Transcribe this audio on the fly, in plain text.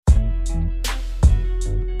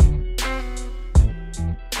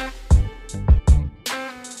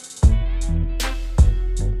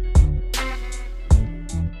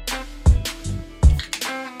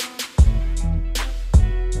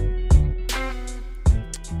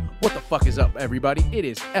What the fuck is up, everybody? It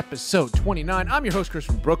is episode 29. I'm your host, Chris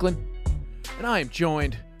from Brooklyn, and I am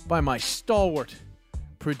joined by my stalwart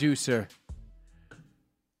producer,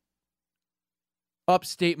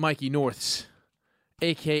 Upstate Mikey Norths,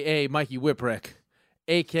 a.k.a. Mikey Whipwreck,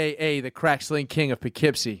 a.k.a. the crack sling king of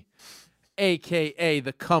Poughkeepsie, a.k.a.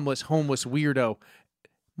 the cumless, homeless weirdo,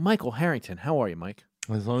 Michael Harrington. How are you, Mike?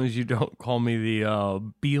 As long as you don't call me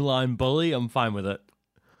the beeline bully, I'm fine with it.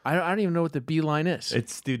 I don't even know what the beeline is.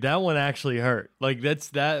 Dude, that one actually hurt. Like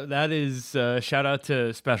that is shout out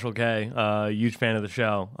to Special K, huge fan of the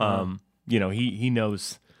show. You know, he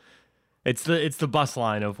knows it's the bus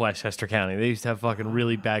line of Westchester County. They used to have fucking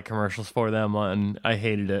really bad commercials for them, and I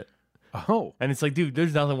hated it. Oh, And it's like, dude,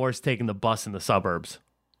 there's nothing worse than taking the bus in the suburbs.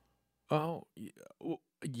 oh,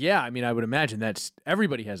 yeah. I mean, I would imagine that's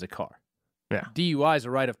everybody has a car. Yeah. DUI is a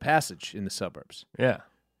rite of passage in the suburbs. Yeah.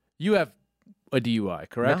 You have a DUI,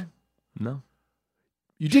 correct? No.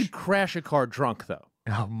 You did crash a car drunk, though.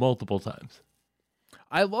 Oh, multiple times.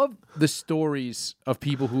 I love the stories of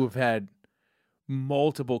people who have had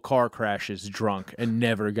multiple car crashes drunk and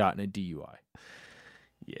never gotten a DUI.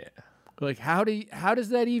 Yeah. Like, how does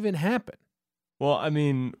that even happen? Well, I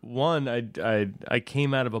mean, one, I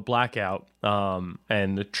came out of a blackout,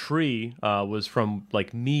 and the tree was from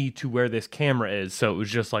like me to where this camera is, so it was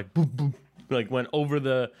just like boom, boom, like went over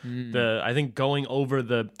the I think going over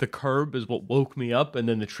the curb is what woke me up, and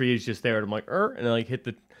then the tree is just there, and I'm like, and I like hit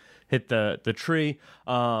the tree.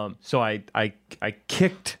 So I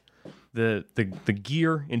kicked the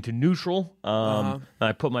gear into neutral. And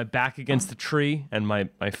I put my back against the tree and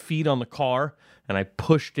my feet on the car, and I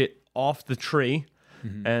pushed it off the tree,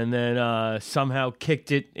 and then somehow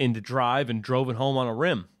kicked it into drive and drove it home on a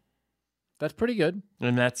rim. That's pretty good.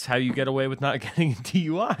 And that's how you get away with not getting a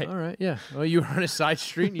DUI. All right, yeah. Well, you were on a side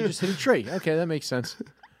street and you just hit a tree. Okay, that makes sense.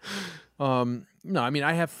 No, I mean,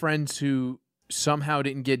 I have friends who somehow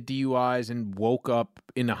didn't get DUIs and woke up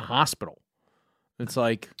in a hospital. It's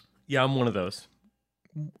like, Yeah, I'm one of those.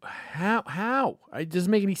 how? It doesn't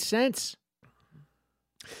make any sense.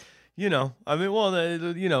 You know, I mean, well,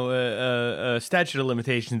 statute of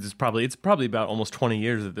limitations is probably about almost 20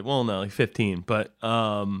 years. Well, no, like 15. But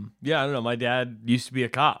yeah, I don't know. My dad used to be a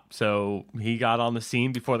cop, so he got on the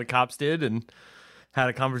scene before the cops did, and had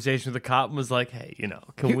a conversation with the cop and was like, "Hey, you know,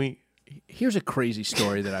 Here's a crazy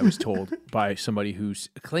story that I was told by somebody who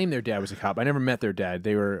claimed their dad was a cop. I never met their dad.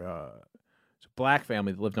 They were a black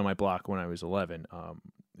family that lived on my block when I was 11.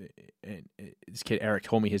 And this kid Eric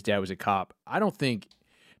told me his dad was a cop. I don't think.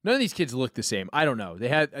 None of these kids look the same. I don't know. They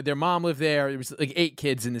had their mom lived there. There was like 8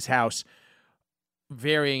 kids in this house,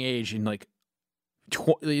 varying age, and like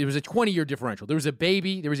it was a 20-year differential. There was a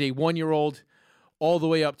baby, there was a 1-year-old, all the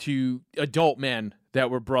way up to adult men that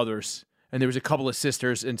were brothers, and there was a couple of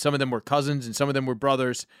sisters, and some of them were cousins, and some of them were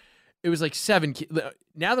brothers. It was like 7 kids.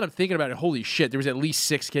 Now that I'm thinking about it, holy shit, there was at least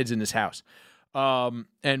 6 kids in this house,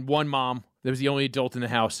 and one mom. That was the only adult in the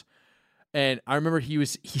house, and I remember he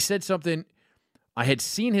said something. I had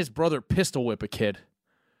seen his brother pistol whip a kid,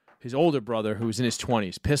 his older brother who was in his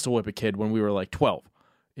 20s, pistol whip a kid when we were like 12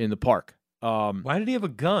 in the park. why did he have a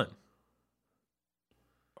gun?"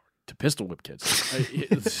 To pistol whip kids.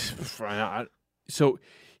 So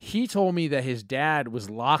he told me that his dad was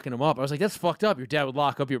locking him up. I was like, that's fucked up. Your dad would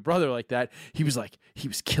lock up your brother like that. He was like, he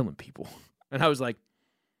was killing people. And I was like,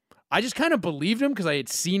 I just kind of believed him because I had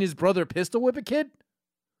seen his brother pistol whip a kid.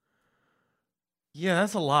 Yeah,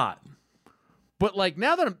 that's a lot. But like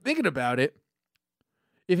now that I'm thinking about it,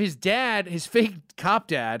 if his dad, his fake cop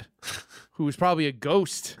dad, who was probably a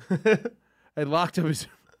ghost, had locked up his...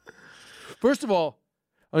 First of all,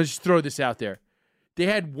 I'll just throw this out there. They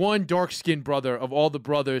had one dark-skinned brother of all the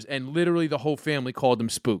brothers, and literally the whole family called him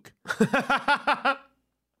Spook.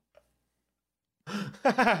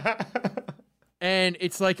 And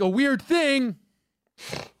it's like a weird thing.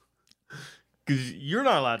 Because you're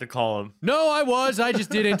not allowed to call him. No, I was. I just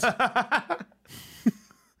didn't.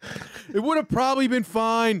 It would have probably been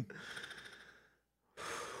fine.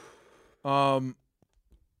 But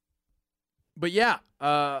yeah,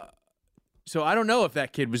 so I don't know if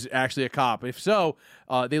that kid was actually a cop. If so,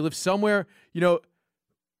 they live somewhere. You know,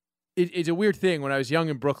 it's a weird thing. When I was young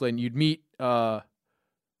in Brooklyn, you'd meet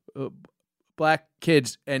black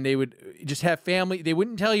kids, and they would just have family. They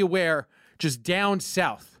wouldn't tell you where, just down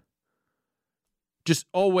south. Just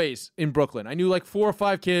always in Brooklyn. I knew like 4 or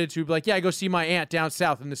 5 kids who'd be like, yeah, I go see my aunt down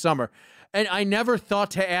south in the summer. And I never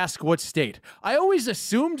thought to ask what state. I always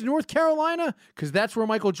assumed North Carolina because that's where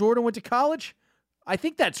Michael Jordan went to college. I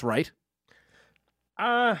think that's right.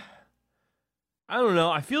 I don't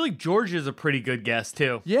know. I feel like Georgia is a pretty good guess,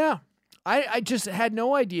 too. Yeah. I just had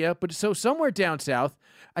no idea. But so somewhere down south,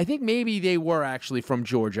 I think maybe they were actually from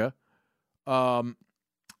Georgia.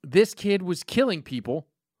 This kid was killing people.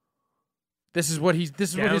 This is what his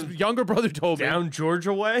younger brother told me. Down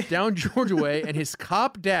Georgia way? Down Georgia way, and his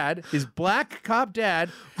black cop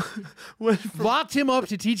dad, locked him up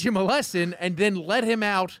to teach him a lesson and then let him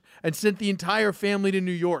out and sent the entire family to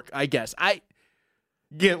New York, I guess.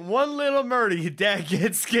 Get one little murder, your dad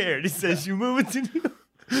gets scared. He says, you moving to New York?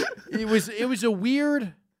 It was a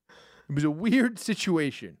weird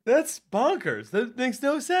situation. That's bonkers. That makes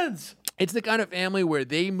no sense. It's the kind of family where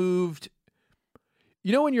they moved.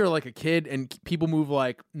 You know when you're like a kid and people move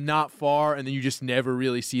like not far and then you just never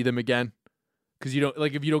really see them again? Because you don't,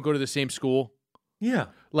 like, if you don't go to the same school? Yeah.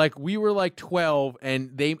 Like, we were like 12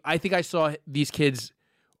 and I think I saw these kids.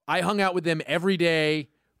 I hung out with them every day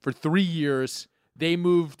for 3 years. They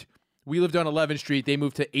moved. We lived on 11th Street. They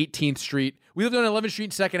moved to 18th Street. We lived on 11th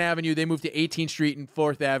Street and 2nd Avenue. They moved to 18th Street and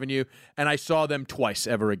 4th Avenue. And I saw them twice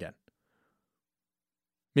ever again.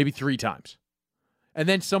 Maybe 3 times. And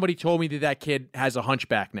then somebody told me that kid has a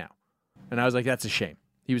hunchback now. And I was like, that's a shame.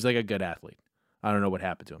 He was like a good athlete. I don't know what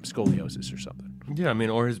happened to him. Scoliosis or something. Yeah, I mean,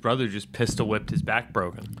 or his brother just pistol whipped his back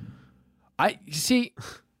broken. I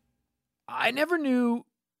never knew.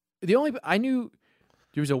 I knew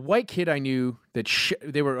there was a white kid I knew that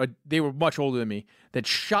they were much older than me, that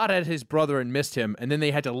shot at his brother and missed him. And then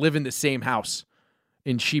they had to live in the same house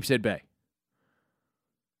in Sheepshead Bay.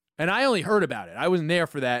 And I only heard about it. I wasn't there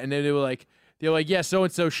for that. And then they were like, yeah,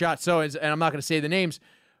 so-and-so shot so-and-so, and I'm not going to say the names,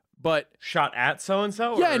 but... Shot at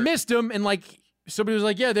so-and-so? Yeah, and missed him, and like, somebody was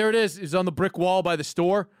like, yeah, there it is. It's on the brick wall by the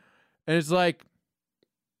store. And it's like,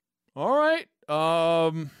 all right,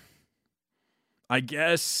 I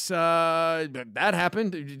guess that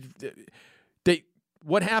happened.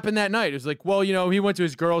 What happened that night? It was like, well, he went to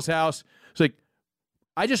his girl's house. It's like,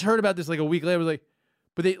 I just heard about this like a week later. I was like,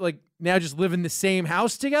 but they like now just live in the same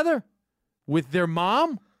house together with their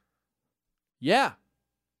mom? Yeah.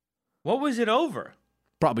 What was it over?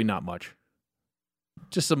 Probably not much.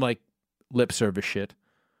 Just some like lip service shit.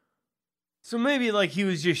 So maybe like he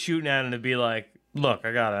was just shooting at him to be like, look,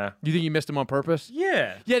 I gotta... You think he missed him on purpose?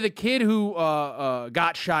 Yeah. Yeah, the kid who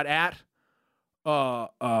got shot at, was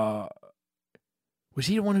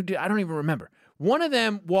he the one who did? I don't even remember. One of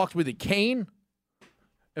them walked with a cane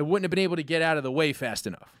and wouldn't have been able to get out of the way fast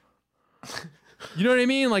enough. You know what I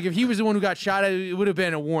mean? Like, if he was the one who got shot at, it would have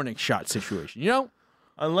been a warning shot situation,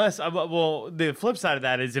 Unless, well, the flip side of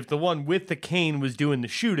that is if the one with the cane was doing the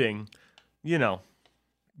shooting,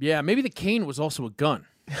 Yeah, maybe the cane was also a gun.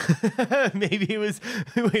 Maybe it was...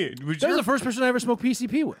 Wait, that was the first person I ever smoked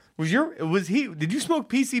PCP with. Did you smoke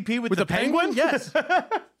PCP with the penguin? Yes.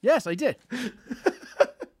 Yes, I did.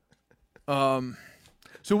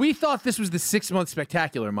 So we thought this was the 6-month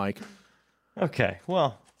spectacular, Mike. Okay,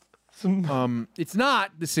 well... It's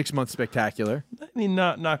not the 6-month spectacular. I mean,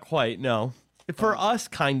 not quite, no. For us,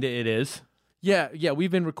 kinda it is. Yeah, we've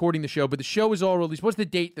been recording the show, but the show is all released. What's the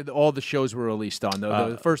date that all the shows were released on,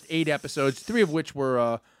 though? The first 8 episodes, 3 of which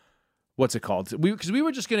were, what's it called? Because we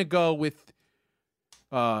were just going to go with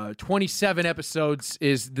 27 episodes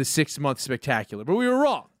is the 6-month spectacular, but we were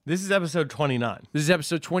wrong. This is episode 29. This is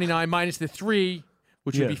episode 29 minus the 3,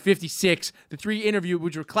 which would be 56. The 3 interview,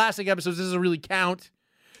 which were classic episodes, doesn't really count.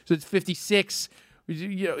 So it's 56.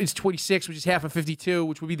 It's 26, which is half of 52,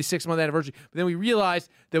 which would be the 6-month anniversary. But then we realized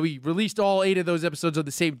that we released all 8 of those episodes on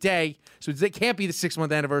the same day, so it can't be the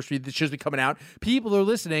 6-month anniversary. The show's be coming out. People are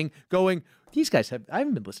listening, going, "These guys I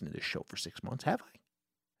haven't been listening to this show for 6 months, have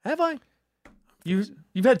I? Have I?" You've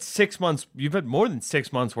had 6 months. You've had more than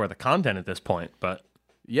 6 months worth of content at this point, but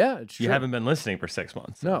yeah, it's true. You haven't been listening for 6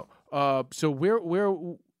 months. No. So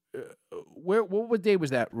what day was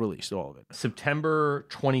that released? All of it. September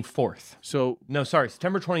 24th. So no, sorry,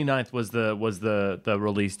 September 29th was the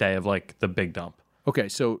release day of like the big dump. Okay,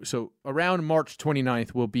 so around March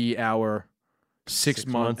 29th will be our 6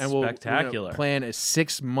 month, and we'll plan a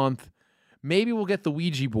 6-month. Maybe we'll get the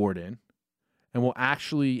Ouija board in, and we'll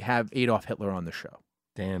actually have Adolf Hitler on the show.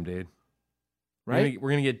 Damn, dude! Right? We're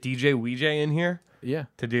gonna get DJ Ouija in here. Yeah.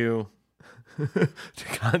 To do to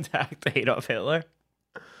contact Adolf Hitler.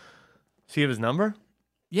 So you have his number?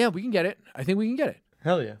 Yeah, we can get it. I think we can get it.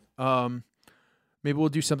 Hell yeah. Maybe we'll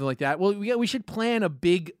do something like that. Well, we should plan a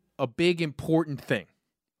big important thing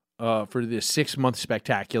for this 6-month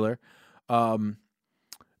spectacular.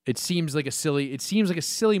 It seems like a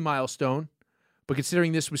silly milestone, but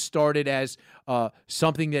considering this was started as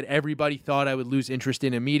something that everybody thought I would lose interest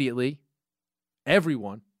in immediately,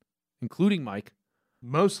 everyone, including Mike.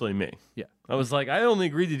 Mostly me. Yeah. I was like, I only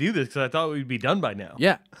agreed to do this because I thought we'd be done by now.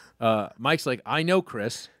 Yeah. Mike's like, I know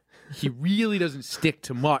Chris. he really doesn't stick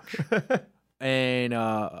to much. And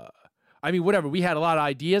I mean, whatever. We had a lot of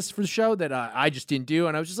ideas for the show that I just didn't do,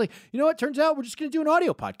 and I was just like, you know what? Turns out we're just going to do an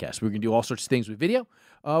audio podcast. We're going to do all sorts of things with video.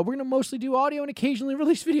 We're going to mostly do audio and occasionally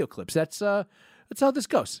release video clips. That's how this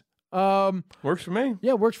goes. Works for me.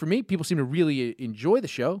 Yeah, it works for me. People seem to really enjoy the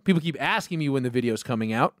show. People keep asking me when the video's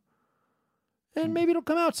coming out, and maybe it'll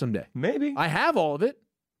come out someday. Maybe. I have all of it.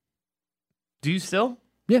 Do you still?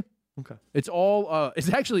 Yeah. Okay. It's all.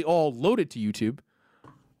 It's actually all loaded to YouTube.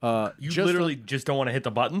 You literally just don't want to hit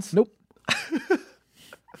the buttons? Nope.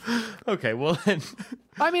 Okay, well then.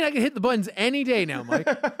 I mean, I can hit the buttons any day now, Mike.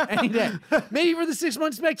 Any day. Maybe for the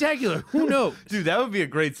 6-month spectacular. Who knows? Dude, that would be a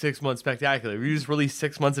great 6-month spectacular. If you just release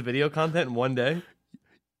 6 months of video content in one day.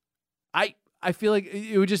 I feel like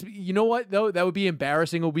it would just, you know what, though? That would be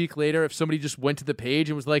embarrassing a week later if somebody just went to the page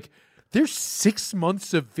and was like, there's 6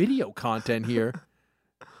 months of video content here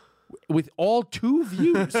with all 2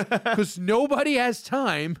 views because nobody has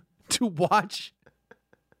time to watch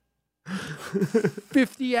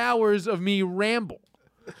 50 hours of me ramble.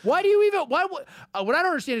 Why do you even, what I don't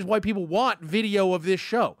understand is why people want video of this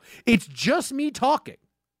show. It's just me talking.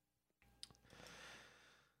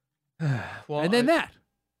 Well, and then that.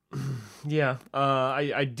 Yeah,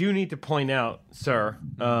 I do need to point out, sir.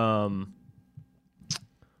 Hold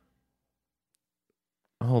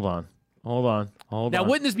on. Now,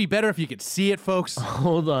 wouldn't this be better if you could see it, folks?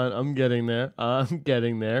 Hold on, I'm getting there.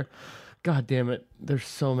 God damn it, there's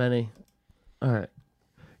so many. All right,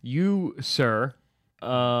 you, sir,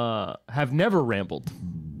 have never rambled.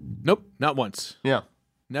 Nope, not once. Yeah,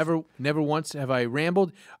 Never once have I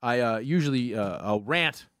rambled. I usually I'll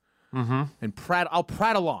rant and I'll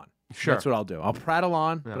prattle on. Sure. That's what I'll do. I'll prattle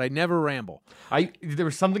on, but I never ramble. There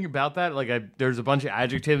was something about that. Like there's a bunch of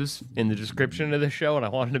adjectives in the description of this show, and I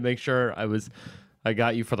wanted to make sure I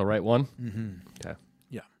got you for the right one. Mm-hmm. Okay.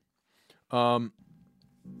 Yeah.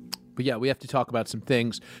 But yeah, we have to talk about some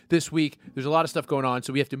things this week. There's a lot of stuff going on,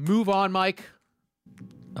 so we have to move on, Mike.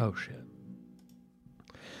 Oh shit.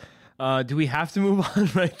 Do we have to move on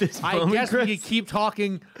right this moment, I guess Chris? we could keep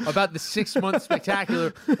talking about the 6-month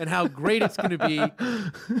spectacular and how great it's going to be.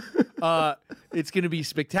 It's going to be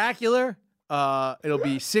spectacular. It'll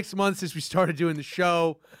be 6 months since we started doing the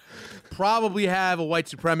show. Probably have a white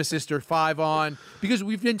supremacist or 5 on because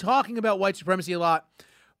we've been talking about white supremacy a lot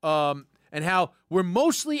and how we're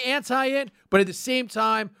mostly anti it, but at the same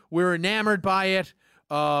time, we're enamored by it.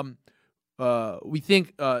 We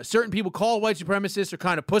think certain people called white supremacists are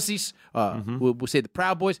kind of pussies. We'll say the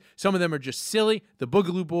Proud Boys. Some of them are just silly, the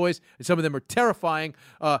Boogaloo Boys, and some of them are terrifying.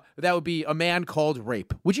 That would be A Man Called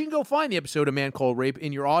Rape, which you can go find the episode A Man Called Rape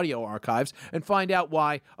in your audio archives and find out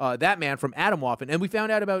why that man from Atomwaffen. And we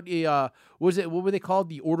found out about what were they called?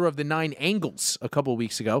 The Order of the Nine Angles a couple of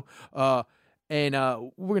weeks ago. And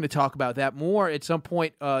we're going to talk about that more at some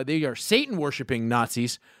point. They are Satan-worshipping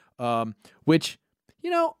Nazis, which, you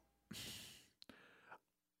know,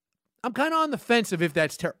 I'm kind of on the fence of if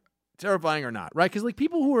that's terrifying or not, right? Because like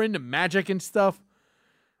people who are into magic and stuff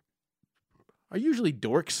are usually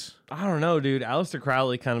dorks. I don't know, dude. Aleister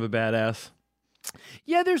Crowley, kind of a badass.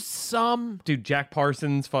 Yeah, there's some. Dude, Jack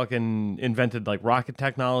Parsons fucking invented like rocket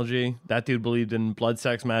technology. That dude believed in blood,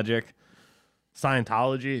 sex, magic,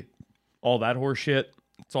 Scientology, all that horse shit.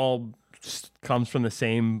 It's all comes from the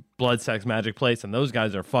same blood, sex, magic place, and those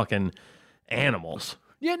guys are fucking animals.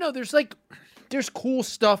 Yeah, no, there's cool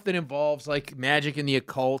stuff that involves like magic and the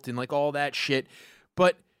occult and like all that shit.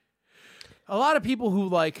 But a lot of people who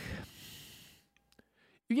like,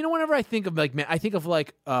 you know, whenever I think of like, I think of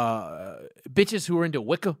like bitches who are into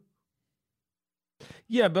Wicca.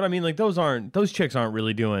 Yeah, but I mean, like those chicks aren't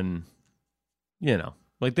really doing, you know,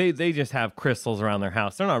 like they just have crystals around their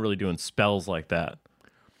house. They're not really doing spells like that.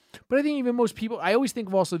 But I think even most people, I always think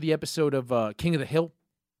of also the episode of King of the Hill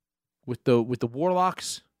with the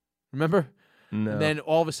warlocks. Remember? No. And then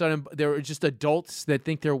all of a sudden, there are just adults that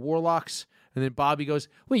think they're warlocks. And then Bobby goes,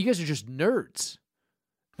 "Wait, you guys are just nerds,"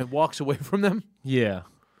 and walks away from them. Yeah.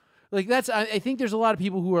 Like that's. I think there's a lot of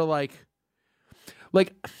people who are like,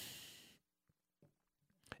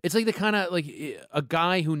 it's like the kind of like a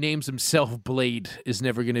guy who names himself Blade is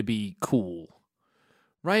never going to be cool,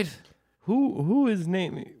 right? Who is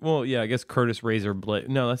naming? Well, yeah, I guess Curtis Razor Blade.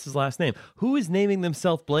 No, that's his last name. Who is naming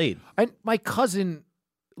themselves Blade? My cousin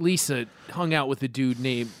Lisa hung out with a dude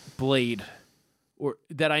named Blade, or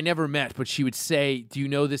that I never met, but she would say, "Do you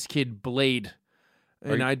know this kid Blade?"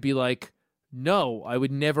 And I'd be like, "No, I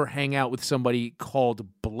would never hang out with somebody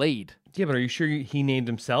called Blade." Yeah, but are you sure he named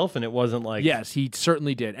himself and it wasn't like... Yes, he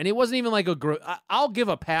certainly did. And it wasn't even like I'll give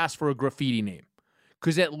a pass for a graffiti name,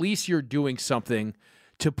 because at least you're doing something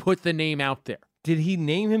to put the name out there. Did he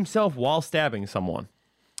name himself while stabbing someone?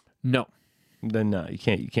 No. Then no, you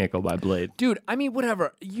can't go by Blade. Dude, I mean,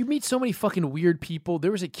 whatever. You meet so many fucking weird people.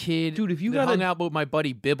 There was a kid Dude, if you that got hung out with my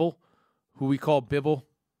buddy Bibble, who we call Bibble.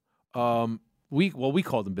 We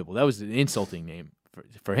called him Bibble. That was an insulting name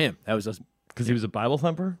for him. That was us. Because he was a Bible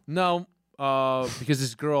thumper? No, because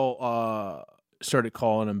this girl started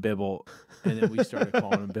calling him Bibble, and then we started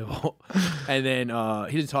calling him Bibble. And then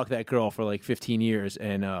he didn't talk to that girl for like 15 years,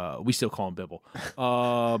 and we still call him Bibble.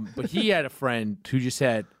 But he had a friend who just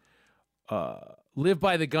had live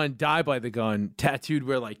by the gun, die by the gun tattooed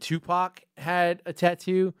where like Tupac had a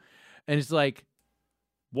tattoo, and it's like,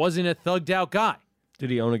 wasn't a thugged out guy. Did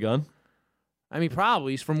he own a gun? I mean,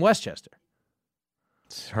 probably. He's from Westchester.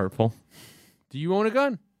 It's hurtful. Do you own a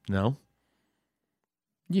gun? No.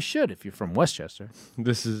 You should if you're from Westchester.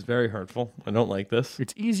 This is very hurtful. I don't like this.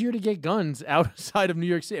 It's easier to get guns outside of New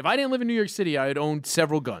York City. If I didn't live in New York City, I'd own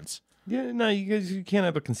several guns. Yeah, no, you can't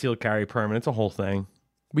have a concealed carry permit. It's a whole thing.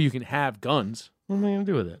 But you can have guns. What am I going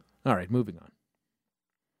to do with it? All right, moving on.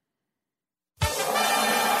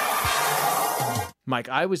 Mike,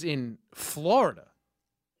 I was in Florida.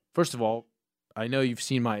 First of all, I know you've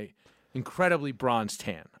seen my incredibly bronze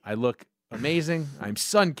tan. I look amazing. I'm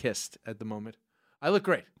sun-kissed at the moment. I look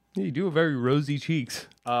great. Yeah, you do have very rosy cheeks.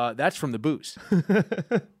 That's from the booze.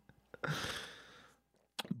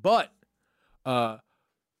 But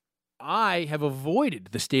I have avoided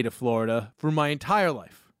the state of Florida for my entire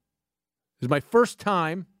life. This is my first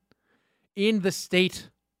time in the state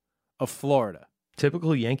of Florida.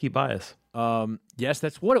 Typical Yankee bias. Yes,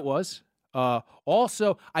 that's what it was.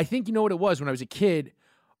 Also, I think you know what it was. When I was a kid,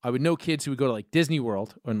 I would know kids who would go to like Disney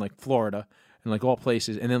World or in like Florida and like all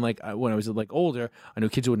places. And then like when I was like older, I knew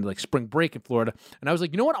kids who went to like spring break in Florida. And I was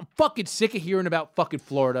like, you know what? I'm fucking sick of hearing about fucking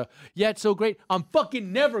Florida. Yeah, it's so great. I'm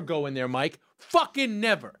fucking never going there, Mike. Fucking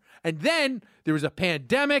never. And then there was a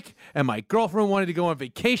pandemic, and my girlfriend wanted to go on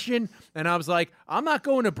vacation, and I was like, I'm not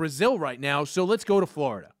going to Brazil right now, so let's go to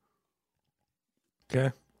Florida.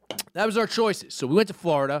 Okay. That was our choices. So we went to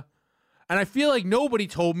Florida, and I feel like nobody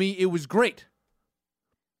told me it was great.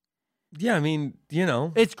 Yeah, I mean, you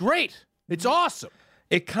know. It's great. It's awesome.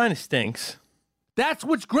 It kind of stinks. That's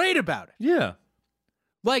what's great about it. Yeah.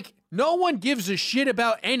 Like, no one gives a shit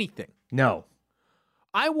about anything. No.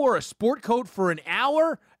 I wore a sport coat for an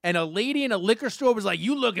hour, and a lady in a liquor store was like,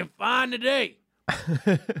 you looking fine today.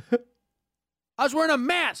 I was wearing a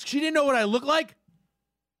mask. She didn't know what I looked like.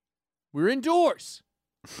 We were indoors.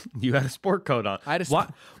 You had a sport coat on. I had a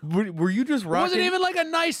what? Were you just It rocking? wasn't even like a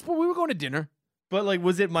nice sport. We were going to dinner. But like,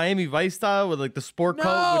 was it Miami Vice style with like the sport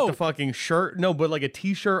coat No. with the fucking shirt? No, but like a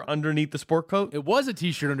t-shirt underneath the sport coat. It was a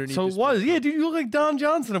t-shirt underneath. So the it was. sport Yeah, coat. dude, you look like Don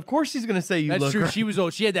Johnson. Of course she's gonna say you That's look. true. Right. She was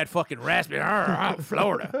old. She had that fucking raspy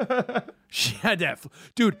Florida. She had that,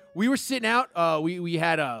 dude. We were sitting out. We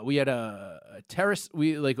had a terrace.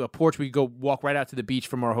 We like a porch. We could go walk right out to the beach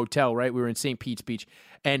from our hotel. Right. We were in St. Pete's Beach,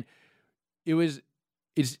 and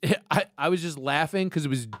I was just laughing because it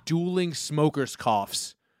was dueling smokers'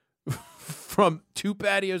 coughs from two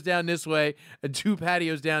patios down this way and two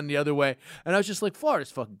patios down the other way, and I was just like,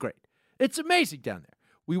 Florida's fucking great. It's amazing down there.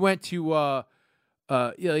 We went to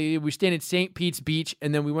we stayed in St. Pete's Beach,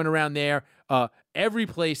 and then we went around there. Every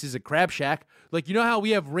place is a crab shack. Like, you know how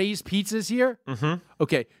we have Ray's Pizzas here? Mm-hmm.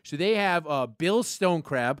 Okay, so they have Bill's Stone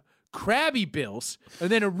Crab, Krabby Bill's, and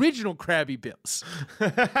then original Krabby Bill's.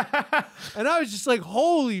 And I was just like,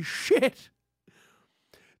 holy shit.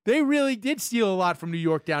 They really did steal a lot from New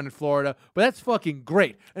York down in Florida, but that's fucking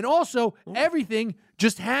great. And also, everything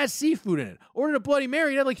just has seafood in it. Ordered a Bloody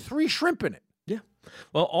Mary, it had like 3 shrimp in it. Yeah.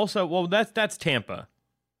 Well, that's Tampa.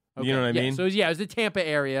 Okay. You know what I mean? So it was the Tampa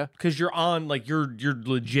area. Because you're on, like, you're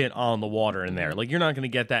legit on the water in there. Like, you're not going to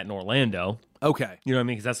get that in Orlando. Okay. You know what I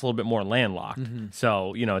mean? Because that's a little bit more landlocked. Mm-hmm.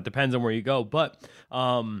 So, you know, it depends on where you go. But,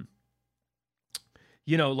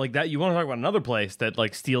 you know, like that, you want to talk about another place that,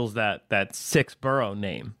 like, steals that 6 borough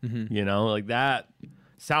name. Mm-hmm. You know, like that,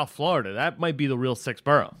 South Florida, that might be the real 6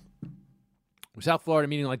 borough. South Florida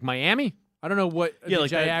meaning like Miami? I don't know what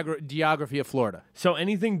geography of Florida. So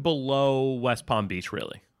anything below West Palm Beach,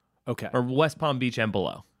 really. Okay. Or West Palm Beach and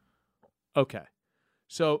below. Okay.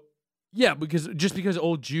 So, yeah, because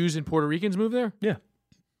old Jews and Puerto Ricans move there? Yeah.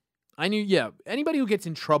 I knew, anybody who gets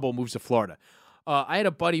in trouble moves to Florida. I had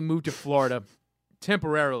a buddy move to Florida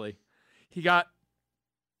temporarily. He got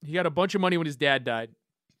a bunch of money when his dad died,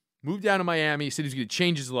 moved down to Miami, said he was going to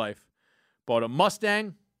change his life, bought a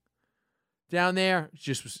Mustang down there,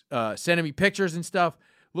 just was sending me pictures and stuff.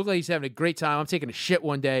 Looked like he's having a great time. I'm taking a shit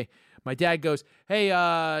one day. My dad goes, hey,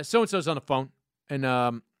 so-and-so's on the phone. And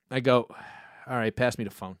I go, all right, pass me the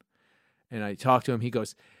phone. And I talk to him. He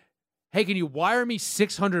goes, hey, can you wire me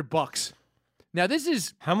 $600? Now this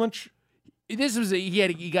is How much? this was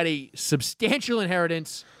he got a substantial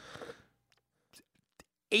inheritance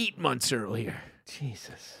 8 months earlier.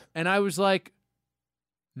 Jesus. And I was like,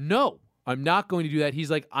 no, I'm not going to do that.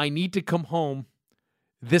 He's like, I need to come home.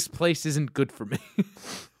 This place isn't good for me.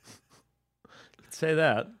 Say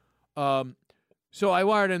that. So I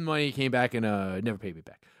wired him money, he came back and never paid me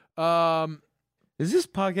back. Is this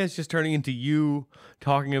podcast just turning into you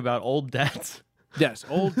talking about old debts? Yes,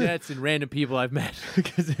 old debts and random people I've met.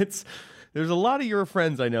 Because there's a lot of your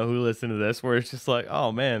friends I know who listen to this where it's just like,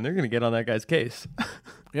 oh man, they're gonna get on that guy's case.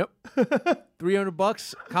 Yep.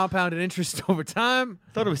 $300 compounded interest over time.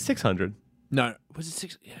 I thought it was 600. No, was it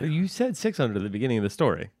 6? Yeah. You said 600 at the beginning of the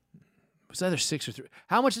story. It was either 6 or 3.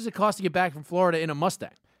 How much does it cost to get back from Florida in a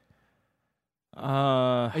Mustang?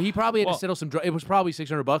 He probably had to settle some. It was probably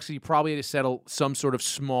 $600. He probably had to settle some sort of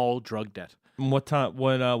small drug debt. What time?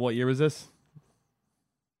 What year was this?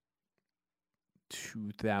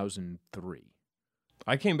 2003.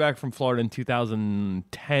 I came back from Florida in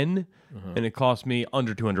 2010, and it cost me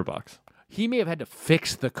under $200. He may have had to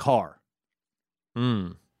fix the car.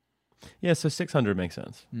 Yeah, so 600 makes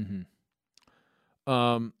sense.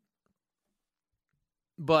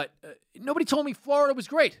 But nobody told me Florida was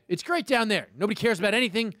great. It's great down there. Nobody cares about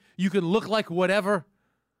anything. You can look like whatever.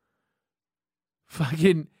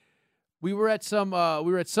 Fucking, we were at some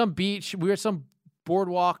beach. We were at some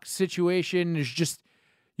boardwalk situation. There's just,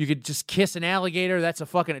 you could just kiss an alligator. That's a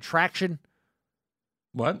fucking attraction.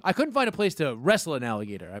 What? I couldn't find a place to wrestle an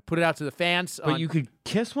alligator. I put it out to the fans. But you could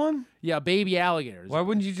kiss one? Yeah, baby alligators. Why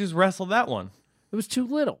wouldn't you just wrestle that one? It was too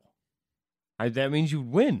little. That means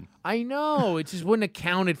you'd win. I know. It just wouldn't have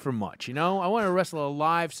counted for much, you know? I want to wrestle a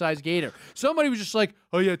life-size gator. Somebody was just like,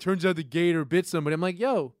 oh, yeah, it turns out the gator bit somebody. I'm like,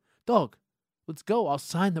 yo, dog, let's go. I'll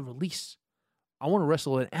sign the release. I want to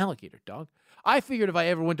wrestle an alligator, dog. I figured if I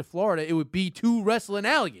ever went to Florida, it would be to wrestle an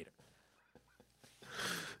alligator.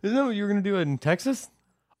 Isn't that what you were going to do in Texas?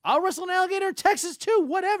 I'll wrestle an alligator in Texas, too.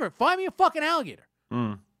 Whatever. Find me a fucking alligator.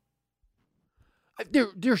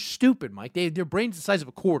 They're stupid, Mike. Their brain's the size of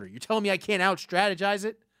a quarter. You're telling me I can't out-strategize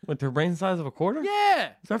it? With their brain size of a quarter? Yeah.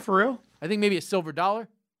 Is that for real? I think maybe a silver dollar.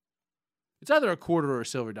 It's either a quarter or a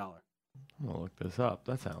silver dollar. I'm going to look this up.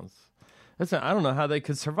 I don't know how they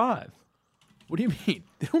could survive. What do you mean?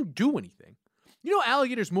 They don't do anything. You know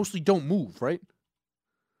alligators mostly don't move, right?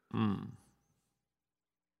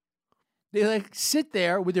 They like sit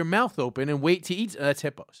there with their mouth open and wait to eat. That's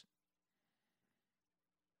hippos.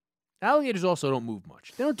 Alligators also don't move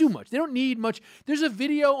much. They don't do much. They don't need much. There's a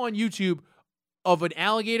video on YouTube of an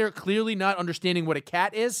alligator clearly not understanding what a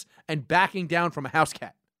cat is and backing down from a house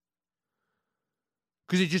cat.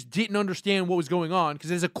 Because it just didn't understand what was going on because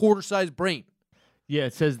it has a quarter-sized brain. Yeah,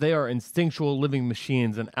 it says they are instinctual living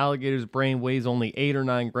machines. An alligator's brain weighs only 8 or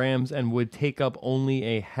 9 grams and would take up only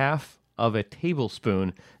a half of a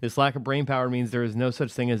tablespoon. This lack of brain power means there is no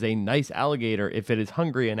such thing as a nice alligator. If it is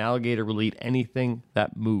hungry, an alligator will eat anything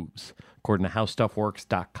that moves, according to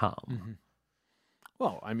howstuffworks.com.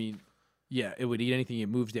 Well, I mean, yeah, it would eat anything it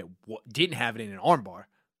moves that didn't have it in an armbar.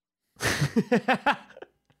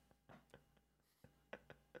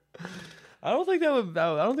 I don't think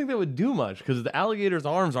that would do much because the alligator's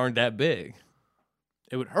arms aren't that big.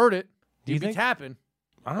 It would hurt it. Do you You'd be think? tapping.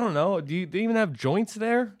 I don't know. Do they even have joints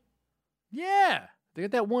there? Yeah. They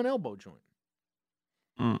got that one elbow joint.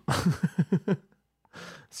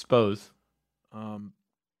 Suppose. But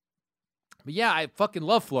yeah, I fucking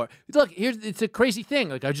love Florida. Look, it's a crazy thing.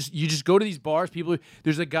 Like you just go to these bars.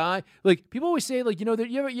 There's a guy. Like people always say, like you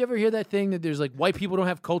ever hear that thing that there's like white people don't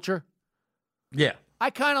have culture. Yeah. I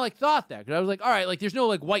kind of like thought that because I was like, all right, like there's no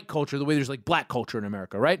like white culture the way there's like black culture in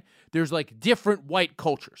America, right? There's like different white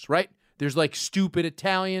cultures, right? There's like stupid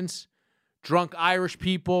Italians, drunk Irish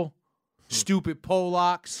people, stupid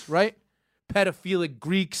Polacks, right? Pedophilic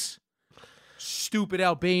Greeks, stupid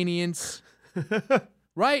Albanians,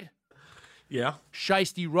 right? Yeah.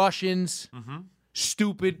 Shiesty Russians,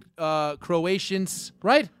 stupid Croatians,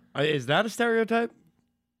 right? Is that a stereotype?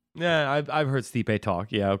 Yeah, I've heard Stipe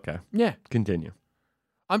talk. Yeah, okay. Yeah. Continue.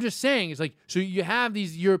 I'm just saying, it's like, so you have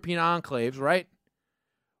these European enclaves, right?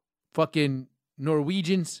 Fucking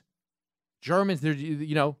Norwegians, Germans, they're,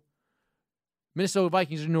 Minnesota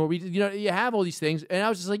Vikings are Norwegians. You have all these things. And I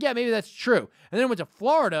was just like, yeah, maybe that's true. And then I went to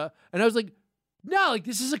Florida, and I was like, no, like,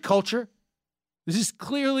 this is a culture. This is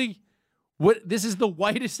clearly this is the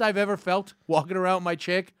whitest I've ever felt walking around with my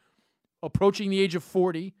chick, approaching the age of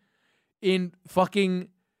 40, in fucking,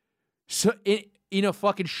 in a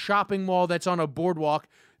fucking shopping mall that's on a boardwalk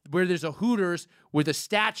where there's a Hooters with a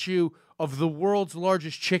statue of the world's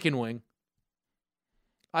largest chicken wing.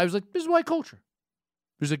 I was like, this is white culture.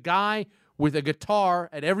 There's a guy with a guitar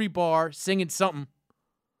at every bar singing something.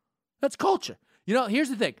 That's culture. You know, here's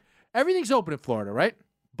the thing. Everything's open in Florida, right?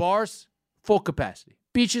 Bars, full capacity.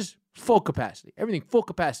 Beaches, full capacity. Everything, full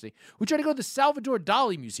capacity. We tried to go to the Salvador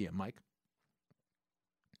Dali Museum, Mike.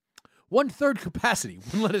 1/3 capacity.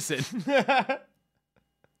 Wouldn't let us in.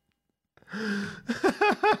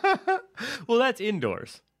 Well, that's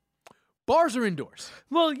indoors. Bars are indoors.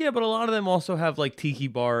 Well, yeah, but a lot of them also have like tiki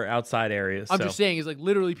bar outside areas. I'm just saying, it's like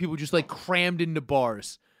literally people just like crammed into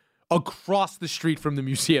bars across the street from the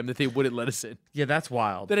museum that they wouldn't let us in. Yeah, that's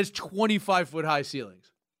wild. That has 25-foot high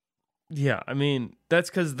ceilings. Yeah, I mean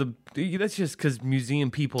that's just because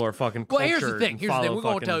museum people are fucking. Well, here's the thing. We're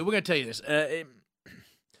going to tell you this.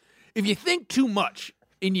 If you think too much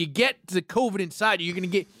and you get the COVID inside you, you're going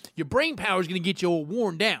to get your brain power is going to get you all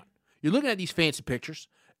worn down. You're looking at these fancy pictures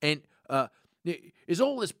and. There's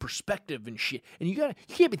all this perspective and shit, and you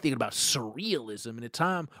can't be thinking about surrealism in a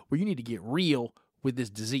time where you need to get real with this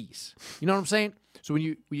disease. You know what I'm saying? So when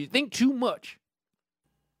you think too much,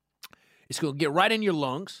 it's going to get right in your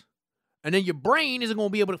lungs, and then your brain isn't going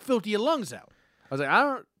to be able to filter your lungs out. I was like, I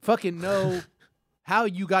don't fucking know how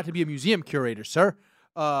you got to be a museum curator, sir.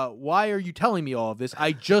 Why are you telling me all of this?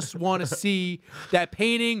 I just want to see that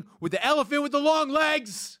painting with the elephant with the long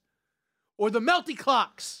legs or the melty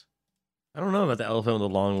clocks. I don't know about the elephant with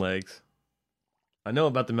the long legs. I know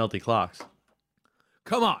about the melty clocks.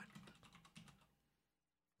 Come on.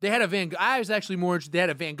 They had a Van Gogh. I was actually more interested. They had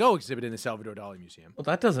a Van Gogh exhibit in the Salvador Dali Museum. Well,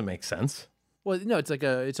 that doesn't make sense. Well, no,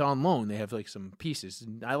 it's on loan. They have like some pieces.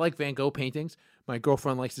 And I like Van Gogh paintings. My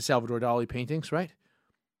girlfriend likes the Salvador Dali paintings, right?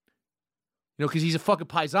 You know, because he's a fucking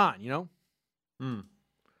paisan, you know? Mm.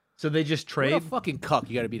 So they just trade? What a fucking cuck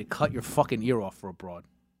you got to be to cut your fucking ear off for a broad.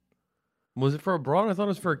 Was it for a broad? I thought it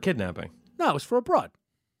was for a kidnapping. No, it was for a broad.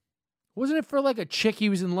 Wasn't it for like a chick he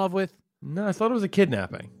was in love with? No, I thought it was a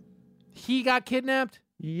kidnapping. He got kidnapped?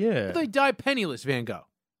 Yeah. I thought he died penniless, Van Gogh.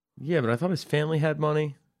 Yeah, but I thought his family had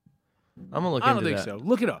money. I'm going to look into that. I don't think so.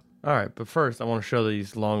 Look it up. All right, but first I want to show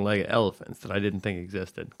these long-legged elephants that I didn't think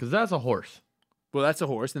existed. Because that's a horse. Well, that's a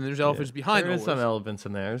horse, and there's elephants behind the horse. There is some elephants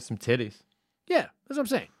in there. There's some titties. Yeah, that's what I'm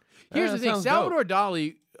saying. Here's the thing. Salvador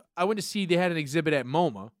Dali, I went to see, they had an exhibit at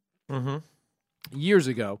MoMA years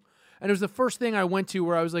ago. And it was the first thing I went to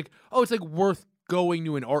where I was like, oh, it's like worth going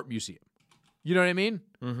to an art museum. You know what I mean?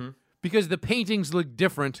 Mm-hmm. Because the paintings look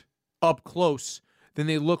different up close than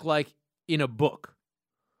they look like in a book.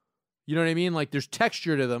 You know what I mean? Like there's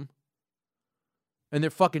texture to them. And they're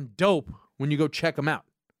fucking dope when you go check them out.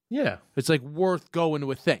 Yeah. It's like worth going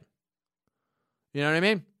to a thing. You know what I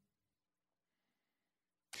mean?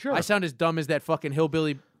 Sure. I sound as dumb as that fucking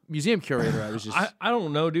hillbilly museum curator. I was just I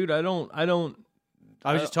don't know, dude.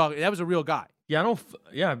 I was just talking. That was a real guy. Yeah,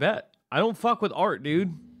 I bet. I don't fuck with art,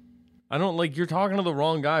 dude. I don't like you're talking to the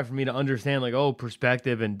wrong guy for me to understand like, oh,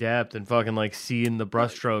 perspective and depth and fucking like seeing the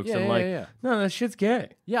brushstrokes no, that shit's gay.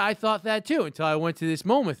 Yeah, I thought that too until I went to this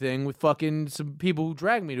MoMA thing with fucking some people who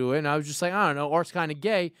dragged me to it, and I was just like, I don't know, art's kind of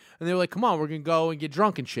gay, and they were like, come on, we're gonna go and get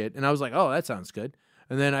drunk and shit, and I was like, oh, that sounds good,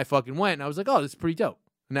 and then I fucking went, and I was like, oh, this is pretty dope.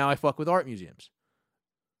 And now I fuck with art museums.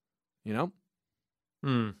 You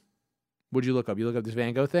know? What'd you look up? You look up this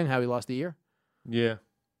Van Gogh thing, how he lost the ear? Yeah.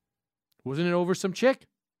 Wasn't it over some chick?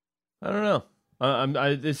 I don't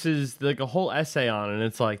know. This is like a whole essay on it, and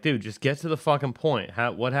it's like, dude, just get to the fucking point.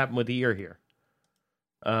 What happened with the ear here?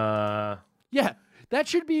 Yeah, that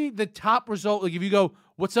should be the top result. Like if you go,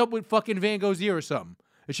 what's up with fucking Van Gogh's ear or something?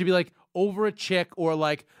 It should be like over a chick, or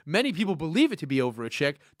like many people believe it to be over a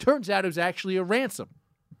chick. Turns out it was actually a ransom.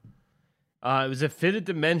 It was a fit of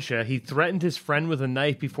dementia. He threatened his friend with a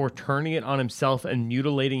knife before turning it on himself and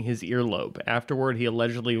mutilating his earlobe. Afterward, he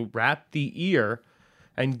allegedly wrapped the ear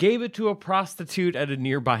and gave it to a prostitute at a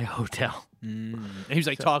nearby hotel. And he was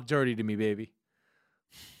like, talk dirty to me, baby.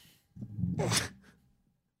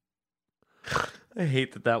 I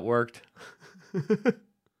hate that worked.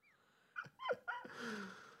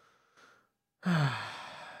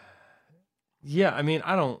 Yeah, I mean,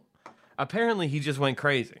 apparently he just went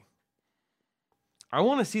crazy. I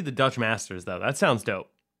want to see the Dutch Masters, though. That sounds dope.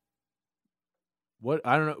 What?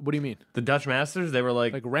 I don't know. What do you mean? The Dutch Masters, they were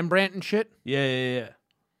like Rembrandt and shit? Yeah.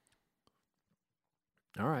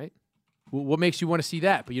 All right. Well, what makes you want to see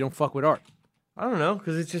that, but you don't fuck with art? I don't know,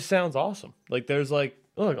 because it just sounds awesome. Like, there's like,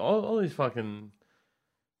 look, all these fucking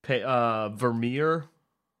Vermeer,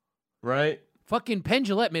 right? Fucking Penn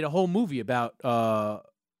Jillette made a whole movie about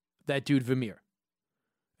that dude Vermeer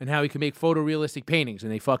and how he could make photorealistic paintings.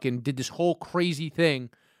 And they fucking did this whole crazy thing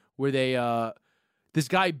where they, this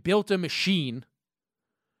guy built a machine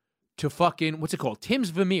to fucking, what's it called? Tim's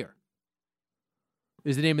Vermeer.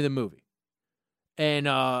 is the name of the movie. And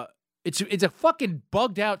it's a fucking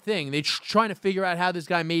bugged out thing. They're trying to figure out how this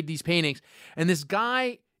guy made these paintings. And this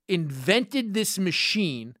guy invented this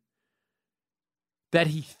machine that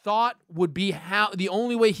he thought would be the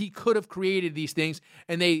only way he could have created these things.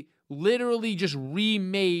 And they literally just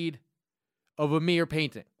remade a Vermeer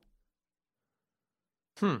painting.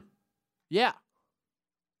 Yeah.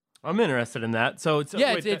 I'm interested in that. So it's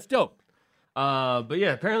it's dope. But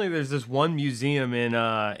yeah, apparently there's this one museum in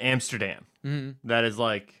Amsterdam that is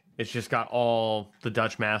like, it's just got all the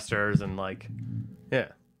Dutch masters and like, yeah.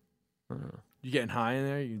 You getting high in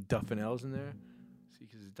there? You duffing L's in there? See,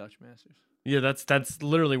 because it's Dutch masters. Yeah, that's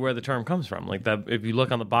literally where the term comes from. Like that, if you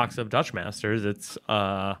look on the box of Dutch masters, it's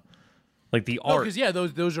like the art.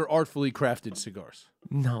 Because those are artfully crafted cigars.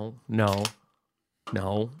 No.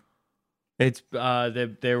 It's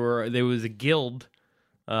there was a guild.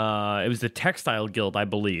 It was the Textile Guild, I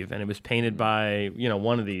believe, and it was painted by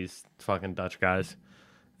one of these fucking Dutch guys.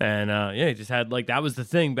 And it just had like, that was the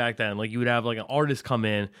thing back then. Like you would have like an artist come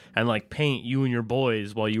in and like paint you and your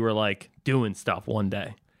boys while you were like doing stuff one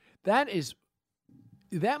day. That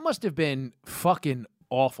must have been fucking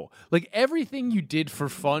awful. Like everything you did for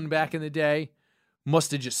fun back in the day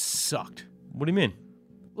must have just sucked. What do you mean?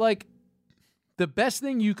 Like the best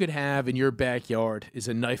thing you could have in your backyard is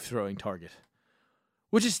a knife throwing target,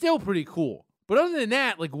 which is still pretty cool. But other than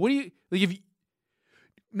that, like what do you like if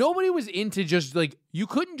nobody was into just like, you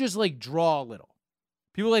couldn't just like draw a little.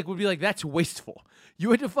 People like would be like, that's wasteful.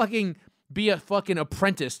 You had to fucking be a fucking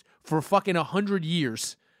apprentice for fucking 100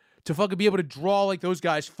 years to fucking be able to draw like those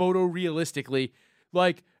guys photorealistically.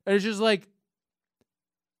 Like, and it's just like,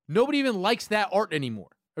 nobody even likes that art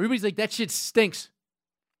anymore. Everybody's like, that shit stinks.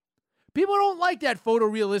 People don't like that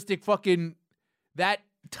photorealistic fucking, that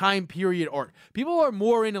time period art. People are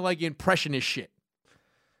more into like impressionist shit.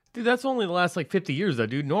 Dude, that's only the last like 50 years though,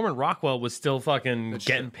 dude. Norman Rockwell was still fucking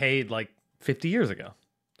getting paid like 50 years ago.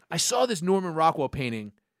 I saw this Norman Rockwell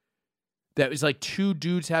painting that was like two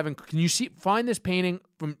dudes having, find this painting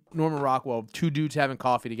from Norman Rockwell, two dudes having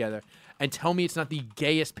coffee together, and tell me it's not the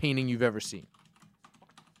gayest painting you've ever seen.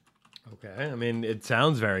 Okay, I mean, it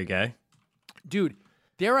sounds very gay. Dude,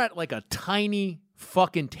 they're at like a tiny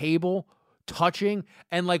fucking table touching,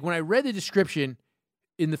 and like when I read the description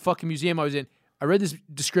in the fucking museum I was in, I read this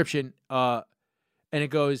description, and it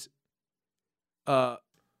goes, Norman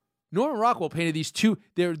Rockwell painted these two,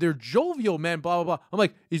 they're jovial men, blah, blah, blah. I'm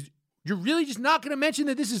like, you're really just not going to mention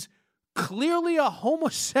that this is clearly a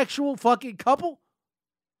homosexual fucking couple?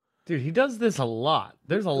 Dude, he does this a lot.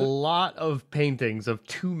 There's a lot of paintings of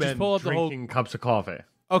two men drinking cups of coffee.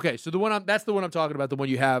 Okay, so that's the one I'm talking about, the one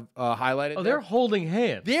you have highlighted. Oh, they're holding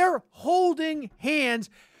hands. They're holding hands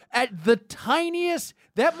at the tiniest,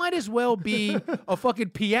 that might as well be a fucking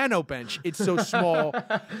piano bench. It's so small.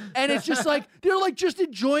 And it's just like, they're like just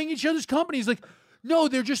enjoying each other's company. It's like, no,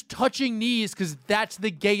 they're just touching knees because that's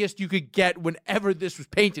the gayest you could get whenever this was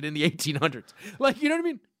painted in the 1800s. Like, you know what I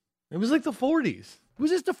mean? It was like the 40s.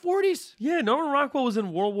 Was this the 40s? Yeah, Norman Rockwell was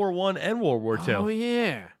in World War I and World War II. Oh,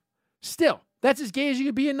 yeah. Still, that's as gay as you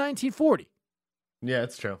could be in 1940. Yeah,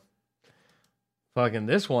 it's true. Fucking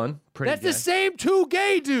this one, pretty That's gay. the same two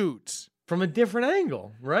gay dudes. From a different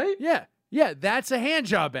angle, right? Yeah. Yeah, that's a hand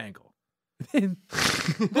job angle.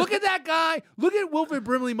 Look at that guy. Look at Wilford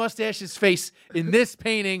Brimley Mustache's face in this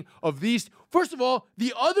painting of these. First of all,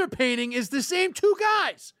 the other painting is the same two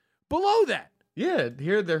guys below that. Yeah,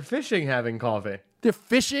 here they're fishing, having coffee. They're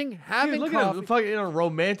fishing, having Dude, look coffee. at them, fucking in a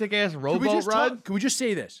romantic ass rowboat ride. Can we just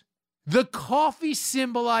say this? The coffee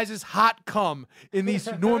symbolizes hot cum in these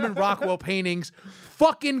Norman Rockwell paintings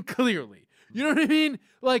fucking clearly. You know what I mean?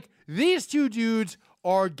 Like, these two dudes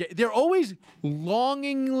are gay. They're always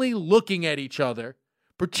longingly looking at each other,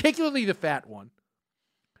 particularly the fat one.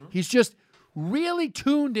 He's just really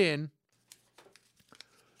tuned in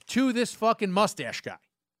to this fucking mustache guy,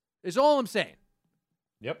 is all I'm saying.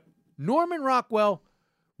 Yep. Norman Rockwell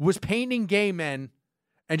was painting gay men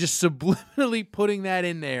and just subliminally putting that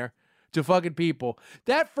in there to fucking people.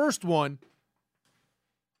 That first one,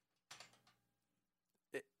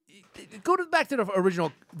 go back to the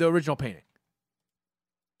original painting.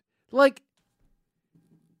 Like,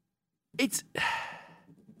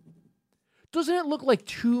 doesn't it look like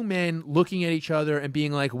two men looking at each other and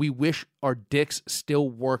being like, we wish our dicks still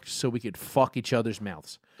worked so we could fuck each other's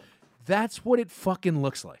mouths? That's what it fucking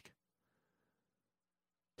looks like.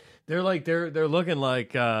 They're looking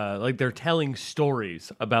like they're telling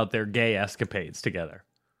stories about their gay escapades together.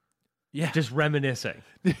 Yeah. Just reminiscing.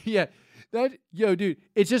 Yeah. Dude,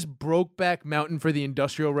 it's just Brokeback Mountain for the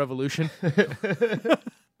Industrial Revolution.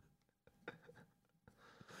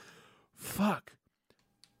 Fuck.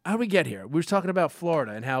 How do we get here? We were talking about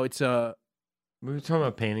Florida and how it's We were talking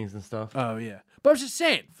about paintings and stuff. Oh yeah, but I was just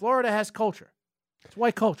saying, Florida has culture. It's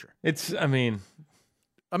white culture. I'm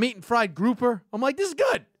eating fried grouper. I'm like, this is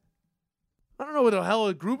good. I don't know what the hell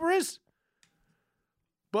a grouper is,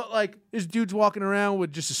 but like, this dude's walking around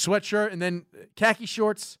with just a sweatshirt and then khaki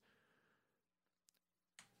shorts.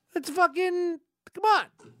 It's fucking, come on.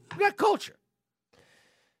 We got culture.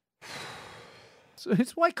 So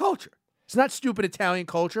it's white culture. It's not stupid Italian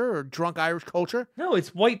culture or drunk Irish culture. No,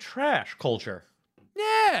 it's white trash culture.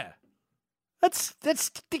 Yeah.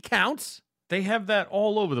 That counts. They have that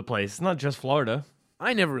all over the place. It's not just Florida.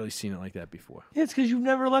 I never really seen it like that before. Yeah, it's because you've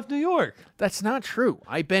never left New York. That's not true.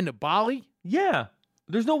 I've been to Bali. Yeah.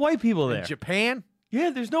 There's no white people there. Japan. Yeah,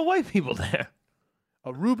 there's no white people there.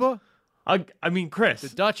 Aruba. I mean, Chris. The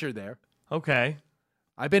Dutch are there. Okay.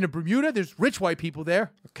 I've been to Bermuda. There's rich white people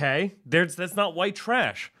there. Okay. That's not white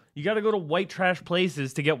trash. You got to go to white trash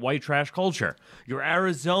places to get white trash culture. Your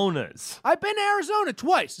Arizonas. I've been to Arizona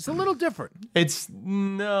twice. It's a little different. It's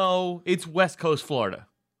West Coast Florida.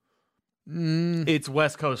 It's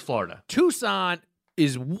West Coast Florida. Tucson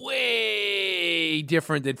is way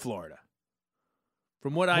different than Florida.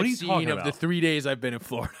 From what I've seen of the 3 days I've been in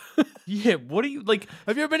Florida. Yeah, what do you like?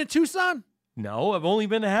 Have you ever been to Tucson? No, I've only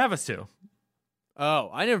been to Havasu. Oh,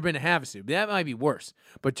 I never been to Havasu. That might be worse.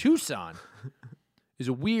 But Tucson is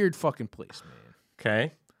a weird fucking place, man.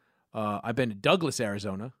 Okay. I've been to Douglas,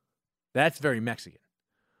 Arizona. That's very Mexican.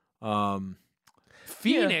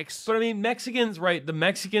 Phoenix. Yeah, but I mean, Mexicans, right? The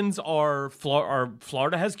Mexicans are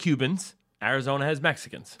Florida has Cubans. Arizona has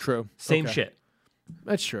Mexicans. True. Same shit.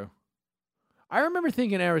 That's true. I remember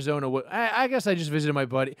thinking Arizona. I guess I just visited my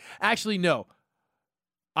buddy. Actually, no.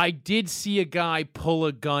 I did see a guy pull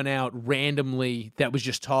a gun out randomly that was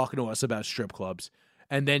just talking to us about strip clubs,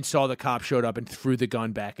 and then saw the cop showed up and threw the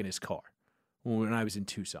gun back in his car when I was in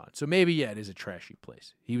Tucson. So maybe, yeah, it is a trashy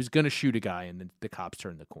place. He was going to shoot a guy, and then the cops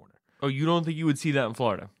turned the corner. Oh, you don't think you would see that in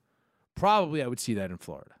Florida? Probably I would see that in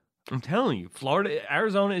Florida. I'm telling you,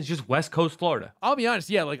 Arizona is just West Coast Florida. I'll be honest,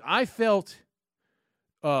 yeah, like I felt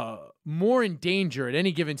more in danger at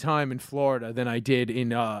any given time in Florida than I did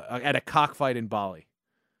in at a cockfight in Bali.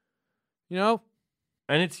 You know?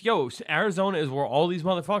 And Arizona is where all these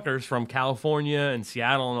motherfuckers from California and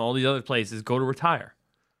Seattle and all these other places go to retire.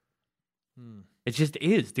 It just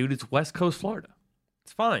is, dude. It's West Coast Florida.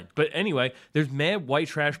 It's fine. But anyway, there's mad white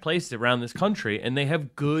trash places around this country, and they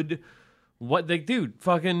have good,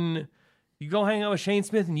 fucking, you go hang out with Shane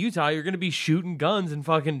Smith in Utah, you're going to be shooting guns and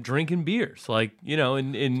fucking drinking beers. Like,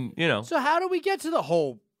 So how do we get to the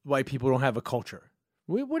whole white people don't have a culture?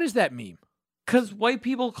 What does that mean? Because white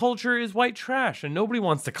people culture is white trash, and nobody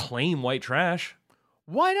wants to claim white trash.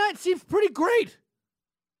 Why not? It seems pretty great.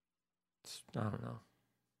 I don't know.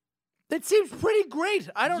 That seems pretty great.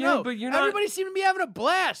 I don't know. But everybody seems to be having a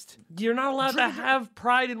blast. You're not allowed to have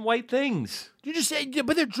pride in white things. You just say,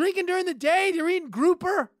 but they're drinking during the day. They're eating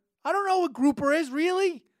grouper. I don't know what grouper is,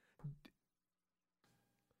 really.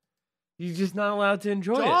 You're just not allowed to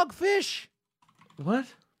enjoy it. Dogfish. What?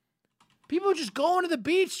 People just going to the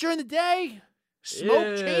beach during the day.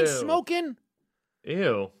 Chain smoking.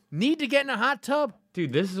 Ew. Need to get in a hot tub.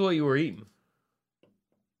 Dude, this is what you were eating.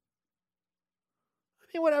 I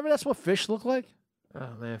mean, whatever. That's what fish look like.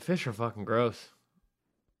 Oh, man. Fish are fucking gross.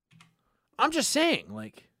 I'm just saying,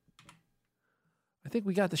 like, I think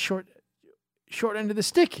we got the short end of the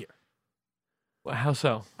stick here. Well, how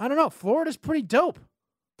so? I don't know. Florida's pretty dope.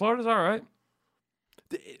 Florida's all right.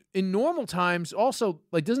 In normal times, also,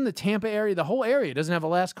 like, doesn't the Tampa area, the whole area doesn't have a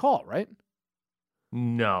last call, right?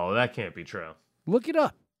 No, that can't be true. Look it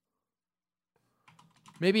up.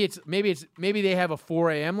 Maybe they have a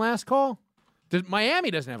 4 a.m. last call. Miami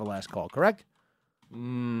doesn't have a last call, correct?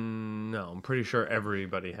 No, I'm pretty sure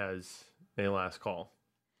everybody has a last call.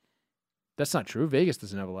 That's not true. Vegas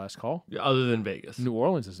doesn't have a last call. Other than Vegas. New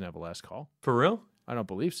Orleans doesn't have a last call. For real? I don't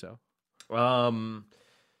believe so. The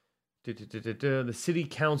city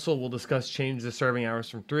council will discuss change the serving hours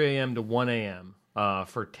from 3 a.m. to 1 a.m.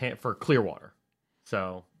 For Clearwater.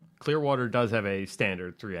 So Clearwater does have a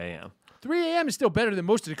standard 3 a.m. 3 a.m. is still better than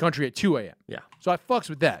most of the country at 2 a.m. Yeah. So I fucks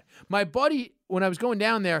with that. My buddy, when I was going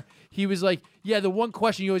down there, he was like, yeah, the one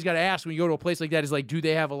question you always got to ask when you go to a place like that is like, do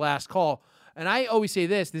they have a last call? And I always say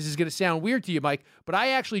this is going to sound weird to you, Mike, but I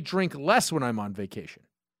actually drink less when I'm on vacation.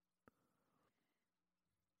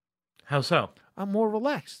 How so? I'm more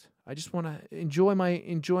relaxed. I just want to enjoy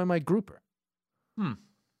my grouper.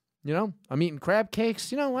 You know, I'm eating crab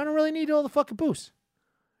cakes. You know, I don't really need all the fucking booze.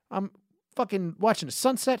 I'm fucking watching the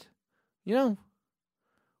sunset. You know,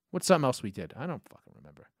 what's something else we did? I don't fucking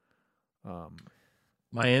remember.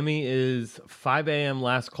 Miami is 5 a.m.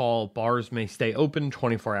 last call. Bars may stay open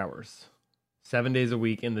 24 hours, 7 days a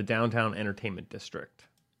week in the downtown entertainment district.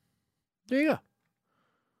 There you go.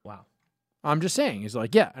 Wow. I'm just saying. He's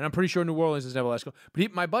like, yeah, and I'm pretty sure New Orleans doesn't have a last call.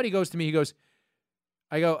 But my buddy goes to me. He goes,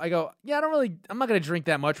 I go, yeah, I'm not going to drink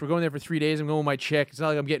that much. We're going there for 3 days. I'm going with my chick. It's not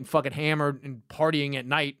like I'm getting fucking hammered and partying at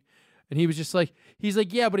night. And he was just like,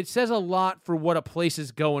 yeah, but it says a lot for what a place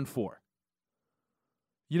is going for.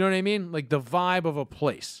 You know what I mean? Like the vibe of a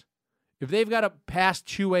place. If they've got a past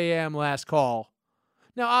 2 a.m. last call,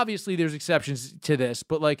 now obviously there's exceptions to this,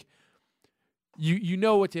 but like you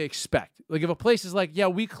know what to expect. Like if a place is like, yeah,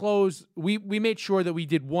 we close, we made sure that we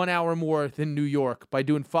did 1 hour more than New York by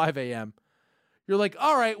doing 5 a.m. You're like,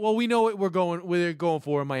 all right, well, we know what we're going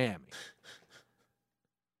for in Miami.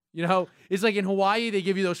 You know, it's like in Hawaii, they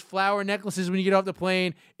give you those flower necklaces when you get off the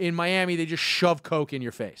plane. In Miami, they just shove Coke in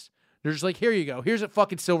your face. They're just like, here you go. Here's a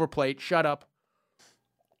fucking silver plate. Shut up.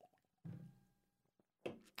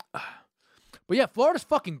 But yeah, Florida's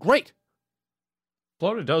fucking great.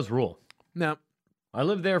 Florida does rule. No. I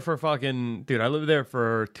lived there for I lived there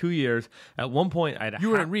for 2 years. At one point, You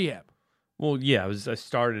were in rehab. Well, yeah, I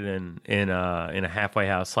started in a halfway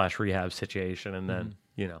house / rehab situation, and then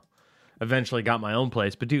eventually got my own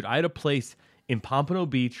place. But dude, I had a place in Pompano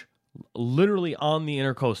Beach, literally on the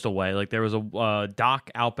Intercoastal Way. Like there was a dock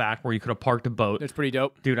out back where you could have parked a boat. That's pretty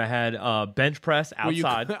dope. Dude, I had bench press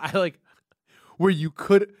outside. Where you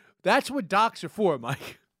could. That's what docks are for,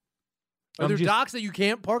 Mike. Are there docks that you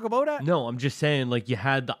can't park a boat at? No, I'm just saying, like you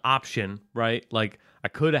had the option, right? Like I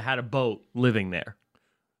could have had a boat living there.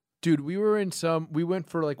 Dude, we went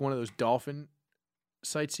for like one of those dolphin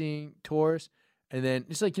sightseeing tours. And then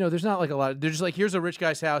it's like, there's not like a lot. They're just like, here's a rich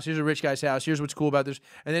guy's house. Here's a rich guy's house. Here's what's cool about this.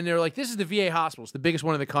 And then they're like, this is the VA hospital. It's the biggest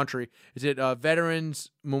one in the country. It's at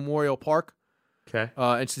Veterans Memorial Park. Okay.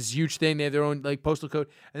 It's this huge thing. They have their own like postal code.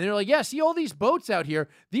 And they're like, yeah, see all these boats out here.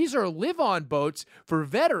 These are live-on boats for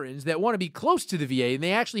veterans that want to be close to the VA. And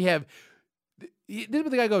they actually have, this is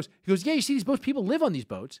what the guy goes. He goes, yeah, you see these boats? People live on these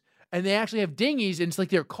boats. And they actually have dinghies, and it's like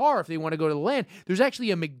their car if they want to go to the land. There's actually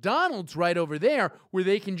a McDonald's right over there where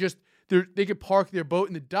they can just, they could park their boat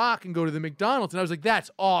in the dock and go to the McDonald's. And I was like, that's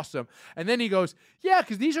awesome. And then he goes, yeah,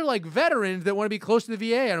 because these are like veterans that want to be close to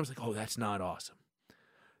the VA. And I was like, oh, that's not awesome.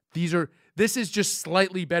 This is just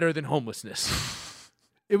slightly better than homelessness.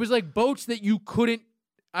 It was like boats that you couldn't,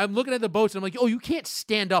 I'm looking at the boats and I'm like, oh, you can't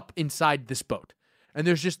stand up inside this boat. And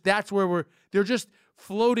they're just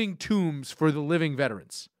floating tombs for the living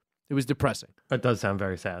veterans. It was depressing. That does sound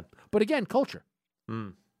very sad. But again, culture.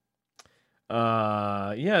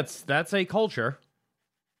 Yeah, that's a culture.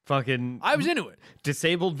 Fucking I was into it.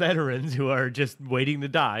 Disabled veterans who are just waiting to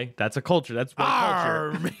die. That's a culture. That's one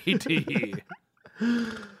culture. Matey.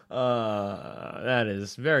 That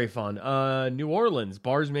is very fun. New Orleans,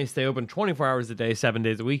 bars may stay open 24 hours a day, 7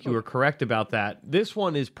 days a week. You were correct about that. This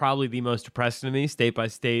one is probably the most depressing to me, state by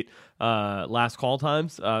state, last call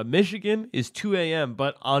times. Michigan is 2 a.m.,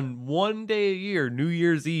 but on 1 day a year, New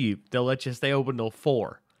Year's Eve, they'll let you stay open till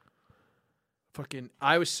 4.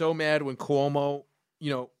 I was so mad when Cuomo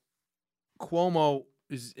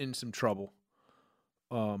is in some trouble.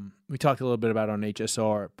 We talked a little bit about it on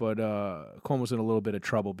HSR, but Cuomo's in a little bit of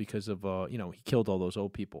trouble because of, he killed all those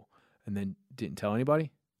old people and then didn't tell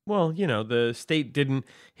anybody. Well, the state didn't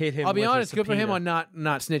hit him. I'll be honest, good for him on on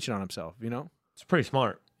not snitching on himself, It's pretty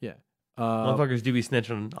smart. Yeah. Motherfuckers do be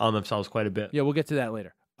snitching on themselves quite a bit. Yeah, we'll get to that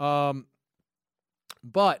later.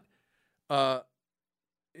 But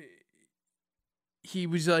he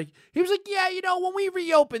was like, yeah, when we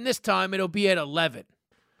reopen this time, it'll be at 11.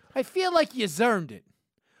 I feel like you earned it.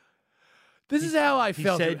 This is how I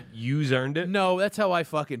felt. He said you earned it? No, that's how I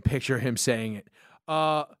fucking picture him saying it.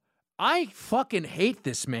 I fucking hate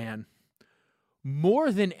this man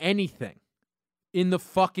more than anything in the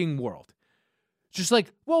fucking world. Just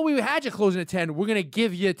like, well, we had you closing at 10. We're going to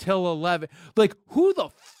give you till 11. Like, who the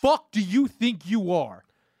fuck do you think you are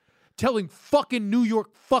telling fucking New York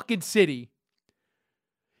fucking City,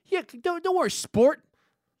 yeah, don't worry, sport.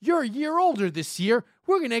 You're a year older this year.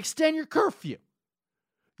 We're going to extend your curfew.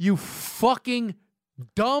 You fucking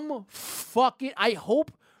dumb fucking... I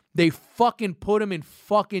hope they fucking put him in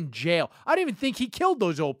fucking jail. I don't even think he killed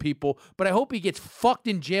those old people, but I hope he gets fucked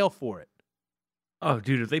in jail for it. Oh,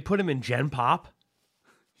 dude, if they put him in Gen Pop...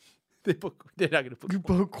 They're not going to put... You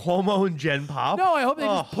put Cuomo in Gen Pop? No, I hope they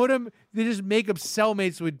just put him... They just make him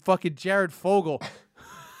cellmates with fucking Jared Fogle.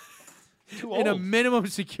 Too old. In a minimum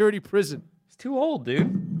security prison. He's too old, dude.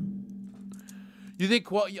 You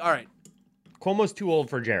think... All right. Cuomo's too old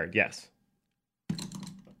for Jared, yes.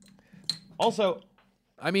 Also...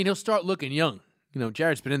 I mean, he'll start looking young.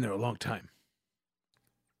 Jared's been in there a long time.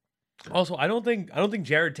 Also, I don't think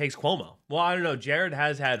Jared takes Cuomo. Well, I don't know. Jared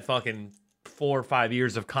has had fucking 4 or 5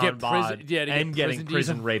 years of con bod and getting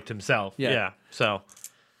prison raped himself. Yeah. So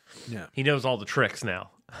he knows all the tricks now.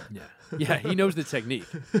 Yeah, he knows the technique.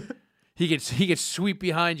 He gets sweep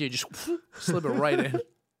behind you, just slip it right in.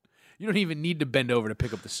 You don't even need to bend over to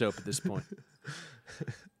pick up the soap at this point.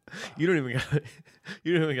 You don't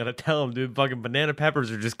even gotta tell him, dude. Fucking banana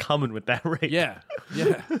peppers are just coming with that rate. Yeah.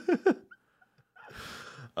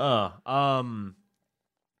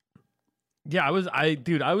 Yeah, I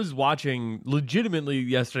was watching legitimately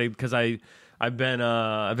yesterday because I've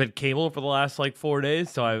been cable for the last like 4 days,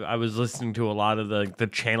 so I was listening to a lot of the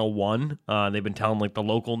Channel One. They've been telling like the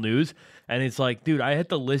local news, and it's like, dude, I had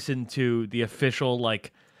to listen to the official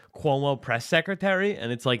like Cuomo press secretary,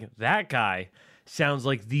 and it's like that guy sounds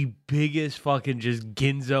like the biggest fucking just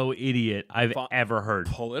ginzo idiot I've ever heard.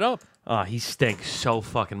 Pull it up. He stinks so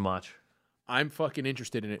fucking much. I'm fucking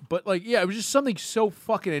interested in it. But, like, yeah, it was just something so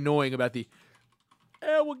fucking annoying about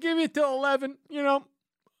we'll give you till 11, you know?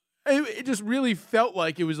 It just really felt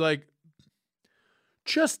like it was like,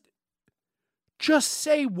 just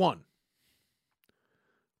say 1.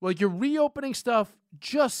 Like, you're reopening stuff,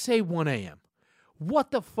 just say 1 a.m.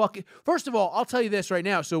 What the fuck? First of all, I'll tell you this right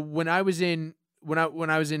now. So when I was in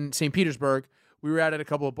St. Petersburg, we were out at a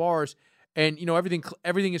couple of bars, and you know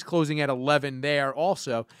everything is closing at 11 there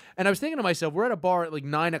also. And I was thinking to myself, we're at a bar at like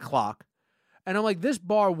 9 o'clock, and I'm like, this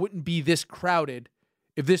bar wouldn't be this crowded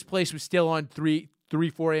if this place was still on 3,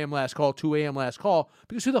 4 a.m. last call, 2 a.m. last call,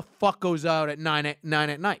 because who the fuck goes out at 9 at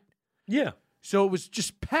night? Yeah. So it was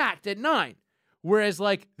just packed at 9. Whereas,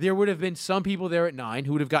 like, there would have been some people there at 9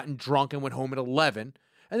 who would have gotten drunk and went home at 11,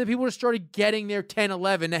 and then people would have started getting there 10,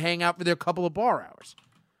 11 to hang out for their couple of bar hours.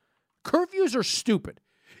 Curfews are stupid.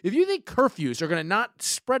 If you think curfews are going to not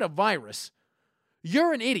spread a virus,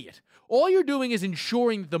 you're an idiot. All you're doing is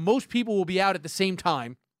ensuring that the most people will be out at the same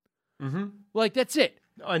time. Mm-hmm. Like, that's it.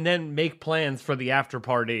 And then make plans for the after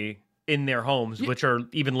party in their homes, which are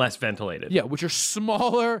even less ventilated. Yeah, which are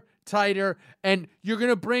smaller, tighter, and you're going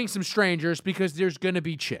to bring some strangers because there's going to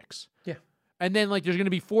be chicks. Yeah. And then, like, there's going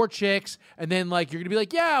to be 4 chicks, and then, like, you're going to be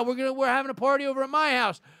like, yeah, we're having a party over at my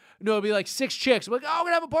house. No, it'll be like 6 chicks. I'm like, oh,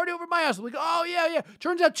 we're going to have a party over at my house. I'm like, oh, yeah.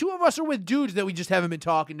 Turns out 2 of us are with dudes that we just haven't been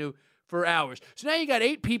talking to for hours. So now you got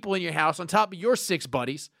 8 people in your house on top of your 6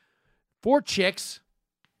 buddies, 4 chicks.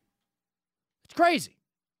 It's crazy.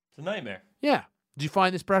 It's a nightmare. Yeah. Did you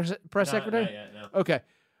find this press secretary? Not yet, no. Okay.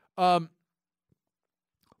 Well,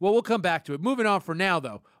 we'll come back to it. Moving on for now,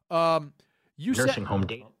 though. You Nursing home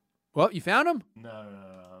date. Well, you found him? No.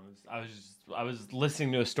 I was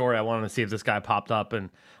listening to a story. I wanted to see if this guy popped up, and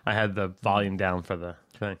I had the volume down for the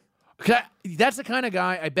thing. Okay, that's the kind of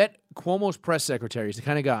guy, I bet Cuomo's press secretary is the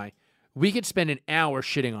kind of guy, we could spend an hour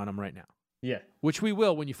shitting on him right now. Yeah. Which we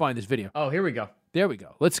will when you find this video. Oh, here we go. There we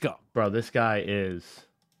go. Let's go. Bro, this guy is...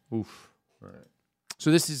 Oof. All right.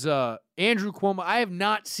 So this is Andrew Cuomo. I have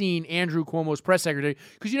not seen Andrew Cuomo's press secretary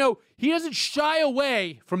because, you know, he doesn't shy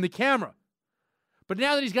away from the camera. But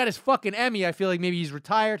now that he's got his fucking Emmy, I feel like maybe he's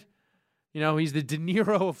retired. You know, he's the De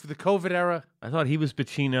Niro of the COVID era. I thought he was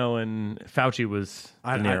Pacino and Fauci was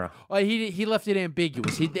De Niro. He left it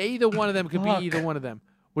ambiguous. Either one of them could be either one of them.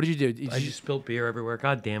 What did you do? I just spilled beer everywhere.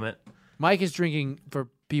 God damn it. Mike is drinking, for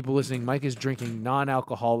people listening, Mike is drinking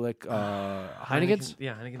non-alcoholic Heineken's.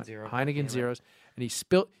 Yeah, Heineken Zero. Heineken Zeros. And he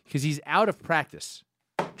spilled, because he's out of practice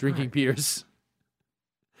drinking beers.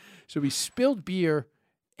 So he spilled beer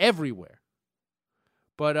everywhere.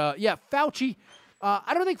 But, yeah, Fauci...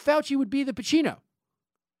 I don't think Fauci would be the Pacino.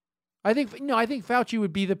 I think Fauci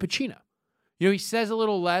would be the Pacino. You know, he says a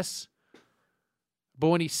little less, but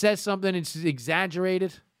when he says something, it's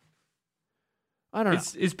exaggerated. I don't know.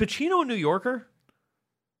 Is Pacino a New Yorker?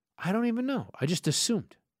 I don't even know. I just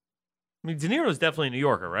assumed. I mean, De Niro's definitely a New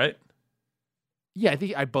Yorker, right? Yeah,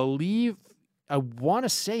 I want to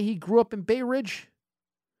say he grew up in Bay Ridge.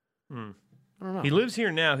 I don't know. He lives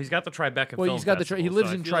here now. He's got the Tribeca Film he's got Festival, he lives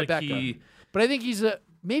so in I feel Tribeca. But I think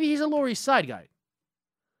maybe he's a Lower East Side guy.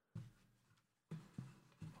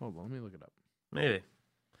 Hold on, let me look it up. Maybe.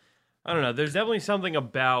 I don't know. There's definitely something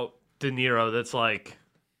about De Niro that's like,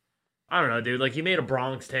 I don't know, dude. Like, he made a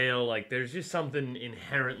Bronx Tale. Like, there's just something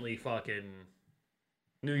inherently fucking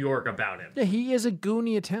New York about him. Yeah, he is a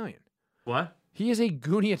Goonie Italian. What? He is a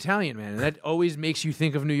Goonie Italian, man, and that always makes you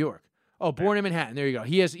think of New York. Oh, born in Manhattan. There you go.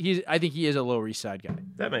 I think he is a Lower East Side guy.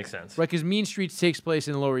 That makes sense. Right, because Mean Streets takes place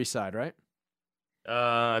in the Lower East Side, right?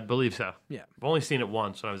 I believe so. Yeah. I've only seen it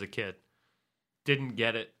once when I was a kid. Didn't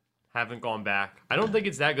get it. Haven't gone back. I don't think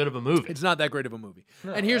it's that good of a movie. It's not that great of a movie.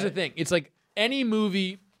 No, and here's the thing. It's like any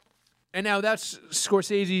movie, and now that's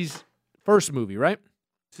Scorsese's first movie, right?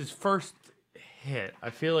 It's his first hit. I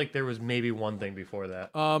feel like there was maybe one thing before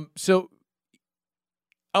that. So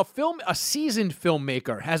a seasoned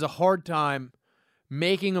filmmaker has a hard time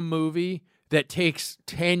making a movie that takes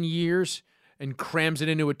 10 years and crams it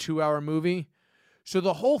into a 2-hour movie. So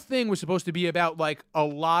the whole thing was supposed to be about like a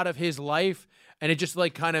lot of his life, and it just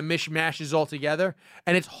like kind of mishmashes all together,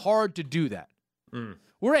 and it's hard to do that.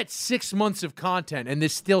 We're at 6 months of content, and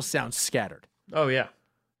this still sounds scattered. Oh, yeah.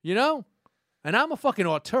 You know? And I'm a fucking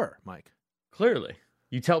auteur, Mike. Clearly.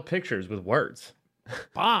 You tell pictures with words.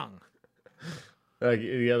 Bong. Like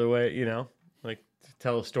the other way, you know? Like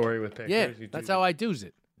tell a story with pictures. Yeah, You that's do how I do's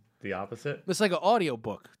it. the opposite. It's like an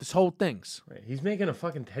audiobook. This whole thing's. Wait, he's making a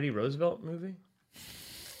fucking Teddy Roosevelt movie?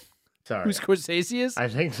 Sorry. Who's Scorsese is? I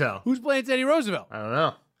think so. Who's playing Teddy Roosevelt? I don't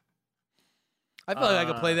know. I feel like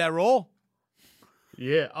I could play that role.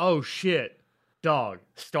 Yeah. Oh, shit. Dog.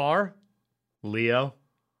 Star? Leo?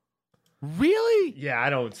 Really? Yeah,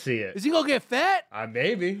 I don't see it. Is he gonna get fat?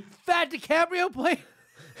 Maybe. Fat DiCaprio play?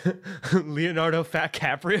 Leonardo Fat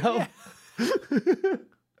Caprio?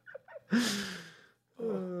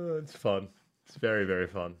 It's fun. It's very, very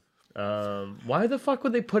fun. Why the fuck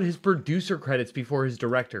would they put his producer credits before his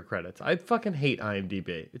director credits? I fucking hate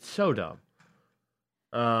IMDb. It's so dumb.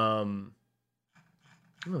 Oh,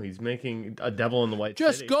 he's making A Devil in the White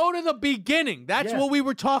Just City. go to the beginning. That's Yeah. what we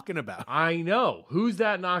were talking about. I know. Who's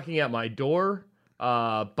that knocking at my door?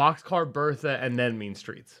 Boxcar Bertha and then Mean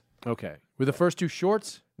Streets. Okay. Were the first two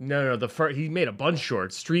shorts? No. He made a bunch of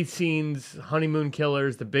shorts. Street Scenes, Honeymoon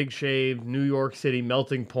Killers, The Big Shave, New York City,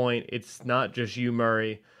 Melting Point. It's Not Just You,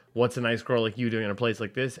 Murray. What's a Nice Girl Like You Doing in a Place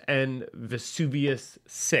Like This? And Vesuvius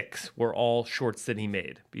 6 were all shorts that he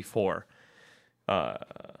made before.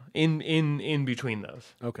 In between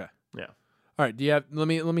those. Okay. Yeah. All right. Do you have? Let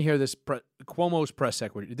me hear this. Cuomo's press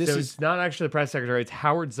secretary. This So is it's not actually the press secretary. It's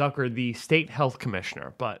Howard Zucker, the state health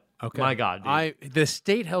commissioner. But okay. my God, dude. The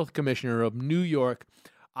state health commissioner of New York.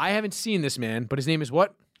 I haven't seen this man, but his name is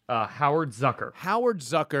what? Howard Zucker. Howard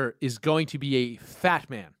Zucker is going to be a fat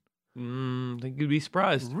man. I think you'd be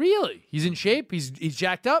surprised. Really? He's in shape. He's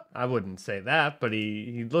jacked up. I wouldn't say that, but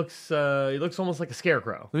he looks almost like a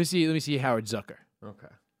scarecrow. Let me see Howard Zucker. Okay.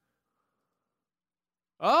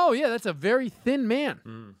 Oh yeah, that's a very thin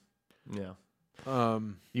man. Yeah.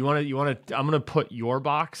 You want to? I'm gonna put your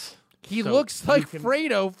box. He so looks like you can-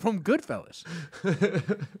 Fredo from Goodfellas.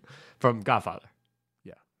 from Godfather.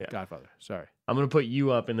 Yeah, Godfather. Sorry. I'm gonna put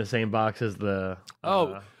you up in the same box as the.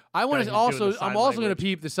 I want he's to doing also. the sign I'm also going to language.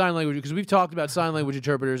 peep the sign language because we've talked about sign language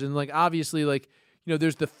interpreters and like obviously like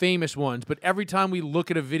there's the famous ones, but every time we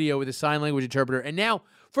look at a video with a sign language interpreter, and now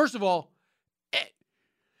first of all,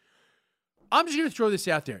 I'm just going to throw this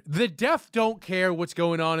out there: the deaf don't care what's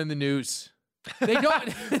going on in the news. They don't.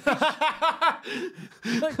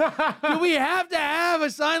 Like, do we have to have a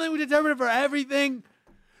sign language interpreter for everything?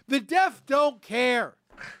 The deaf don't care.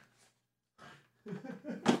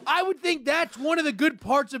 I would think that's one of the good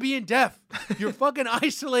parts of being deaf. You're fucking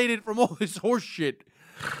isolated from all this horse shit.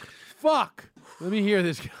 Fuck. Let me hear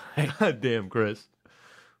this guy. God damn, Chris.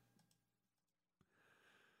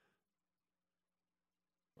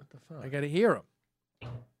 What the fuck? I gotta hear him.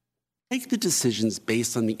 Make the decisions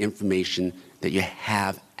based on the information that you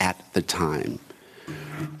have at the time.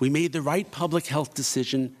 We made the right public health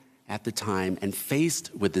decision at the time, and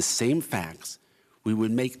faced with the same facts, we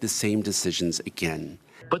would make the same decisions again.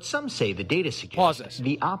 But some say the data Pause suggests this.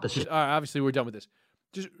 the opposite. All right, obviously, we're done with this.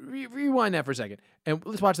 Just rewind that for a second, and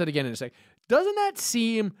let's watch that again in a sec. Doesn't that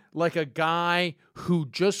seem like a guy who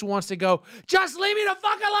just wants to go, just leave me the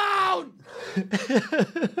fuck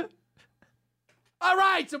alone? All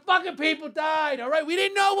right, some fucking people died. All right, we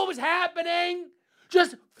didn't know what was happening.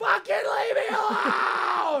 Just fucking leave me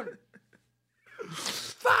alone.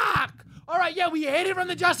 Fuck. All right, yeah, we hid it from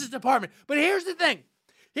the Justice Department. But here's the thing.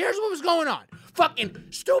 Here's what was going on. Fucking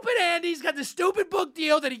stupid Andy's got the stupid book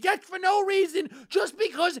deal that he gets for no reason just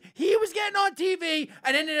because he was getting on TV.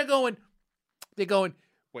 And then they're going,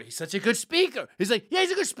 well, he's such a good speaker. He's like, yeah,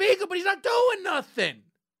 he's a good speaker, but he's not doing nothing.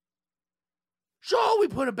 Sure, we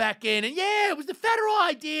put him back in. And yeah, it was the federal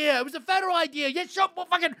idea. Yeah, sure, we'll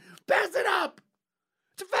fucking pass it up.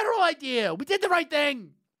 It's a federal idea. We did the right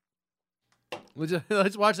thing.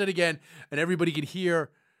 Let's watch that again, and everybody can hear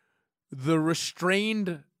the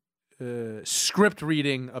restrained script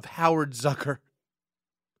reading of Howard Zucker.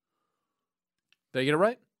 Did I get it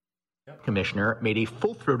right? Commissioner made a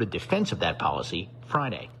full-throated defense of that policy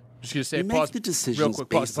Friday. Just gonna say We pause. make the Real decisions quick,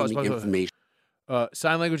 based pause. on the information.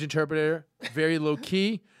 Sign language interpreter, very low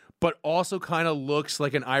key, but also kind of looks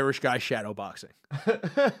like an Irish guy shadowboxing.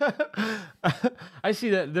 I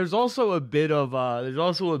see that. There's also a bit of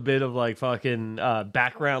like fucking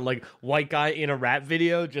background, like white guy in a rap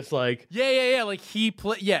video, just like Yeah. Like he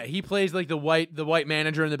plays like the white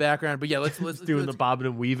manager in the background. But yeah, let's doing the bobbing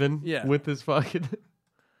and weaving with his fucking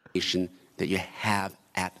that you have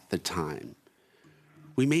at the time.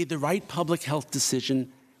 We made the right public health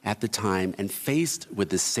decision at the time, and faced with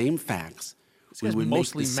the same facts, we would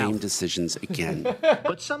make the same decisions again.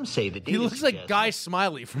 But some say the data He looks like suggests- Guy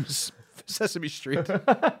Smiley from Sesame Street.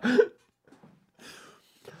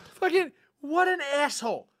 Fucking what an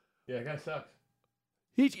asshole! yeah, guy sucks.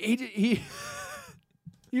 He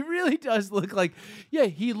he really does look like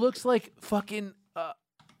he looks like fucking what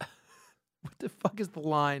the fuck is the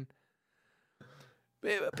line?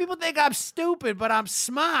 People think I'm stupid, but I'm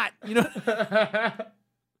smart. You know?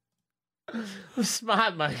 I'm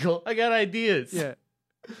smart, Michael. I got ideas.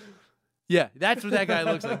 Yeah, that's what that guy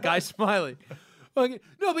looks like. Guy Smiley. Okay.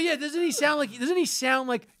 No, but yeah, doesn't he sound like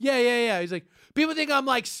yeah. He's like, people think I'm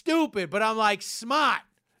like stupid, but I'm like smart.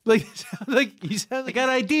 Like he sounds I like got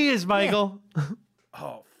ideas, Michael.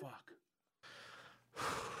 oh fuck.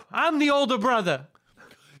 I'm the older brother.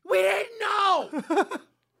 We didn't know.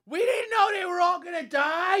 We didn't know they were all gonna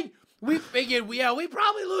die. We figured we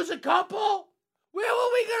probably lose a couple. Where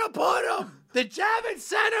were we gonna put them? The Javits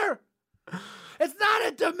Center. It's not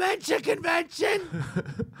a dementia convention.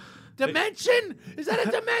 Dimension? Is that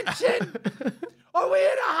a dimension? Are we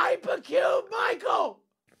in a hypercube, Michael?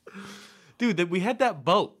 Dude, we had that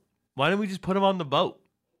boat. Why didn't we just put him on the boat?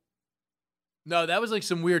 No, that was like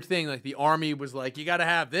some weird thing. Like the army was like, you got to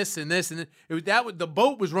have this and this and this. The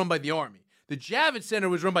boat was run by the army. The Javits Center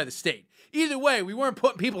was run by the state. Either way, we weren't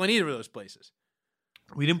putting people in either of those places.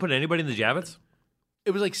 We didn't put anybody in the Javits?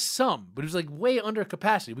 It was like some, but it was like way under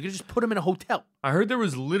capacity. We could just put them in a hotel. I heard there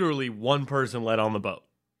was literally one person let on the boat.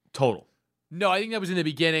 Total. No, I think that was in the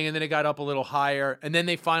beginning, and then it got up a little higher, and then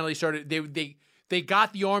they finally started. They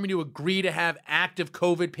got the army to agree to have active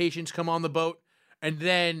COVID patients come on the boat, and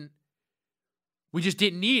then we just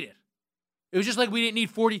didn't need it. It was just like we didn't need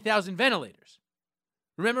 40,000 ventilators.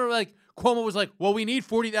 Remember, like Cuomo was like, "Well, we need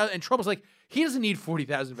 40,000," and Trump was like, "He doesn't need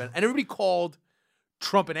 40,000 ventilators," and everybody called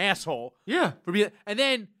Trump an asshole. Yeah. And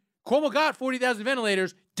then Cuomo got 40,000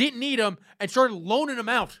 ventilators, didn't need them, and started loaning them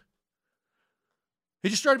out. He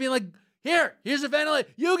just started being like, here's a ventilator.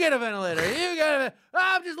 You get a ventilator. You get a ventilator.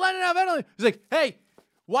 I'm just letting out ventilators. He's like, hey,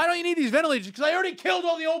 why don't you need these ventilators? Because I already killed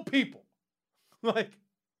all the old people. Like,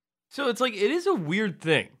 so it's like, it is a weird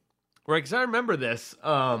thing. Right? Because I remember this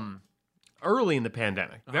early in the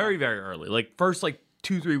pandemic. Very, very early. Like, first,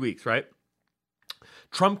 2-3 weeks, right?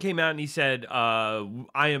 Trump came out and he said, I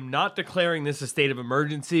am not declaring this a state of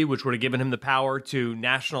emergency, which would have given him the power to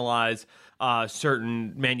nationalize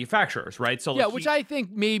certain manufacturers, right? So yeah, which I think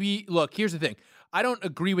maybe, look, here's the thing. I don't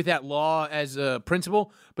agree with that law as a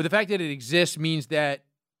principle, but the fact that it exists means that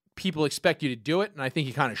people expect you to do it, and I think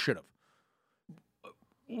he kind of should have.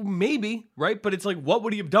 Maybe, right? But it's like, what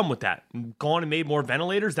would he have done with that? Gone and made more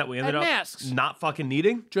ventilators that we ended up masks. Not fucking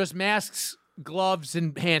needing? Just masks, gloves,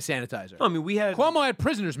 and hand sanitizer. I mean, Cuomo had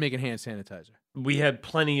prisoners making hand sanitizer. We had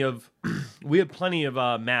plenty of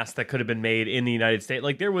masks that could have been made in the United States.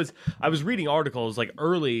 Like I was reading articles like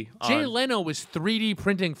early. Jay Leno was 3D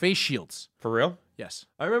printing face shields. For real? Yes.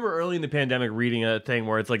 I remember early in the pandemic reading a thing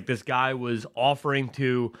where it's like this guy was offering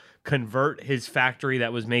to convert his factory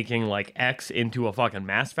that was making like X into a fucking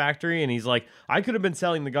mask factory. And he's like, I could have been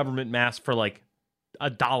selling the government masks for like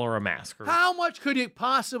 $1 a mask. How much could it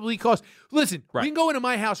possibly cost? Listen, Right. we can go into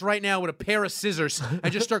my house right now with a pair of scissors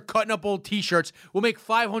and just start cutting up old T-shirts. We'll make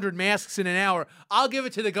 500 masks in an hour. I'll give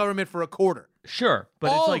it to the government for $0.25. Sure,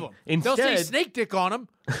 but All it's of like them. instead They'll say snake dick on them.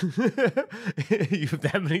 you have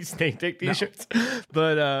that many snake dick t-shirts.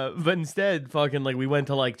 But instead fucking like we went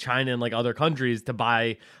to like China and like other countries to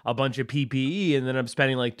buy a bunch of PPE, and then I'm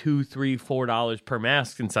spending like $2, $3, $4 per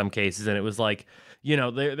mask in some cases, and it was like, you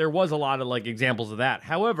know, there was a lot of like examples of that.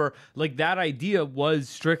 However, like that idea was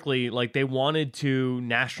strictly like they wanted to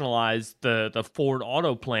nationalize the Ford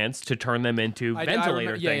auto plants to turn them into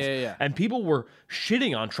ventilator remember- things. yeah. And people were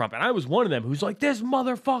shitting on Trump, and I was one of them who's like, this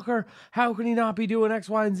motherfucker, how can he not be doing X,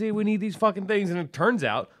 Y, and Z? We need these fucking things. And it turns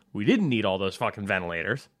out we didn't need all those fucking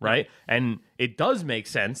ventilators, right? And it does make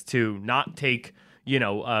sense to not take,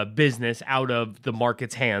 business out of the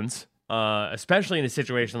market's hands. Especially in a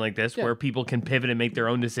situation like this where people can pivot and make their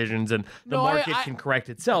own decisions and the market can correct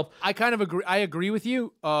itself. I kind of agree. I agree with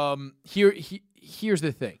you. Here's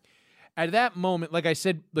the thing. At that moment, like I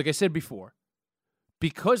said before,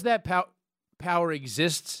 because that power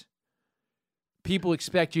exists, people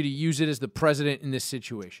expect you to use it as the president in this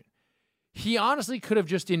situation. he honestly could have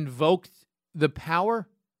just invoked the power.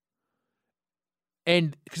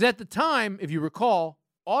 And because at the time, if you recall,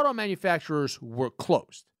 auto manufacturers were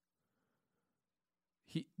closed.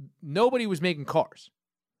 Nobody was making cars.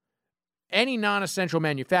 Any non-essential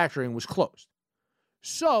manufacturing was closed.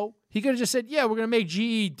 So he could have just said, yeah, we're going to make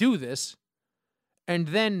GE do this, and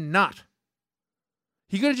then not.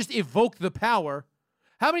 He could have just evoked the power.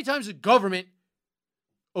 How many times did government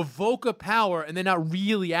evoke a power and then not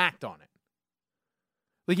really act on it?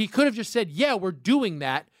 Like, he could have just said, yeah, we're doing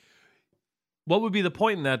that. What would be the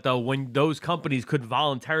point in that, though, when those companies could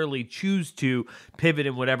voluntarily choose to pivot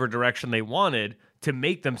in whatever direction they wanted to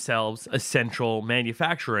make themselves essential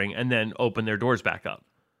manufacturing and then open their doors back up?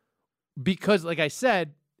 Because, like I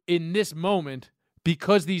said, in this moment,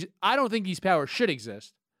 I don't think these powers should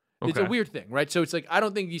exist. It's a weird thing, right? So it's like, I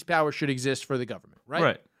don't think these powers should exist for the government, right?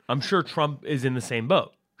 Right. I'm sure Trump is in the same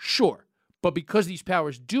boat. Sure. But because these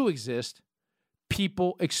powers do exist,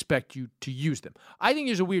 people expect you to use them. I think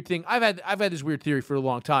there's a weird thing. I've had this weird theory for a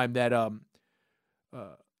long time that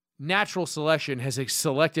natural selection has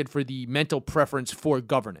selected for the mental preference for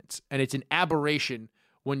governance, and it's an aberration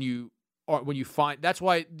when you find. That's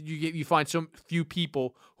why you find so few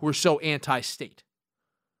people who are so anti-state.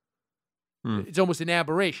 It's almost an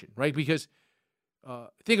aberration, right? Because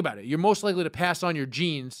think about it. You're most likely to pass on your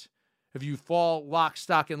genes if you fall lock,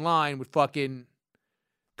 stock, and line with fucking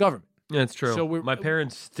government. Yeah, it's true. So my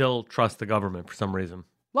parents still trust the government for some reason.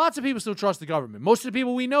 Lots of people still trust the government. Most of the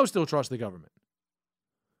people we know still trust the government.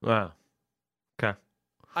 Wow. Okay.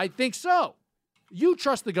 I think so. You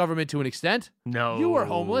trust the government to an extent. No. You were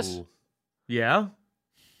homeless. Yeah?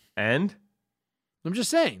 And? I'm just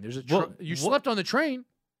saying. You slept on the train.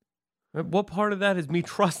 What part of that is me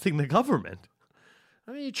trusting the government?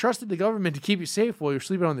 I mean, you trusted the government to keep you safe while you're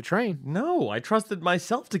sleeping on the train. No, I trusted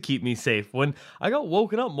myself to keep me safe when I got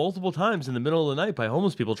woken up multiple times in the middle of the night by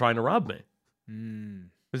homeless people trying to rob me.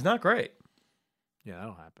 It was not great. Yeah,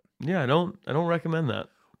 that'll happen. Yeah, I don't recommend that.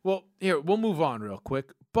 Well, here, we'll move on real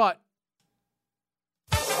quick, but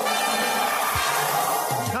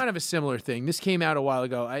kind of a similar thing. This came out a while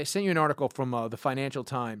ago. I sent you an article from the Financial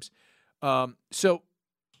Times. So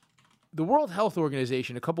the World Health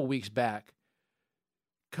Organization a couple weeks back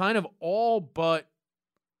kind of all but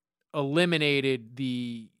eliminated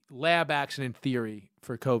the lab accident theory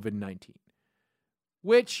for COVID-19,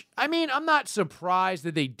 which, I mean, I'm not surprised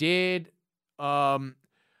that they did. I'm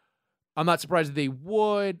not surprised that they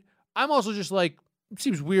would. I'm also just like, it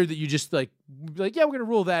seems weird that you just like, yeah, we're going to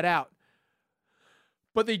rule that out.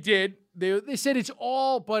 But they did. They said it's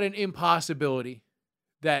all but an impossibility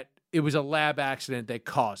that it was a lab accident that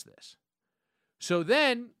caused this. So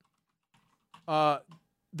then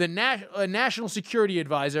the national security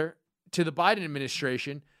advisor to the Biden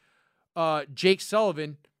administration, Jake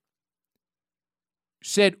Sullivan,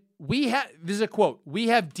 said, this is a quote, "We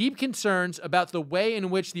have deep concerns about the way in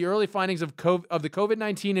which the early findings of the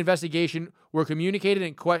COVID-19 investigation were communicated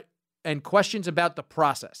and questions about the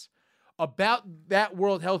process." About that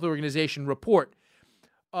World Health Organization report.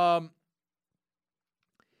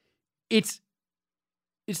 It's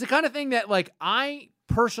the kind of thing that, like, I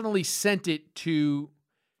personally sent it to,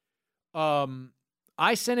 a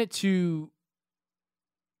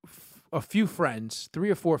few friends,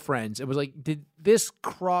 3 or 4 friends. It was like, did this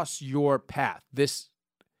cross your path, this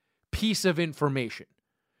piece of information?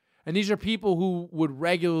 And these are people who would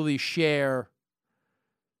regularly share.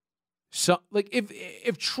 So, like, if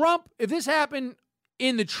this happened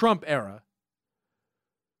in the Trump era,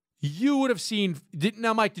 you would have seen.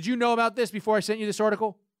 Now, Mike, did you know about this before I sent you this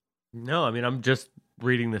article? No, I mean, I'm just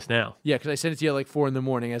reading this now. Yeah, because I sent it to you at like 4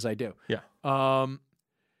 a.m, as I do. Yeah.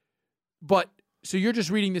 But so you're just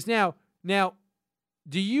reading this now. Now,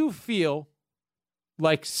 do you feel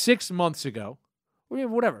like 6 months ago, or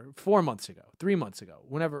whatever, 4 months ago, 3 months ago,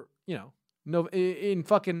 whenever, in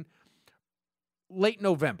fucking late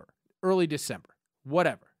November, early December,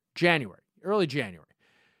 whatever, early January,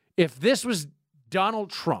 if this was Donald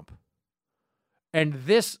Trump and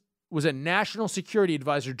this was a national security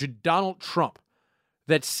advisor to Donald Trump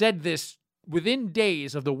that said this within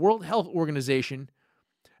days of the World Health Organization,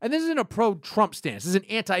 and this isn't a pro-Trump stance, this is an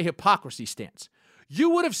anti-hypocrisy stance, you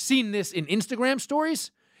would have seen this in Instagram stories,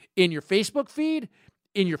 in your Facebook feed,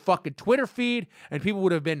 in your fucking Twitter feed, and people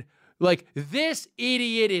would have been like, this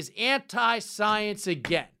idiot is anti-science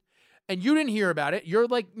again. And you didn't hear about it. You're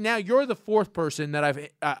like, now you're the 4th person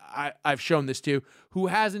that I've shown this to who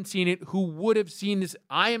hasn't seen it, who would have seen this.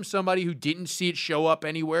 I am somebody who didn't see it show up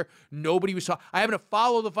anywhere. Nobody was talking. I happen to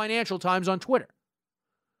follow the Financial Times on Twitter.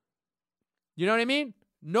 You know what I mean?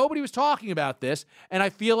 Nobody was talking about this. And I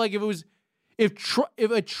feel like if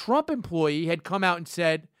If a Trump employee had come out and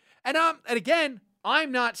said, and again,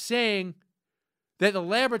 I'm not saying that the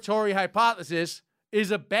laboratory hypothesis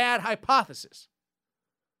is a bad hypothesis.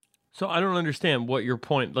 So I don't understand what your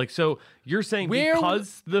point. Like, so you're saying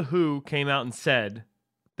because the WHO came out and said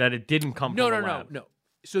that it didn't come from a lab. No.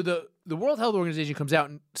 So the World Health Organization comes out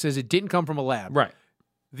and says it didn't come from a lab. Right.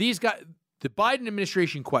 These guys, the Biden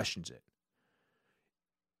administration questions it.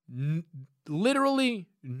 Literally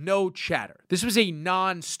no chatter. This was a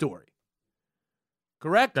non-story.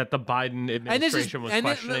 Correct? That the Biden administration was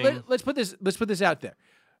questioning. Let's put this out there.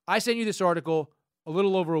 I sent you this article a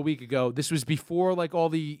little over a week ago. This was before like all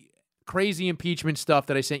the crazy impeachment stuff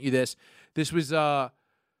that I sent you this. This was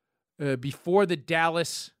before the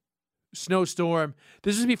Dallas snowstorm.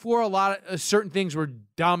 This was before a lot of certain things were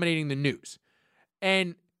dominating the news.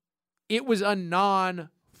 And it was a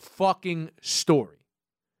non-fucking story.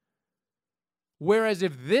 Whereas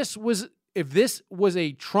if this was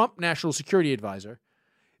a Trump national security advisor,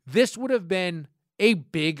 this would have been a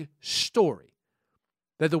big story.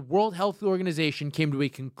 That the World Health Organization came to a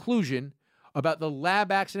conclusion about the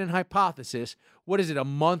lab accident hypothesis. What is it, a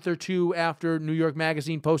month after New York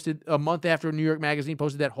Magazine posted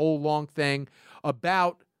that whole long thing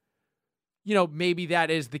about, maybe that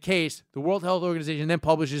is the case. The World Health Organization then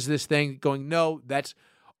publishes this thing going, no, that's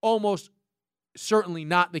almost certainly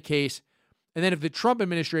not the case. And then if the Trump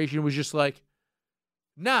administration was just like,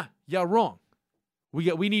 nah, you're wrong.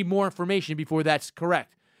 We need more information before that's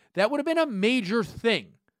correct. That would have been a major thing.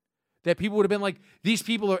 That people would have been like, these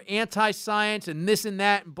people are anti-science and this and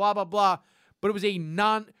that and blah, blah, blah. But it was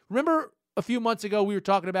remember a few months ago we were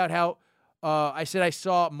talking about how I said I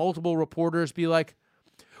saw multiple reporters be like,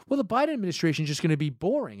 well, the Biden administration is just going to be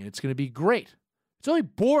boring and it's going to be great. It's only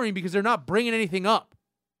boring because they're not bringing anything up.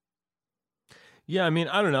 Yeah, I mean,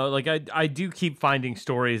 I don't know. Like, I do keep finding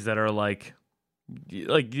stories that are like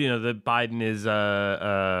that Biden is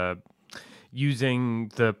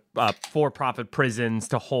using the for-profit prisons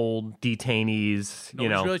to hold detainees.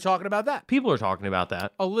 Nobody's really talking about that. People are talking about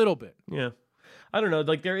that A little bit. Yeah, I don't know.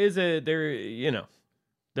 Like, there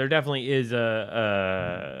definitely is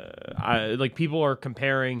like people are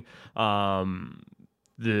comparing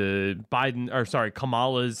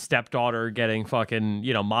Kamala's stepdaughter getting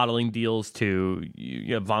fucking, modeling deals to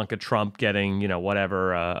Ivanka Trump getting,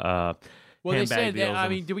 whatever. Well, they said that,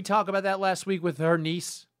 did we talk about that last week with her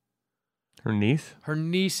niece? Her niece? Her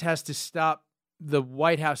niece has to stop. The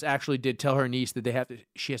White House actually did tell her niece that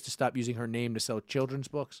she has to stop using her name to sell children's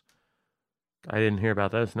books. I didn't hear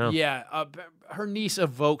about this, no. Yeah, her niece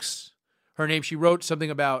evokes her name. She wrote something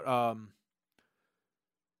about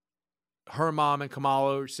her mom and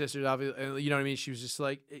Kamala, her sisters, obviously, you know what I mean? She was just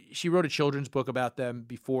like, she wrote a children's book about them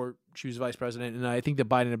before she was vice president. And I think the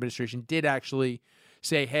Biden administration did actually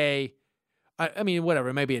say, hey, I mean, whatever,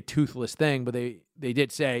 it might be a toothless thing, but they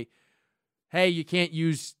did say, hey, you can't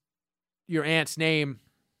use your aunt's name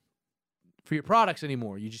for your products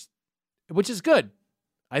anymore. Which is good.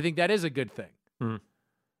 I think that is a good thing.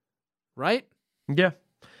 Right? Yeah.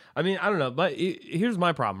 I mean, I don't know, but here's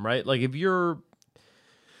my problem, right? Like,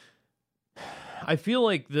 I feel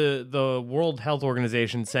like the World Health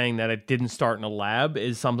Organization saying that it didn't start in a lab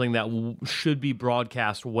is something that should be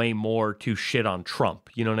broadcast way more to shit on Trump.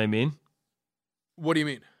 You know what I mean? What do you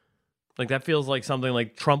mean? Like, that feels like something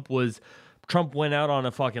like Trump went out on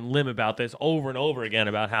a fucking limb about this over and over again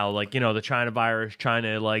about how, like, the China virus,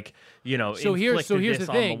 China, like, so here's this the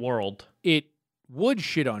thing. on the world. It would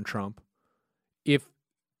shit on Trump if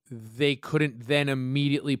they couldn't then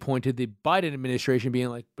immediately point to the Biden administration being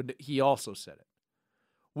like, but he also said it.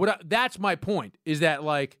 That's my point, is that,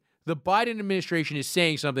 like, the Biden administration is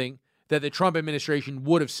saying something that the Trump administration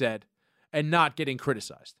would have said and not getting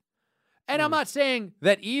criticized. And I'm not saying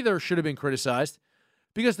that either should have been criticized,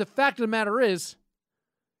 because the fact of the matter is,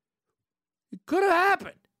 it could have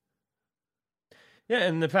happened. Yeah,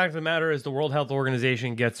 and the fact of the matter is the World Health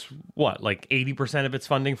Organization gets, what, like 80% of its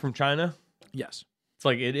funding from China? Yes. It's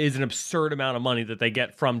like, it is an absurd amount of money that they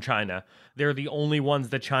get from China. They're the only ones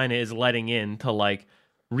that China is letting in to, like,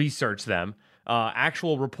 research them.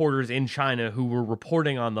 Actual reporters in China who were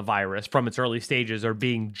reporting on the virus from its early stages are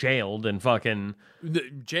being jailed and fucking...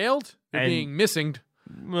 Jailed? They're being missing.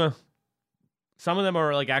 Some of them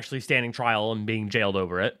are, like, actually standing trial and being jailed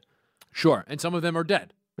over it. Sure, and some of them are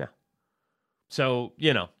dead. Yeah. So,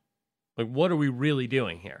 like, what are we really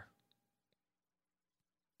doing here?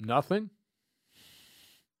 Nothing.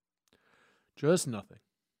 Just nothing.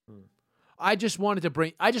 I just wanted to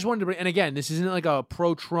bring, and again, this isn't like a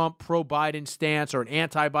pro-Trump, pro-Biden stance or an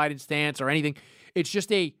anti-Biden stance or anything. It's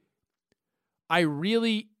just I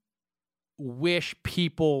really wish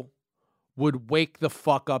people would wake the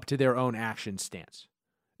fuck up to their own action stance,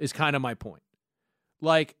 is kind of my point.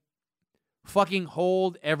 Like, fucking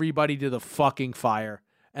hold everybody to the fucking fire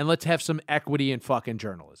and let's have some equity in fucking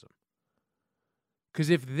journalism. Because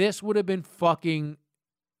if this would have been fucking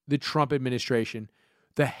the Trump administration,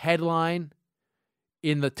 the headline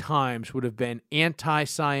in the Times would have been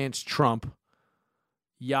anti-science Trump,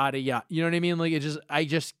 yada, yada. You know what I mean? Like,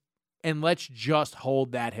 and let's just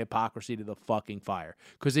hold that hypocrisy to the fucking fire.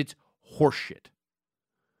 Because it's horseshit.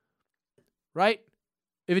 Right?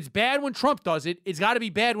 If it's bad when Trump does it, it's got to be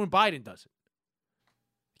bad when Biden does it.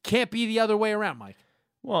 Can't be the other way around, Mike.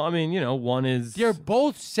 Well, I mean, one is... They're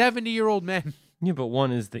both 70-year-old men. Yeah, but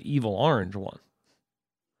one is the evil orange one.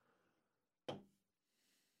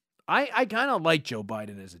 I kind of like Joe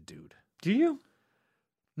Biden as a dude. Do you?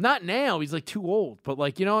 Not now. He's like too old. But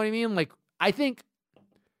like, you know what I mean? Like, I think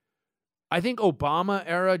Obama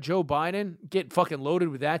era Joe Biden, get fucking loaded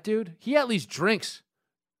with that dude. He at least drinks.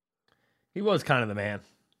 He was kind of the man.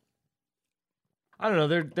 I don't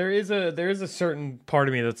know. There is a certain part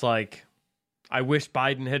of me that's like, I wish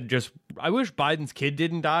Biden's kid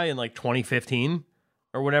didn't die in like 2015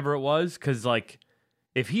 or whatever it was. Cause like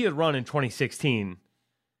if he had run in 2016,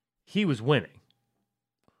 he was winning.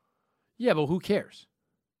 Yeah, but who cares?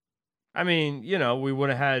 I mean, we would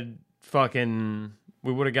have had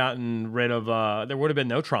we would have gotten rid of, there would have been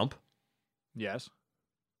no Trump. Yes.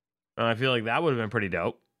 And I feel like that would have been pretty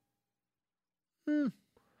dope.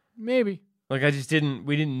 Maybe. Like we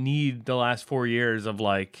didn't need the last 4 years of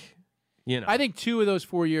like, I think 2 of those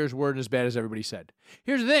 4 years weren't as bad as everybody said.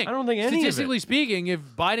 Here's the thing. I don't think any of it. Statistically speaking, if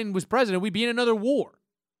Biden was president, we'd be in another war.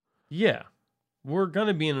 Yeah. We're going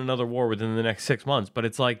to be in another war within the next 6 months. But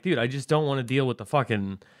it's like, dude, I just don't want to deal with the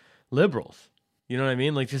fucking liberals. You know what I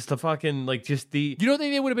mean? Like, just the fucking, like, just the... You don't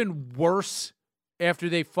think they would have been worse after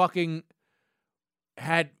they fucking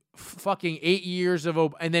had fucking 8 years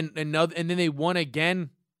of... and then they won again?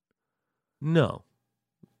 No.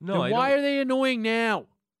 No, then why are they annoying now?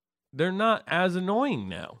 They're not as annoying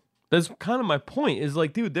now. That's kind of my point, is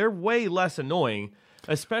like, dude, they're way less annoying,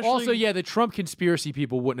 especially... Also, yeah, the Trump conspiracy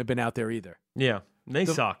people wouldn't have been out there either. Yeah, they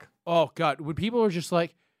suck. Oh, God. When people are just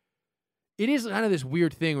like... It is kind of this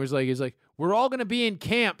weird thing where it's like, we're all going to be in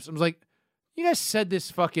camps. I was like, you guys said this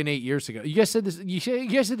fucking 8 years ago. You guys said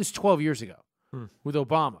this 12 years ago with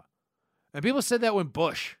Obama. And people said that when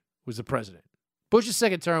Bush was the president. Bush's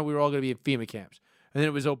second term, we were all going to be in FEMA camps. And then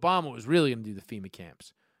it was Obama who was really going to do the FEMA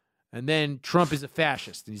camps. And then Trump is a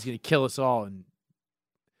fascist, and he's going to kill us all. And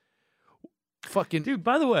fucking... Dude,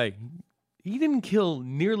 by the way, he didn't kill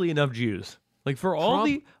nearly enough Jews. Like, for all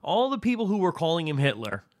the people who were calling him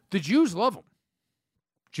Hitler... The Jews love him.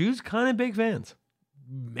 Jews kind of big fans.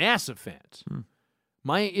 Massive fans.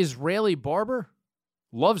 My Israeli barber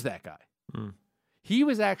loves that guy. He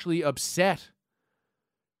was actually upset.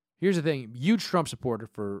 Here's the thing. Huge Trump supporter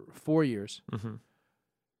for 4 years.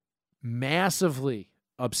 Massively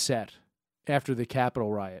upset after the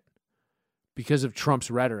Capitol riot because of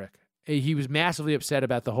Trump's rhetoric. He was massively upset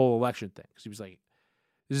about the whole election thing. Because he was like,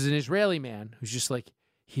 this is an Israeli man who's just like,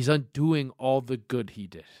 he's undoing all the good he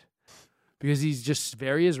did because he's just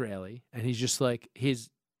very Israeli. And he's just like, his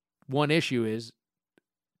one issue is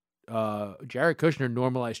Jared Kushner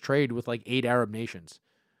normalized trade with like 8 Arab nations,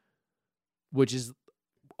 which is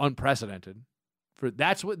unprecedented.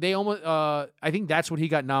 That's what they almost, I think that's what he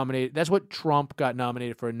got nominated. That's what Trump got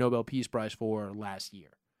nominated for a Nobel Peace Prize for last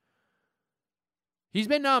year. He's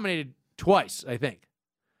been nominated twice, I think.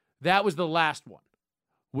 That was the last one,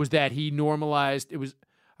 was that he normalized, it was,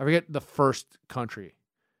 I forget the first country.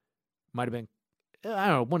 Might have been, I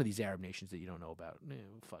don't know, one of these Arab nations that you don't know about. Who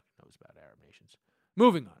fucking knows about Arab nations?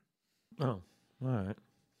 Moving on. Oh, all right.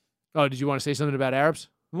 Oh, did you want to say something about Arabs?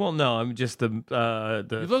 Well, no, I'm just the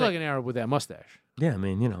You look like an Arab with that mustache. Yeah, I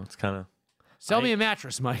mean, it's kind of... Sell me a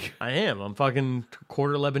mattress, Mike. I am. I'm fucking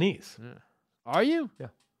quarter Lebanese. Yeah. Are you? Yeah.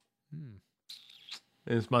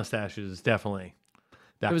 His mustache is definitely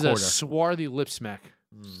that It was quarter. a swarthy lip smack.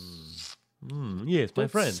 Yes, my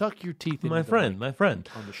friend. Suck your teeth into My friend.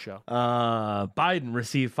 on the show. Biden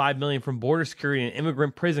received $5 million from border security and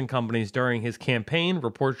immigrant prison companies during his campaign.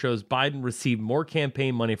 Report shows Biden received more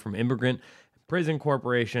campaign money from immigrant prison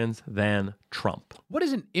corporations than Trump. What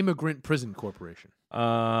is an immigrant prison corporation?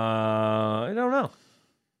 I don't know.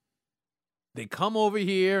 They come over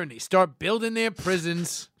here and they start building their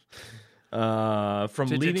prisons From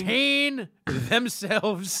to leading... detain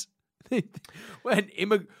themselves.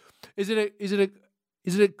 Is it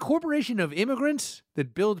a corporation of immigrants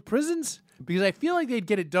that build prisons? Because I feel like they'd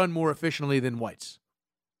get it done more efficiently than whites.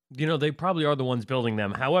 You know, they probably are the ones building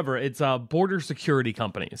them. However, it's border security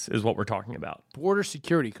companies is what we're talking about. Border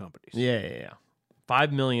security companies. Yeah.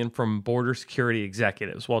 $5 million from border security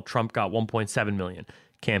executives, while Trump got $1.7 million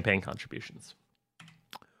campaign contributions.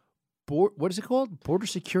 What is it called? Border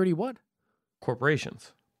security what?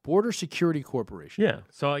 Corporations. Border security corporation. Yeah.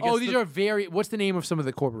 So I guess these are what's the name of some of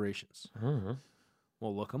the corporations? I don't know.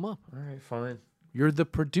 Well, look them up. All right, fine. You're the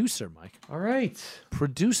producer, Mike. All right.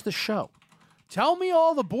 Produce the show. Tell me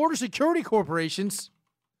all the border security corporations,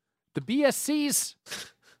 the BSCs.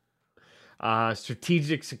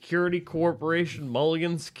 Strategic Security Corporation,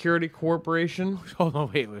 Mulligan Security Corporation. Hold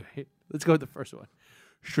on, wait. Let's go with the first one.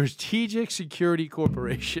 Strategic Security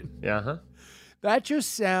Corporation. Yeah, That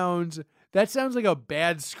sounds like a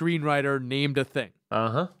bad screenwriter named a thing.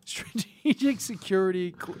 Strategic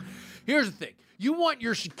Security. Here's the thing. You want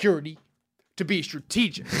your security to be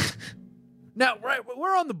strategic. Now, right,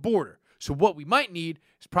 we're on the border. So what we might need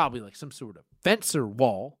is probably like some sort of fence or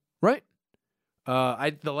wall, right?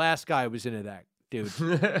 The last guy was into that, dude.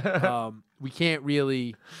 We can't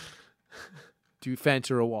really do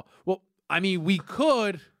fence or a wall. Well, I mean, we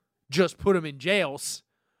could just put them in jails.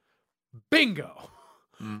 Bingo.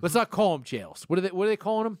 Let's not call them jails. What are they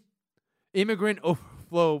calling them? Immigrant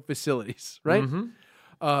overflow facilities, right?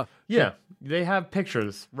 Yeah, they have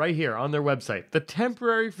pictures right here on their website. The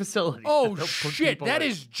temporary facilities. Oh, shit. That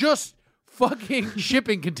is just fucking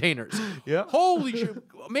shipping containers. Yeah. Holy shit.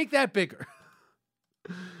 Make that bigger.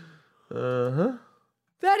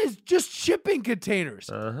 That is just shipping containers.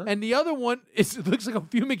 And the other one it looks like a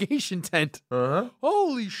fumigation tent.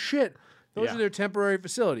 Holy shit. Those are their temporary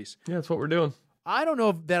facilities. Yeah, that's what we're doing. I don't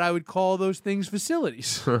know that I would call those things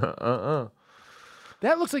facilities. That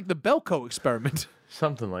looks like the Belko experiment.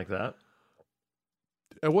 Something like that.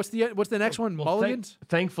 What's the next one? Well, Mulligans?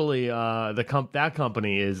 Thankfully, that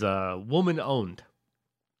company is woman owned.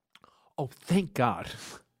 Oh, thank God.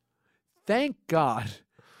 Thank God.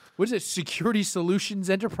 What is it? Security Solutions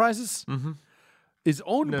Enterprises? Is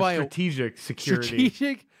owned by Strategic Security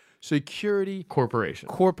Strategic Security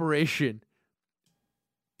Corporation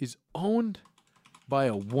is owned by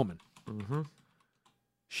a woman.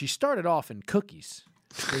 She started off in cookies,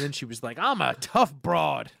 and then she was like, I'm a tough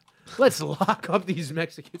broad. Let's lock up these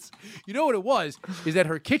Mexicans. You know what it was? Is that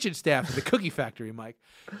her kitchen staff at the cookie factory, Mike,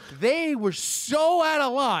 they were so out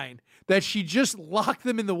of line that she just locked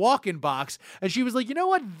them in the walk-in box, and she was like, you know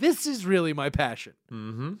what? This is really my passion.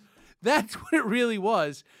 That's what it really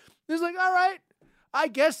was. It was like, all right, I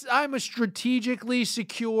guess I'm strategically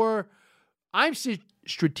secure my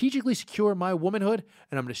womanhood,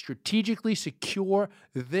 and I'm going to strategically secure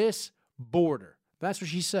this border. That's what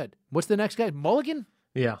she said. What's the next guy? Mulligan?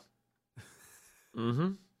 Yeah.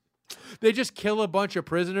 They just kill a bunch of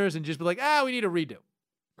prisoners and just be like, we need a redo.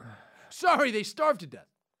 Sorry, they starved to death.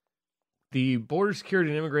 The border security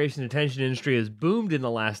and immigration detention industry has boomed in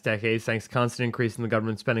the last decade thanks to constant increase in the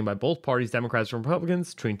government spending by both parties, Democrats and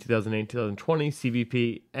Republicans. Between 2008 and 2020,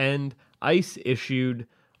 CBP and ICE issued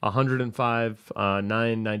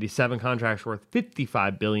 997 contracts worth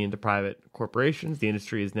 $55 billion to private corporations. The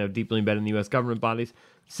industry is now deeply embedded in the U.S. government bodies'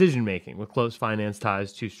 decision-making with close finance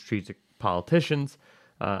ties to strategic politicians.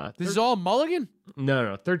 This is all Mulligan?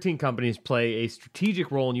 No. 13 companies play a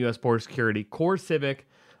strategic role in U.S. border security. Core Civic,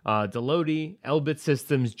 Deloitte, Elbit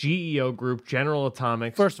Systems, GEO Group, General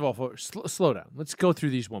Atomics. First of all, slow down. Let's go through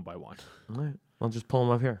these one by one. All right. I'll just pull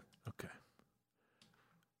them up here. Okay.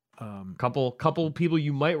 Couple people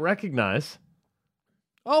you might recognize.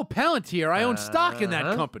 Oh, Palantir. I own stock in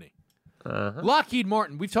that company. Lockheed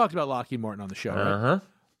Martin. We've talked about Lockheed Martin on the show,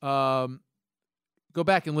 right? Go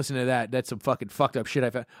back and listen to that. That's some fucking fucked up shit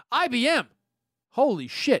I found. IBM. Holy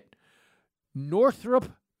shit.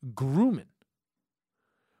 Northrop Grumman.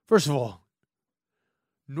 First of all,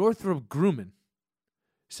 Northrop Grumman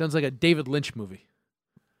sounds like a David Lynch movie.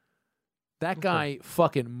 That guy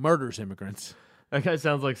fucking murders immigrants. That guy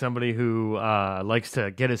sounds like somebody who likes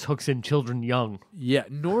to get his hooks in children young. Yeah,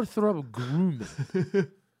 Northrop Grumman.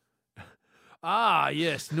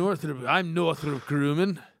 Yes, Northrop. I'm Northrop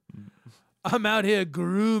Grumman. I'm out here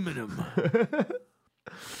grooming them.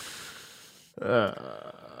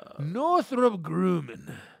 Northrop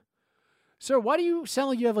Grumman. Sir, why do you sound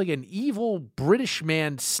like you have like an evil British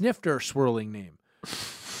man snifter swirling name?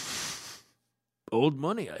 Old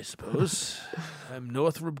money, I suppose. I'm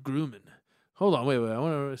Northrop Grumman. Hold on, wait. I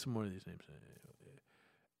want to write some more of these names.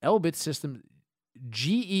 Elbit Systems,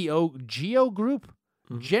 GEO Group,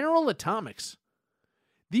 General Atomics.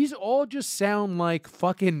 These all just sound like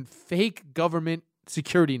fucking fake government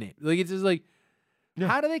security names. Like it's just like,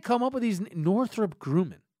 how do they come up with these? Northrop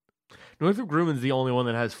Grumman. Northrop Grumman's the only one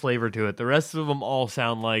that has flavor to it. The rest of them all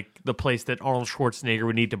sound like the place that Arnold Schwarzenegger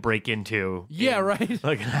would need to break into. Yeah, right.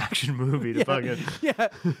 Like an action movie to fucking. Yeah.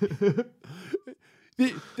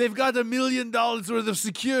 They've got $1 million worth of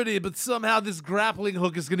security, but somehow this grappling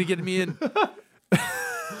hook is going to get me in.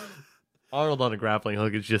 Arnold on a grappling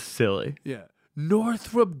hook is just silly. Yeah.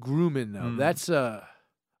 Northrop Grumman, though. That's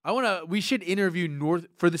we should interview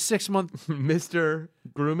for the 6 month. Mr.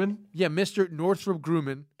 Grumman? Yeah, Mr. Northrop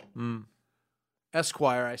Grumman.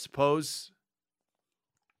 Esquire, I suppose.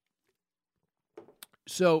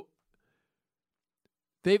 So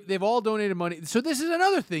they've all donated money. So this is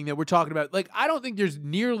another thing that we're talking about. Like, I don't think there's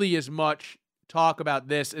nearly as much talk about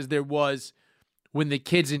this as there was when the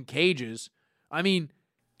kids in cages. I mean,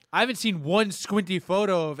 I haven't seen one squinty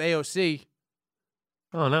photo of AOC.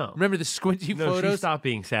 Oh, no. Remember the squinty No, photos? she stopped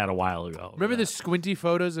being sad a while ago. Remember the squinty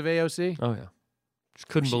photos of AOC? Oh, yeah. Just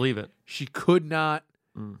couldn't believe it. She could not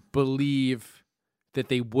believe that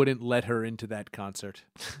they wouldn't let her into that concert.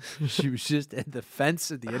 She was just at the fence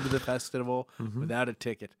at the end of the festival without a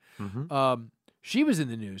ticket. She was in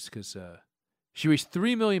the news because she raised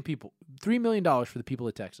 $3 million for the people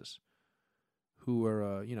of Texas who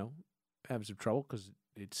were, having some trouble because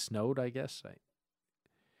it snowed, I guess.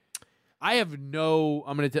 I have no,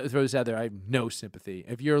 I'm going to throw this out there. I have no sympathy.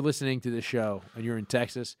 If you're listening to this show and you're in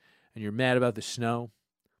Texas and you're mad about the snow,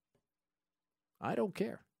 I don't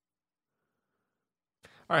care.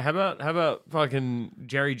 All right, how about fucking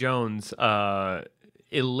Jerry Jones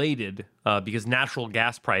elated because natural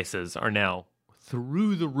gas prices are now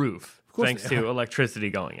through the roof thanks to electricity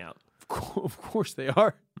going out. Of course they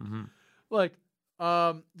are. Like,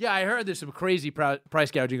 I heard there's some crazy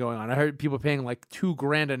price gouging going on. I heard people paying like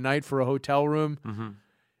 $2,000 a night for a hotel room.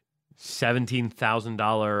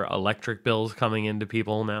 $17,000 electric bills coming into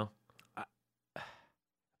people now.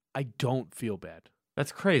 I don't feel bad.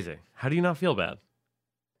 That's crazy. How do you not feel bad?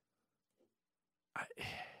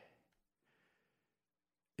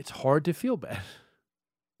 It's hard to feel bad.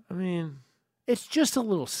 I mean, it's just a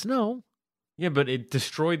little snow. Yeah, but it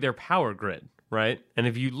destroyed their power grid, right? And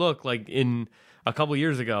if you look, like in a couple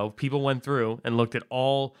years ago, people went through and looked at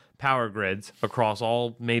all power grids across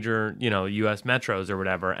all major, U.S. metros or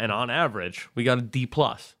whatever, and on average, we got a D+.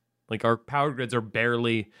 Like, our power grids are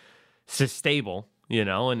barely stable, and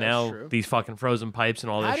That's now true. these fucking frozen pipes and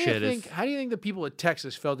all this shit is... How do you think the people of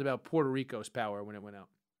Texas felt about Puerto Rico's power when it went out?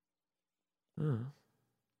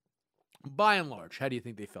 By and large, how do you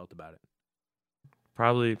think they felt about it?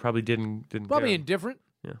 Probably didn't Probably care. indifferent.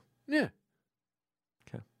 Yeah.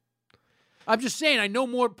 Okay. I'm just saying, I know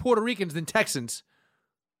more Puerto Ricans than Texans.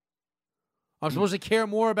 I'm supposed to care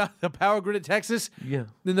more about the power grid of Texas than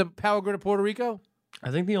the power grid of Puerto Rico?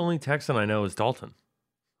 I think the only Texan I know is Dalton.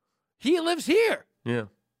 He lives here. Yeah.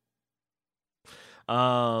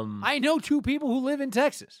 I know 2 people who live in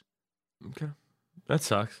Texas. Okay. That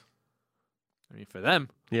sucks. I mean, for them.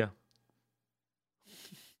 Yeah.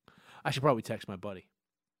 I should probably text my buddy.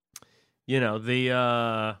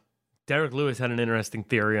 The Derek Lewis had an interesting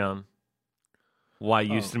theory on why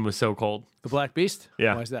Houston was so cold. The Black Beast?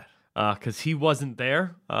 Yeah. Why is that? Because he wasn't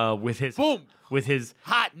there with his... Boom! With his...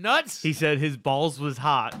 Hot nuts? He said his balls was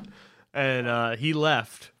hot, and he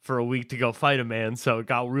left for a week to go fight a man, so it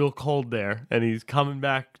got real cold there, and he's coming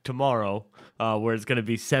back tomorrow where it's going to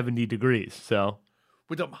be 70 degrees, so...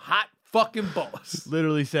 With them hot fucking balls.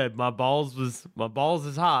 Literally said, my balls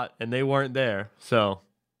is hot, and they weren't there, so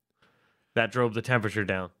that drove the temperature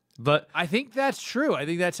down. But I think that's true. I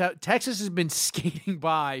think that's how Texas has been skating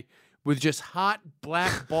by with just hot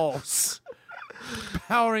black balls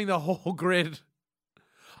powering the whole grid.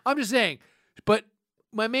 I'm just saying. But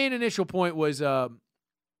my main initial point was there's a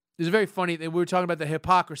very funny thing. We were talking about the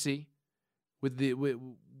hypocrisy with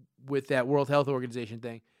that World Health Organization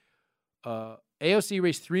thing. AOC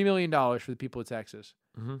raised $3 million for the people of Texas.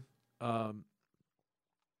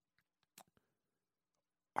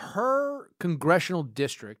 Her congressional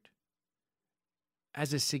district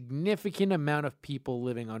has a significant amount of people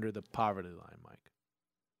living under the poverty line, Mike.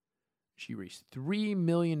 She raised $3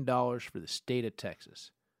 million for the state of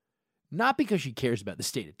Texas. Not because she cares about the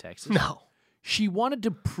state of Texas. no. She wanted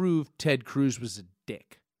to prove Ted Cruz was a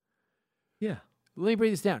dick. Yeah. Let me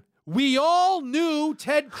break this down. We all knew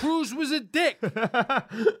Ted Cruz was a dick. Yeah,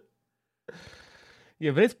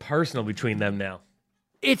 but it's personal between them now.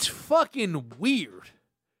 It's fucking weird.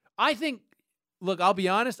 I think, look, I'll be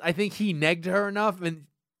honest. I think he negged her enough, and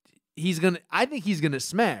I think he's gonna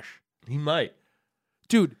smash. He might.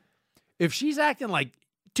 Dude, if she's acting like,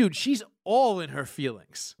 she's all in her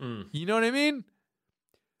feelings. You know what I mean?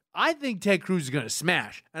 I think Ted Cruz is gonna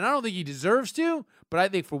smash, and I don't think he deserves to, but I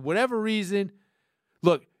think for whatever reason,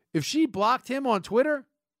 look, If she blocked him on Twitter,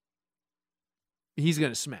 he's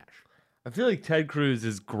going to smash. I feel like Ted Cruz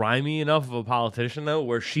is grimy enough of a politician, though,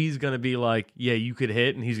 where she's going to be like, yeah, you could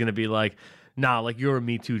hit. And he's going to be like, nah, like you're a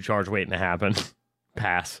Me Too charge waiting to happen.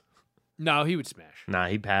 Pass. No, he would smash. Nah,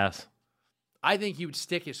 he'd pass. I think he would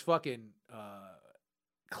stick his fucking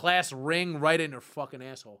class ring right in her fucking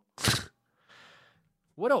asshole.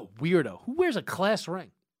 What a weirdo. Who wears a class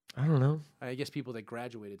ring? I don't know. I guess people that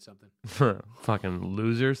graduated something. Fucking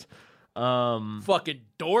losers. Fucking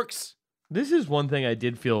dorks. This is one thing I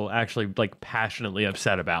did feel actually like passionately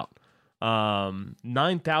upset about.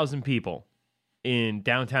 9,000 people in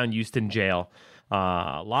downtown Houston jail.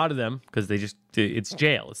 A lot of them, because it's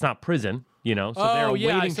jail. It's not prison, you know, so they're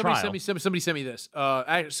awaiting trial. Somebody sent me this.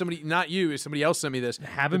 Somebody, not you, somebody else sent me this.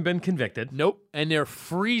 Haven't been convicted. Nope. And they're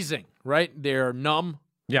freezing, right? They're numb.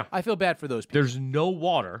 Yeah. I feel bad for those people. There's no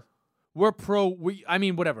water. We're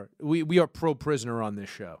whatever. We are pro-prisoner on this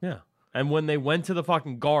show. Yeah. And when they went to the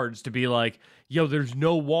fucking guards to be like, yo, there's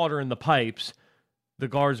no water in the pipes, the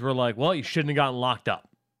guards were like, well, you shouldn't have gotten locked up.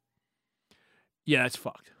 Yeah, that's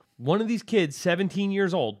fucked. One of these kids, 17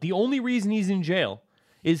 years old, the only reason he's in jail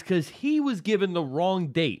is because he was given the wrong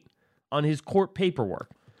date on his court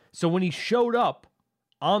paperwork. So when he showed up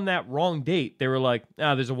on that wrong date, they were like,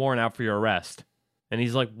 there's a warrant out for your arrest. And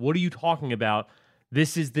he's like, what are you talking about?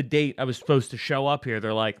 This is the date I was supposed to show up here.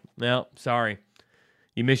 They're like, no, sorry.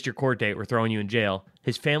 You missed your court date. We're throwing you in jail.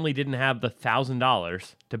 His family didn't have the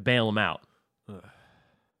 $1,000 to bail him out. Ugh.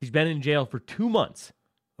 He's been in jail for 2 months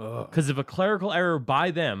because of a clerical error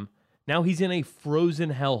by them. Now he's in a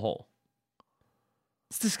frozen hellhole.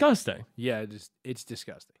 It's disgusting. Yeah, it's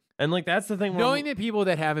disgusting. And like that's the thing. Knowing that people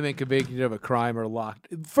that haven't been convicted of a crime are locked.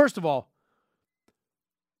 First of all,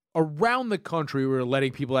 around the country, we're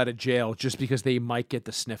letting people out of jail just because they might get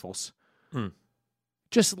the sniffles.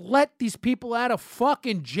 Just let these people out of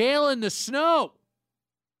fucking jail in the snow.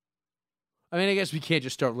 I mean, I guess we can't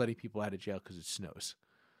just start letting people out of jail because it snows.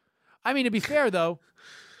 I mean, to be fair, though,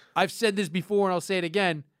 I've said this before and I'll say it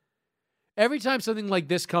again. Every time something like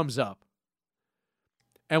this comes up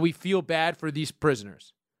and we feel bad for these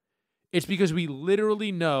prisoners, it's because we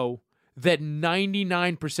literally know that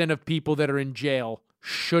 99% of people that are in jail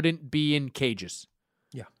shouldn't be in cages.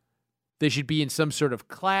 Yeah. They should be in some sort of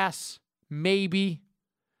class, maybe.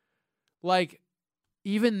 Like,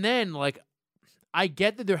 even then, like, I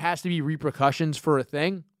get that there has to be repercussions for a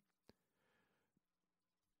thing.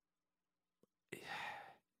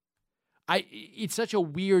 It's a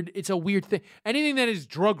weird thing. Anything that is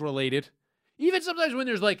drug related, even sometimes when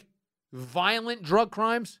there's like violent drug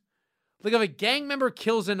crimes, like if a gang member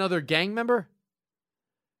kills another gang member,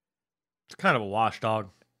 it's kind of a wash, dog.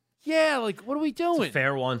 Yeah, like what are we doing? It's a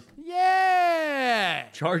fair one. Yeah.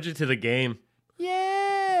 Charge it to the game.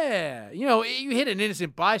 Yeah. You know, you hit an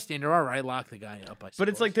innocent bystander, all right, lock the guy up. But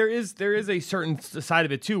it's like there is a certain side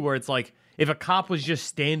of it too where it's like if a cop was just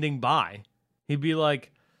standing by, he'd be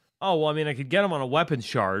like, oh, well, I mean, I could get him on a weapons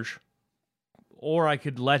charge, or I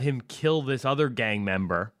could let him kill this other gang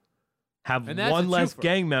member, have one less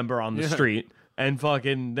gang member on the street, and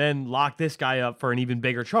fucking then lock this guy up for an even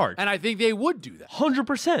bigger charge. And I think they would do that.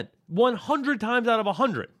 100%. 100 times out of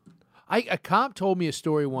 100. A cop told me a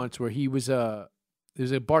story once where he was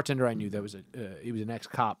there's a bartender I knew that was he was an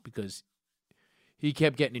ex-cop because he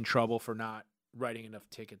kept getting in trouble for not writing enough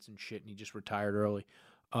tickets and shit, and he just retired early.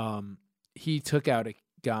 He took out a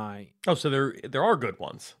guy. Oh, so there are good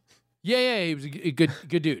ones. Yeah, he was a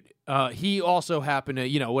good dude. He also happened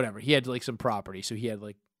to, whatever. He had like some property, so he had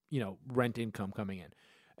like, rent income coming in,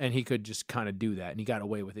 and he could just kind of do that, and he got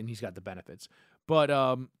away with it, and he's got the benefits.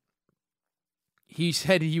 But he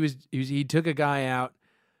said he took a guy out.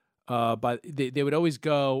 But they would always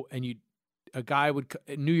go, and a guy would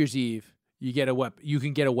New Year's Eve. You get a weapon. You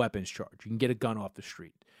can get a weapons charge. You can get a gun off the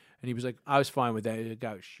street. And he was like, I was fine with that. The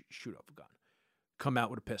guy would shoot off a gun, come out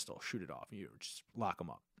with a pistol, shoot it off, and you just lock him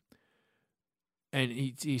up. And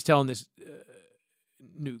he's telling this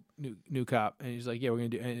new cop, and he's like, yeah, we're gonna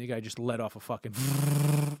do. And the guy just let off a fucking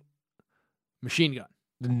machine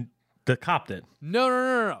gun. The cop did.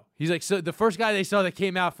 No. He's like, so the first guy they saw that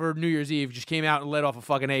came out for New Year's Eve just came out and let off a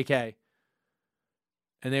fucking AK.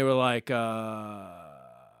 And they were like, no.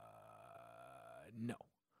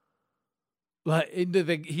 But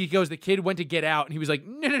he goes, the kid went to get out, and he was like,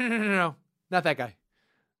 no, not that guy.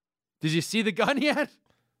 Did you see the gun yet?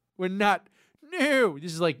 We're not. No.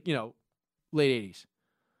 This is like, late 80s.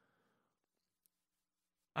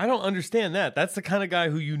 I don't understand that. That's the kind of guy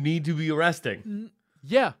who you need to be arresting.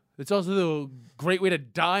 Yeah. It's also the great way to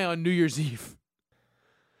die on New Year's Eve.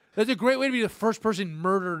 That's a great way to be the first person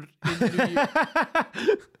murdered in New Year.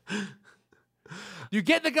 You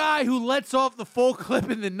get the guy who lets off the full clip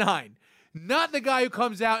in the 9, not the guy who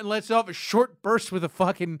comes out and lets off a short burst with a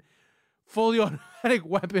fucking fully automatic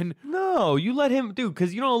weapon. No, you let him, dude,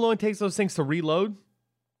 because you know how long it takes those things to reload?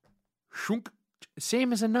 Shunk.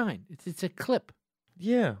 Same as a 9. It's a clip.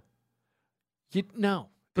 Yeah. No.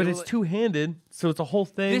 But They it's were like- two-handed, so it's a whole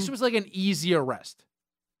thing. This was like an easy arrest.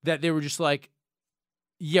 That they were just like,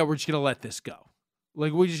 yeah, we're just going to let this go.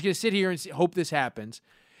 Like, we're just going to sit here and hope this happens.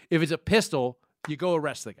 If it's a pistol, you go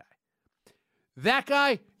arrest the guy. That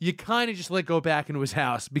guy, you kind of just let go back into his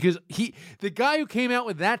house because the guy who came out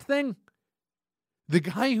with that thing, the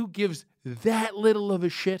guy who gives that little of a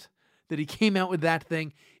shit that he came out with that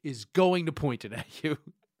thing is going to point it at you.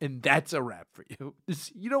 And that's a wrap for you.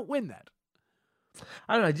 You don't win that.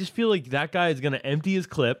 I don't know. I just feel like that guy is going to empty his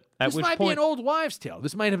clip. At This which might point, be an old wives' tale.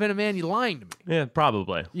 This might have been a man lying to me. yeah,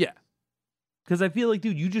 probably. Yeah. Because I feel like,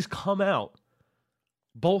 dude, you just come out,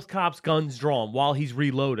 both cops' guns drawn while he's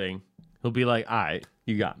reloading. He'll be like, "All right,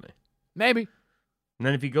 you got me." Maybe. And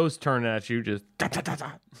then if he goes turning at you, just da, da, da,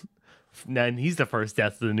 da. And he's the first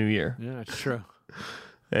death of the new year. Yeah, it's true.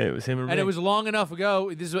 Hey, it was him and And me. it was long enough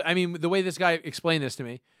ago. The way this guy explained this to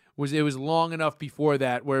me was it was long enough before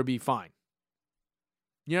that where it'd be fine.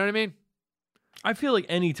 You know what I mean? I feel like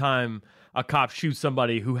anytime a cop shoots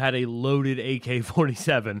somebody who had a loaded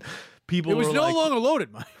AK-47, people It was were no like, longer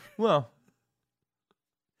loaded, Mike. well,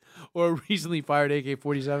 Or a recently fired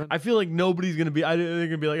AK-47. I feel like nobody's gonna be. They're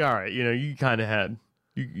gonna be like, all right, you know, you kind of had,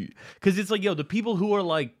 because it's like, yo, the people who are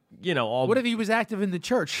like, you know, all What if he was active in the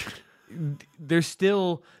church? there's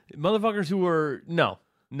still motherfuckers who are no,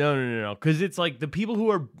 because it's like the people who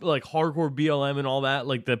are like hardcore BLM and all that,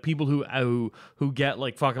 like the people who get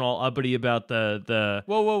like fucking all uppity about the.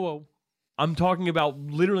 Whoa. I'm talking about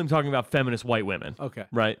feminist white women. Okay.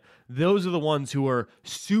 Right? Those are the ones who are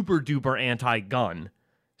super duper anti-gun.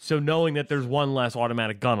 So knowing that there's one less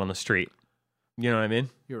automatic gun on the street. You know what I mean?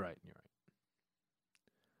 You're right.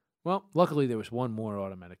 Well, luckily there was one more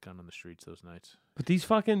automatic gun on the streets those nights. But these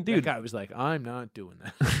fucking That dude, guy was like, I'm not doing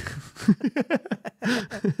that.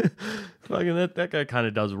 fucking that guy kind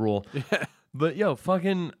of does rule. Yeah. But yo,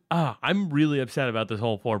 fucking I'm really upset about this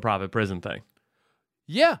whole for-profit prison thing.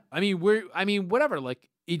 Yeah. I mean, whatever. Like,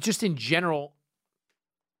 it just in general,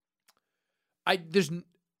 I don't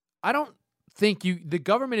think the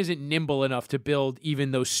government isn't nimble enough to build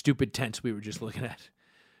even those stupid tents we were just looking at.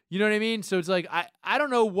 You know what I mean? So it's like, I don't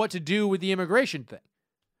know what to do with the immigration thing.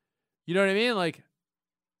 You know what I mean? Like,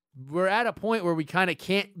 we're at a point where we kind of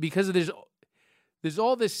can't, because of there's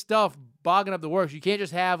all this stuff bogging up the works. You can't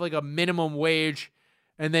just have like a minimum wage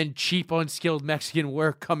and then cheap, unskilled Mexican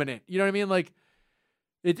work coming in. You know what I mean? Like,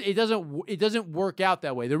 it doesn't work out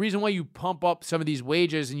that way. The reason why you pump up some of these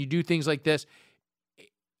wages and you do things like this,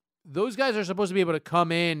 those guys are supposed to be able to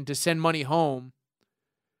come in to send money home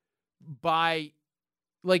by,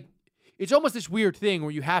 like, it's almost this weird thing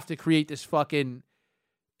where you have to create this fucking,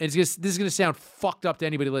 and this is going to sound fucked up to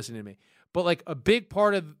anybody listening to me, but like a big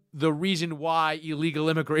part of the reason why illegal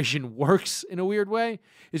immigration works in a weird way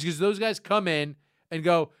is because those guys come in and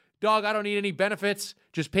go, dog, I don't need any benefits.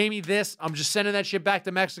 Just pay me this. I'm just sending that shit back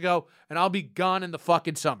to Mexico and I'll be gone in the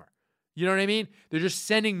fucking summer. You know what I mean? They're just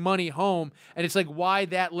sending money home, and it's like why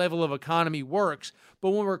that level of economy works. But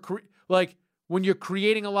when when you're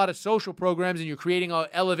creating a lot of social programs and you're creating an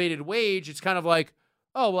elevated wage, it's kind of like,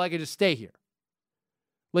 oh, well, I can just stay here.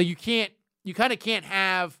 Like you kind of can't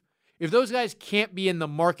have, if those guys can't be in the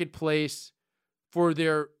marketplace for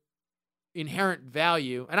their inherent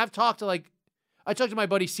value. And I talked to my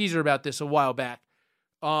buddy Caesar about this a while back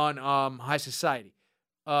on High Society.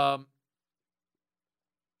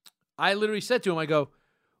 I literally said to him, I go,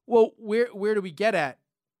 well, where do we get at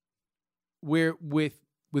where with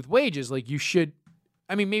wages? Like you should,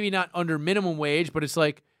 I mean, maybe not under minimum wage, but it's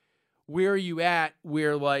like, where are you at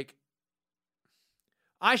where like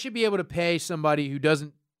I should be able to pay somebody who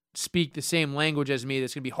doesn't speak the same language as me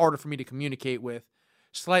that's going to be harder for me to communicate with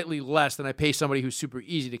slightly less than I pay somebody who's super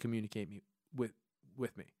easy to communicate with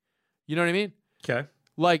me. You know what I mean? Okay.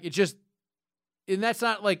 Like it just, and that's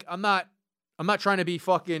not like, I'm not trying to be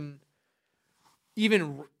fucking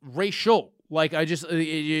even racial. Like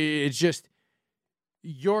it's just,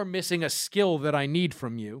 you're missing a skill that I need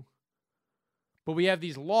from you. But we have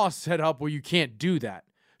these laws set up where you can't do that.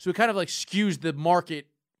 So it kind of like skews the market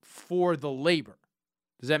for the labor.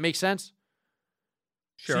 Does that make sense?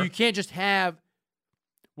 Sure. So you can't just have,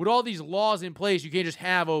 with all these laws in place, you can't just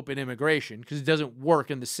have open immigration because it doesn't work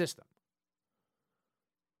in the system.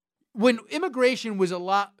 When immigration was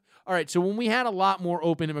all right, so when we had a lot more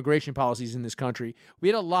open immigration policies in this country, we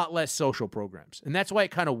had a lot less social programs. And that's why it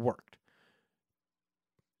kind of worked.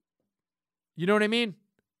 You know what I mean?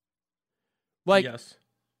 Like, yes.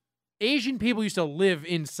 Asian people used to live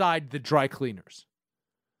inside the dry cleaners.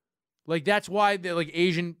 Like, that's why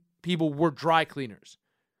Asian people were dry cleaners.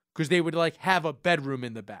 Because they would, have a bedroom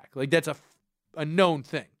in the back. Like, that's a known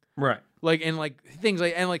thing. Right. Things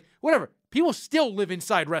whatever. People still live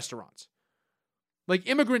inside restaurants. Like,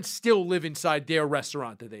 immigrants still live inside their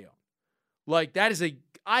restaurant that they own. Like, that is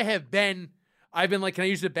I've been can I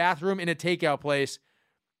use the bathroom in a takeout place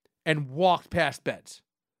and walked past beds.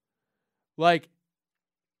 Like,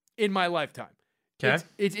 in my lifetime. Okay.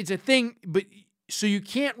 It's a thing, but so you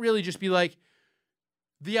can't really just be like,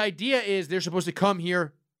 the idea is they're supposed to come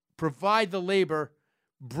here, provide the labor,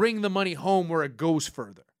 bring the money home where it goes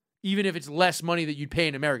further, even if it's less money that you'd pay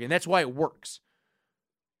in America. And that's why it works.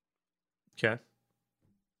 Okay.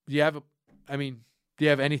 Do you have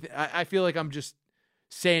anything? I feel like I'm just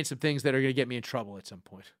saying some things that are going to get me in trouble at some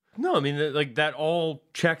point. No, I mean, that all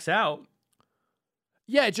checks out.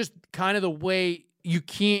 Yeah, it's just kind of the way you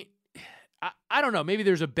can't. I don't know. Maybe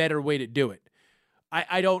there's a better way to do it.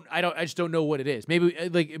 I just don't know what it is. Maybe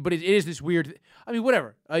but it is this weird. I mean,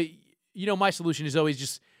 whatever. My solution is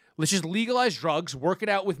always let's just legalize drugs, work it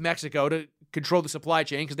out with Mexico to control the supply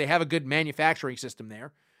chain because they have a good manufacturing system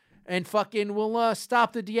there, and fucking we'll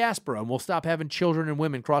stop the diaspora and we'll stop having children and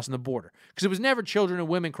women crossing the border because it was never children and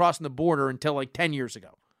women crossing the border until 10 years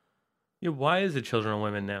ago. Yeah, why is it children and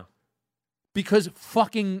women now? Because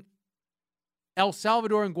fucking El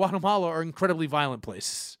Salvador and Guatemala are incredibly violent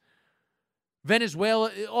places.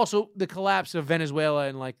 Venezuela, also the collapse of Venezuela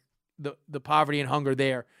and the poverty and hunger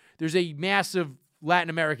there. There's a massive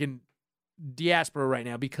Latin American diaspora right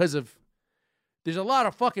now because of there's a lot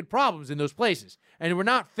of fucking problems in those places and we're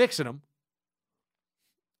not fixing them.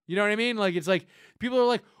 You know what I mean? It's like people are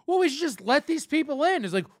like, well, we should just let these people in.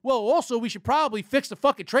 It's like, well, also we should probably fix the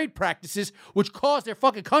fucking trade practices which cause their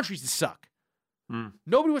fucking countries to suck.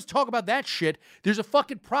 Nobody wants to talk about that shit. There's a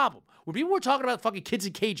fucking problem. When people were talking about fucking kids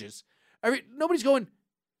in cages, nobody's going,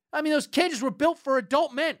 those cages were built for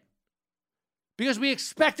adult men because we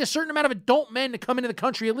expect a certain amount of adult men to come into the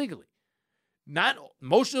country illegally. Not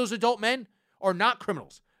most of those adult men are not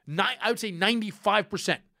criminals. I would say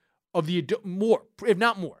 95% of the more, if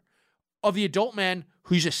not more, of the adult men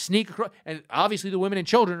who just sneak across, and obviously the women and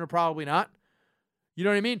children are probably not. You know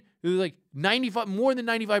what I mean? More than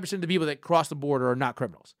 95% of the people that cross the border are not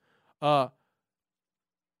criminals.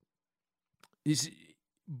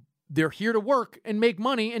 They're here to work and make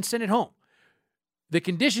money and send it home. The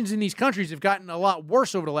conditions in these countries have gotten a lot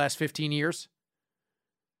worse over the last 15 years.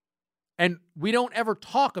 And we don't ever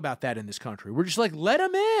talk about that in this country. We're just let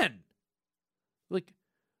them in.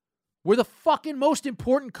 We're the fucking most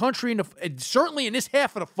important country certainly in this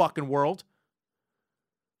half of the fucking world.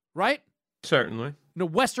 Right? Certainly. In the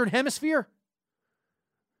Western Hemisphere.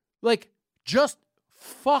 Just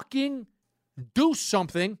fucking do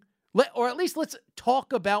something. Or at least let's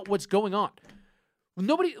talk about what's going on.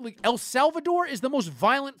 El Salvador is the most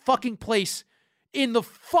violent fucking place in the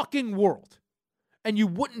fucking world. And you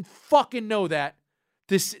wouldn't fucking know that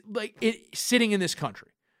sitting in this country.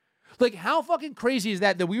 How fucking crazy is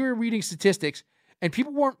that we were reading statistics and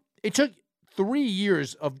people weren't, it took 3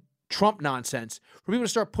 years of Trump nonsense for people to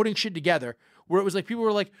start putting shit together where it was people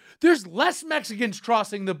were there's less Mexicans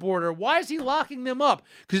crossing the border. Why is he locking them up?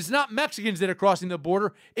 Because it's not Mexicans that are crossing the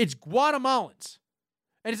border. It's Guatemalans.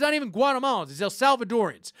 And it's not even Guatemalans. It's El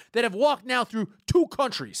Salvadorians that have walked now through 2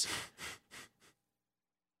 countries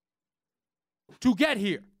to get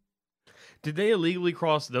here. Did they illegally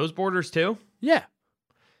cross those borders too? Yeah.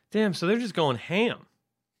 Damn, so they're just going ham.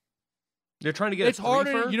 They're trying to get it's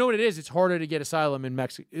harder. You know what it is? It's harder to get asylum in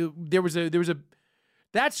Mexico. There was a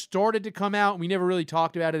that started to come out. We never really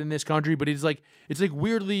talked about it in this country, but it's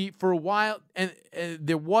weirdly for a while, and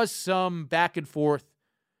there was some back and forth.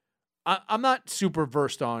 I'm not super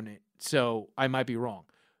versed on it, so I might be wrong.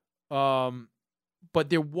 But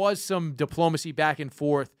there was some diplomacy back and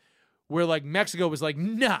forth where Mexico was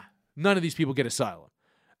nah, none of these people get asylum,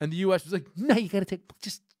 and the U.S. was nah, you got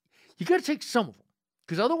to take some of them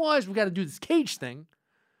because otherwise we got to do this cage thing,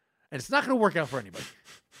 and it's not going to work out for anybody.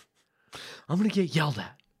 I'm going to get yelled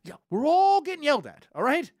at. Yeah, we're all getting yelled at, all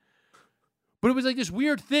right? But it was this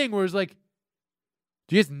weird thing where it's do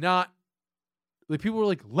you guys not... people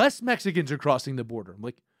were less Mexicans are crossing the border.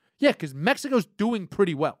 I'm yeah, because Mexico's doing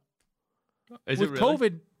pretty well. Is With it really?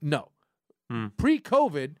 COVID, no.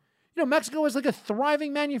 Pre-COVID, Mexico is a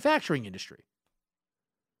thriving manufacturing industry.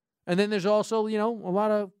 And then there's also, a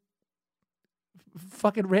lot of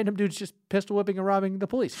fucking random dudes just pistol whipping and robbing the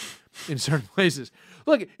police in certain places.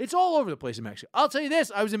 Look, it's all over the place in Mexico. I'll tell you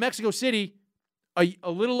this. I was in Mexico City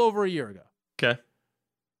a little over a year ago. Okay.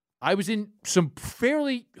 I was in some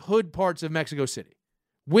fairly hood parts of Mexico City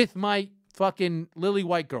with my fucking lily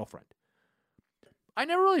white girlfriend. I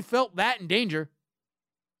never really felt that in danger.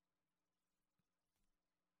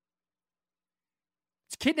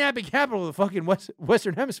 It's kidnapping capital of the fucking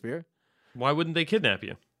Western Hemisphere. Why wouldn't they kidnap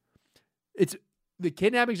you? It's the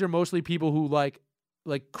kidnappings are mostly people who like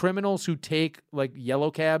criminals who take like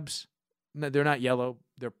yellow cabs. No, they're not yellow.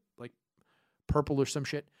 They're like purple or some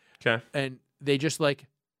shit. Okay. And they just like,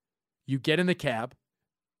 you get in the cab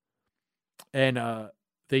and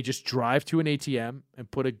they just drive to an ATM and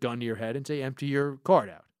put a gun to your head and say, empty your card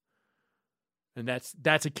out. And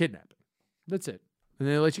that's a kidnapping. That's it. And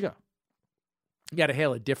then they let you go. You got to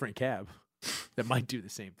hail a different cab that might do the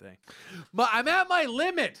same thing. But I'm at my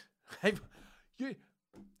limit.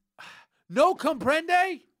 No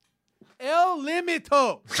comprende? El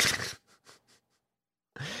limito.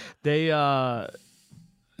 They,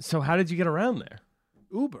 so how did you get around there?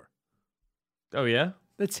 Uber. Oh, yeah?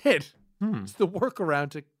 That's it. It's the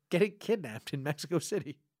workaround to getting kidnapped in Mexico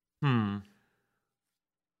City. Yeah,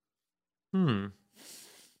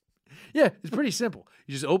 it's pretty simple.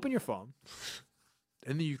 You just open your phone,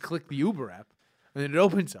 and then you click the Uber app, and then it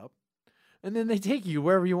opens up, and then they take you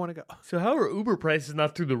wherever you want to go. So how are Uber prices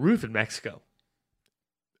not through the roof in Mexico?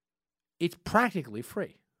 It's practically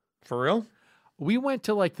free. For real? We went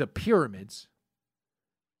to like the pyramids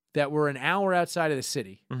that were an hour outside of the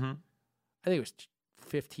city. Mm-hmm. I think it was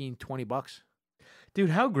 $15-20. Dude,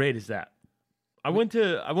 how great is that? I went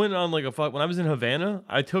on like when I was in Havana,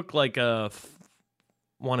 I took like a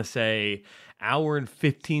want to say hour and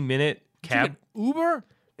 15-minute cab Uber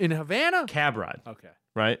in Havana? Cab ride. Okay.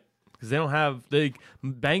 Right? Because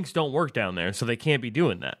banks don't work down there, so they can't be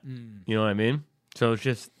doing that. You know what I mean? So it's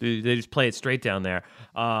just they just play it straight down there.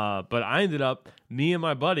 But I ended up, me and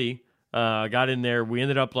my buddy got in there. We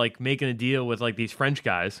ended up like making a deal with like these French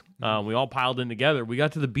guys. We all piled in together. We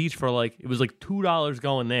got to the beach for like, it was like $2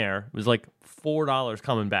 going there. It was like $4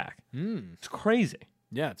 coming back. It's crazy.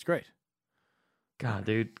 Yeah, it's great. God,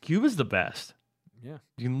 dude, Cuba's the best. Yeah.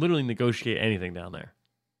 You can literally negotiate anything down there.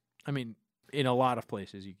 I mean, in a lot of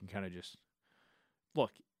places, you can kind of just,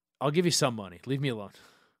 look, I'll give you some money. Leave me alone.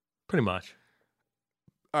 Pretty much.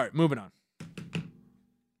 All right, moving on.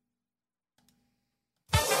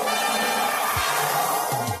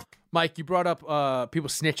 Mike, you brought up people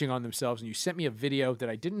snitching on themselves, and you sent me a video that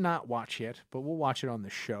I did not watch yet, but we'll watch it on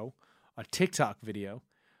the show. A TikTok video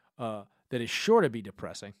that is sure to be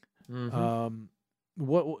depressing.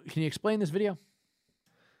 What can you explain this video?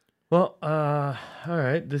 Well, all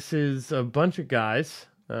right. This is a bunch of guys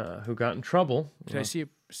who got in trouble. Can I see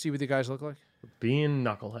what the guys look like? Being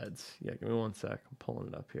knuckleheads. Yeah, give me one sec. I'm pulling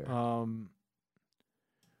it up here.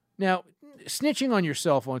 Now, snitching on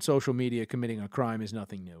yourself on social media, committing a crime is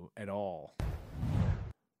nothing new at all.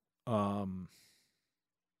 And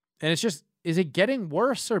it's just, is it getting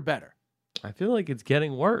worse or better? I feel like it's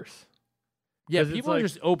getting worse. Yeah, 'Cause people are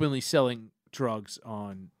just openly selling drugs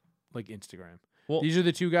on like Instagram. Well, These are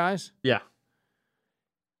the two guys? yeah.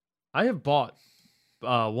 I have bought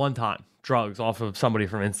one time drugs off of somebody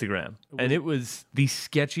from Instagram, and it was the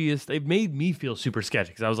sketchiest. It made me feel super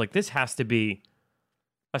sketchy because I was like, this has to be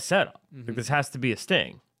a setup. Like, this has to be a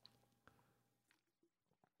sting.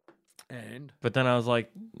 But then I was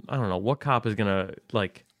like, I don't know, what cop is gonna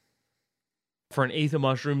like for an eighth of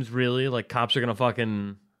mushrooms, really? Like, cops are gonna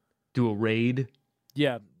fucking do a raid?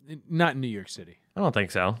 Yeah, not in New York City. I don't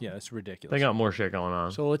think so. Yeah, that's ridiculous. They got more shit going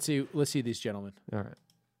on. So let's see these gentlemen. All right.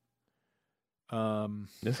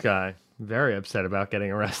 This guy, very upset about getting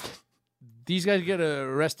arrested. These guys get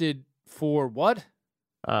arrested for what?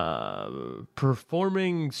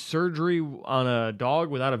 Performing surgery on a dog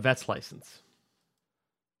without a vet's license.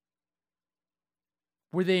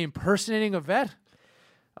 Were they impersonating a vet?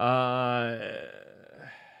 I'm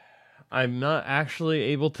not actually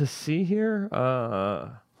able to see here.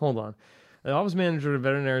 Hold on. The office manager of the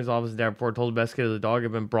veterinary's office in Davenport told investigators the dog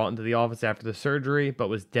had been brought into the office after the surgery, but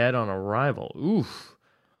was dead on arrival. Oof.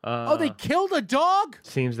 They killed a dog?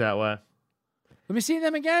 Seems that way. Let me see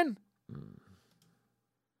them again.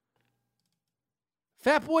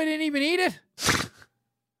 Fat boy didn't even eat it?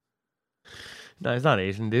 No, he's not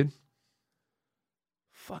Asian, dude.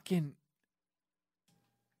 Fucking.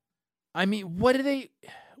 I mean,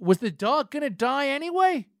 was the dog gonna die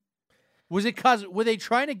anyway? Was it were they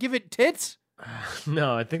trying to give it tits?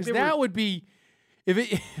 No, I think that would be,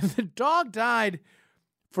 if the dog died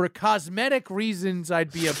for cosmetic reasons,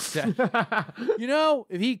 I'd be upset. You know,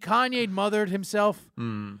 if he Kanye mothered himself,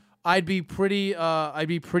 I'd be pretty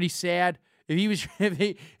sad.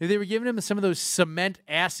 If they were giving him some of those cement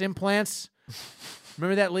ass implants,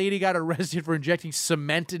 Remember that lady got arrested for injecting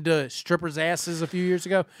cement into strippers' asses a few years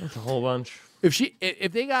ago? That's a whole bunch.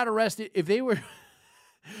 If they got arrested, if they were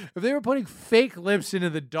putting fake lips into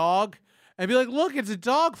the dog and be like, look, it's a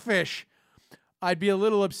dogfish, I'd be a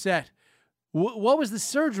little upset. What was the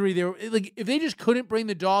surgery there? Like, if they just couldn't bring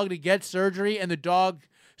the dog to get surgery and the dog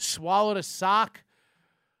swallowed a sock,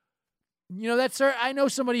 you know, I know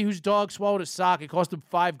somebody whose dog swallowed a sock. It cost him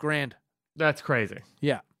 $5,000. That's crazy.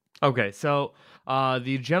 Yeah. Okay, so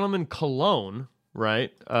the gentleman cologne,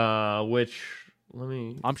 right? Which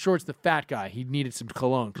I'm sure it's the fat guy. He needed some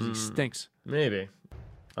cologne because he stinks. maybe.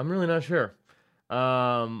 I'm really not sure.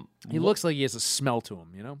 He looks like he has a smell to him,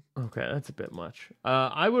 you know? Okay, that's a bit much.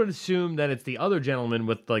 I would assume that it's the other gentleman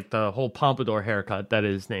with like the whole pompadour haircut that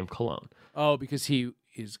is named Cologne. Oh, because he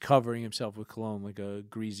is covering himself with cologne like a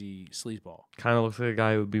greasy sleazeball. Kind of looks like a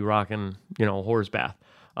guy who would be rocking, a whore's bath.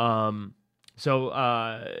 So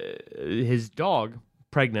his dog,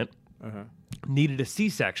 pregnant, needed a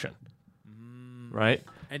C-section, right?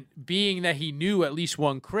 And being that he knew at least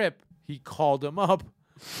one Crip, he called him up,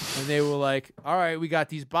 and they were like, all right, we got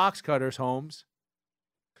these box cutters, Holmes.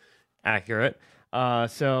 Accurate.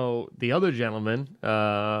 So the other gentleman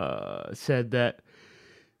said that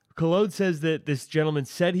Cologne says that this gentleman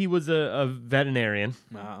said he was a veterinarian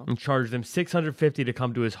and charged him $650 to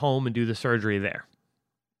come to his home and do the surgery there.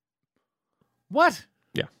 What?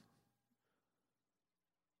 Yeah.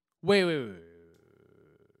 Wait.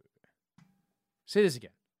 Say this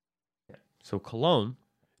again. So Cologne.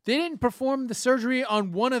 They didn't perform the surgery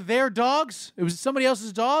on one of their dogs? It was somebody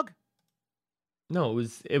else's dog? No,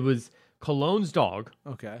 it was Cologne's dog,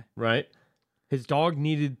 Okay. right? His dog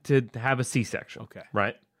needed to have a C-section. Okay.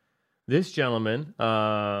 Right? This gentleman,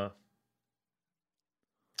 Huertas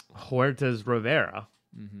Rivera,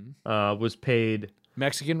 was paid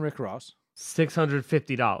Mexican Rick Ross.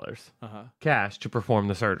 $650 cash to perform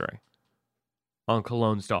the surgery on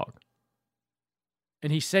Cologne's dog.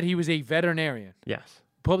 And he said he was a veterinarian. Yes.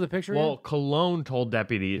 Pull up the picture. Well, again? Cologne told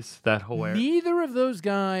deputies that Huertas... Neither of those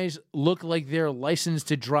guys look like they're licensed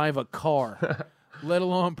to drive a car, let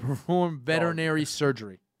alone perform veterinary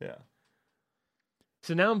surgery. Yeah.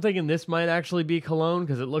 So now I'm thinking this might actually be Cologne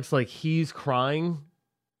because it looks like he's crying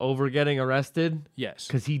over getting arrested. Yes.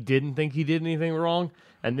 Because he didn't think he did anything wrong.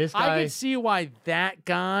 And this guy... I can see why that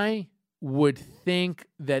guy would think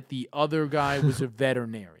that the other guy was a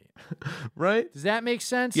veterinarian. Right? Does that make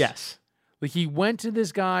sense? Yes. Like, he went to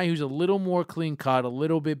this guy who's a little more clean cut, a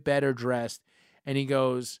little bit better dressed, and he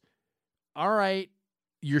goes, all right,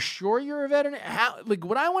 you're sure you're a veterinarian?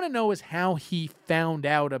 What I want to know is how he found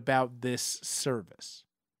out about this service.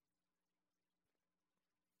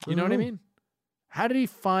 You know what I mean? How did he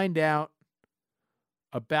find out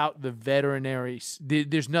about the veterinary?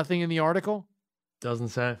 There's nothing in the article? Doesn't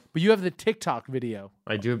say. But you have the TikTok video.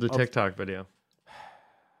 I do have the TikTok video.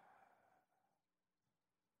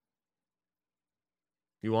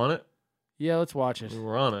 You want it? Yeah, let's watch it.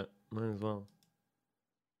 We're on it. Might as well.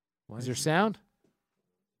 Is there sound?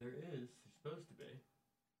 There is. There's supposed to be.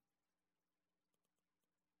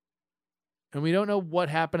 And we don't know what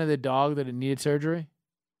happened to the dog that it needed surgery?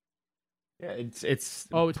 Yeah, it's It's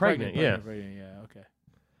pregnant. pregnant. Yeah. Pregnant, yeah, okay.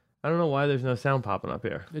 I don't know why there's no sound popping up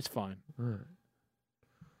here. It's fine. All right.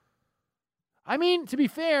 I mean, to be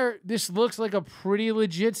fair, this looks like a pretty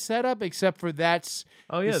legit setup, except for that's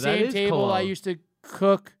the same table I used to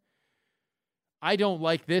cook. I don't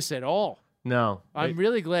like this at all. No. I'm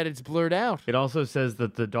really glad it's blurred out. It also says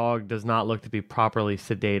that the dog does not look to be properly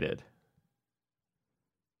sedated.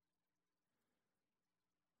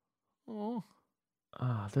 Oh.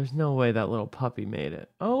 Oh, there's no way that little puppy made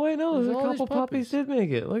it. Oh, wait, no, There's there's a all these couple puppies did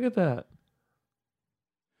make it. Look at that.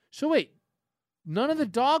 So wait, none of the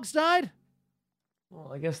dogs died?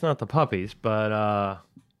 Well, I guess not the puppies, but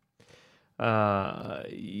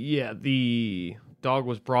yeah, the dog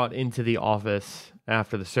was brought into the office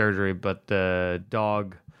after the surgery, but the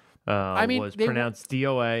dog was pronounced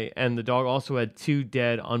DOA, and the dog also had 2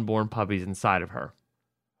 dead unborn puppies inside of her.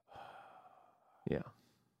 Yeah.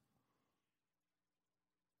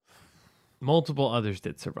 Multiple others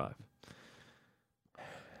did survive.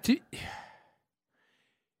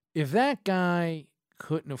 If that guy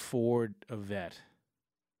couldn't afford a vet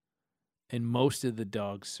and most of the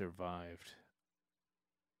dogs survived,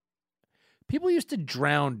 people used to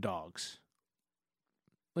drown dogs.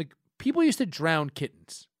 Like, people used to drown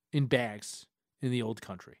kittens in bags in the old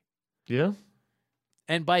country. Yeah?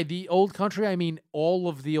 And by the old country, I mean all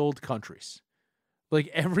of the old countries. Like,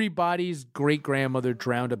 everybody's great-grandmother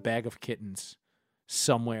drowned a bag of kittens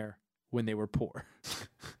somewhere when they were poor.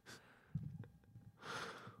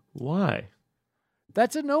 Why?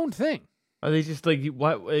 That's a known thing. Are they just like,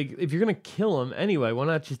 what? Like, if you're gonna kill them anyway, why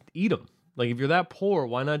not just eat them? Like, if you're that poor,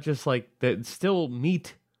 why not just like that? Still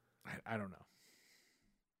meat. I don't know.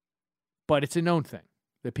 But it's a known thing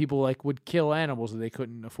that people like would kill animals that they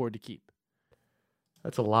couldn't afford to keep.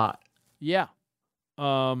 That's a lot. Yeah.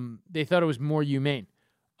 They thought it was more humane.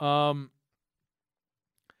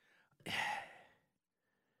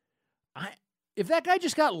 If that guy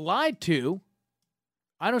just got lied to,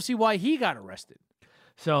 I don't see why he got arrested.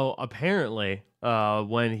 So apparently,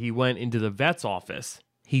 when he went into the vet's office,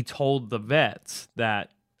 he told the vets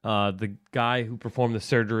that the guy who performed the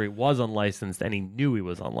surgery was unlicensed, and he knew he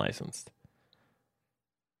was unlicensed.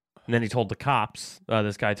 And then he told the cops,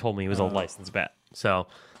 this guy told me he was a licensed vet. So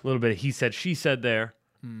a little bit of he said, she said there.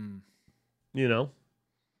 You know?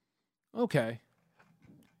 Okay.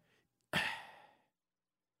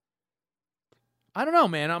 I don't know,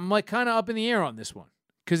 man. I'm like kind of up in the air on this one.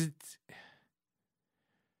 Because it's...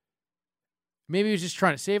 Maybe he was just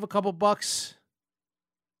trying to save a couple bucks.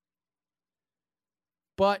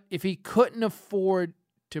 But if he couldn't afford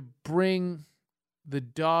to bring the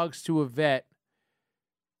dogs to a vet,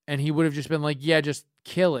 and he would have just been like, yeah, just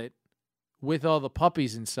kill it with all the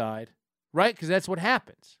puppies inside, right? Because that's what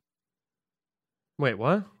happens. Wait,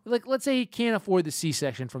 what? Like, let's say he can't afford the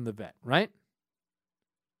C-section from the vet, right?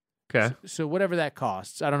 Okay. So whatever that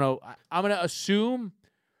costs, I don't know. I'm going to assume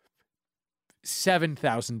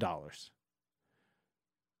 $7,000.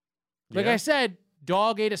 Like I said,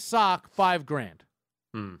 dog ate a sock,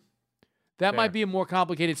 $5,000. That might be a more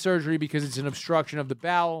complicated surgery because it's an obstruction of the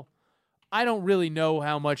bowel. I don't really know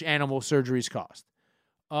how much animal surgeries cost.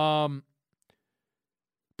 But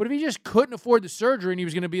if he just couldn't afford the surgery and he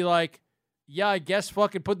was going to be like, yeah, I guess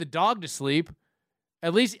fucking put the dog to sleep,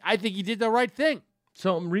 at least I think he did the right thing.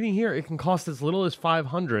 So I'm reading here, it can cost as little as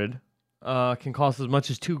 $500, can cost as much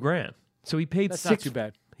as $2,000. So he paid That's not too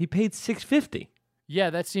bad. He paid $650. Yeah,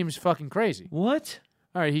 that seems fucking crazy. What?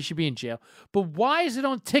 All right, he should be in jail. But why is it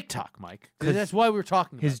on TikTok, Mike? 'Cause that's why we were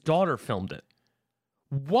talking about his daughter filmed it.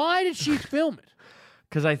 Why did she film it?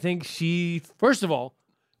 Because I think she... First of all,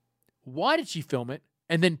 why did she film it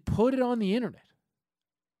and then put it on the internet?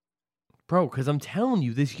 Bro, because I'm telling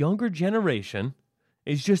you, this younger generation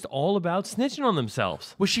is just all about snitching on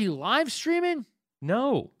themselves. Was she live streaming?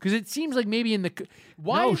 No. Because it seems like maybe in the...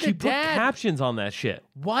 Why no, did she the put dad... captions on that shit.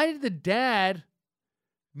 Why did the dad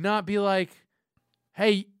not be like,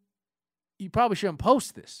 hey, you probably shouldn't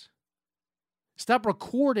post this. Stop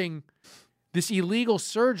recording this illegal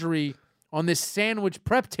surgery on this sandwich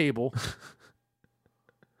prep table.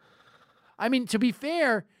 I mean, to be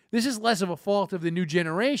fair, this is less of a fault of the new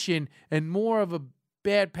generation and more of a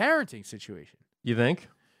bad parenting situation. You think?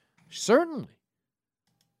 Certainly.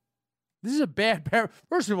 This is a bad parent.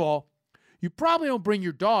 First of all, you probably don't bring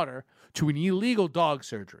your daughter to an illegal dog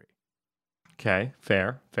surgery. Okay,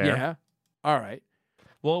 fair. Yeah. All right.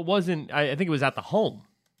 Well, it wasn't, I think it was at the home.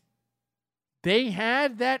 They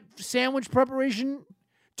had that sandwich preparation.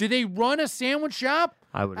 Did they run a sandwich shop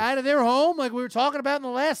out of their home like we were talking about in the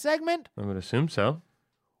last segment? I would assume so.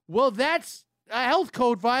 Well, that's a health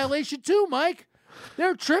code violation too, Mike.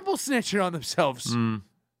 They're triple snitching on themselves.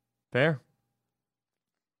 Fair.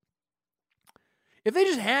 If they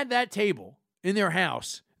just had that table in their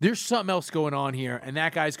house, there's something else going on here, and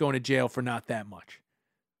that guy's going to jail for not that much.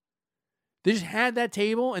 They just had that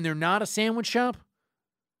table, and they're not a sandwich shop.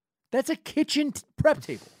 That's a kitchen prep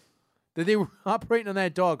table that they were operating on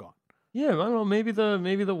that dog on. Yeah, I don't know. Maybe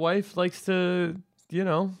the wife likes to,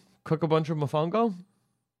 cook a bunch of mofongo.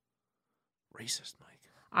 Racist, Mike.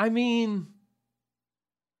 I mean,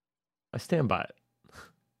 I stand by it.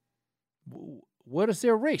 What is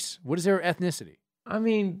their race? What is their ethnicity? I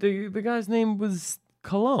mean, the guy's name was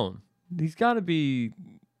Colon. He's got to be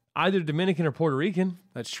either Dominican or Puerto Rican.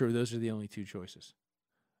 That's true. Those are the only two choices.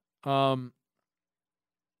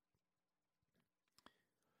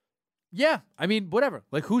 Yeah, I mean, whatever.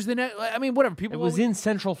 Like, who's the next? I mean, whatever. People. It was in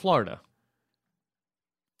Central Florida.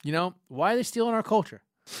 Why are they stealing our culture?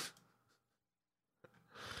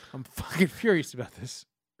 I'm fucking furious about this.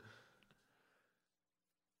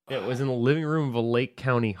 It was in the living room of a Lake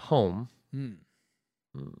County home.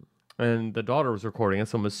 And the daughter was recording it,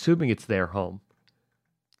 so I'm assuming it's their home.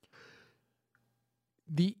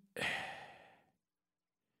 The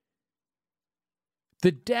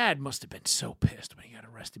dad must have been so pissed when he got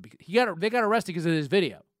arrested. Because they got arrested because of this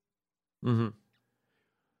video. Mm-hmm.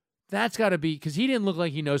 That's got to be because he didn't look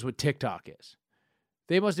like he knows what TikTok is.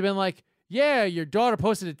 They must have been like, yeah, your daughter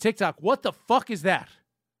posted a TikTok. What the fuck is that?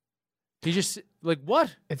 He just, like,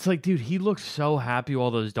 what? It's like, dude, he looked so happy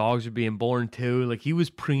while those dogs were being born, too. Like, he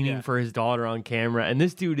was preening for his daughter on camera, and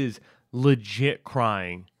this dude is legit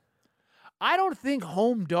crying. I don't think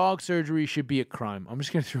home dog surgery should be a crime. I'm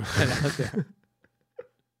just going to throw that out there.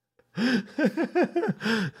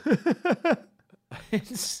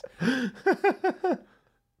 It's...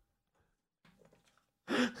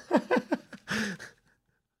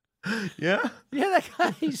 Yeah? Yeah, that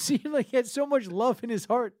guy seemed like he had so much love in his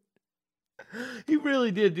heart. He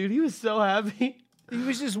really did, dude. He was so happy. He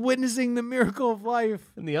was just witnessing the miracle of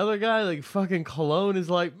life. And the other guy, like fucking Cologne, is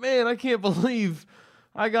like, man, I can't believe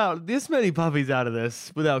I got this many puppies out of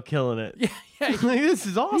this without killing it. Yeah, Like, this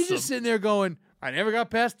is awesome. He's just sitting there going, I never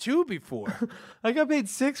got past 2 before. I got paid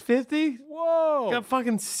 $650. Whoa. Got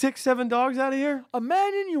fucking 6-7 dogs out of here.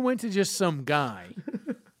 Imagine you went to just some guy.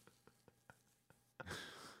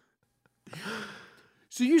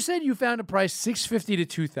 So you said you found a price $650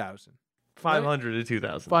 to $2,000. 500 to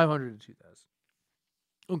 2,000. 500 to 2,000.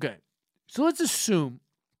 Okay. So let's assume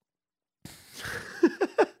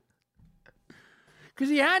because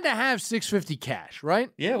he had to have $650 cash, right?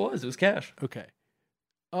 Yeah, it was. It was cash. Okay.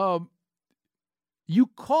 You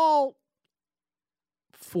call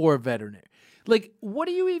for a veterinary. Like, what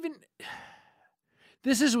do you even...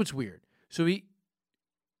 This is what's weird. So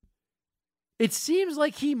it seems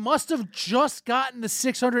like he must have just gotten the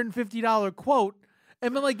 $650 quote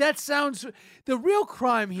and been like, that sounds... The real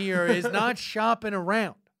crime here is not shopping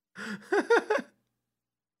around.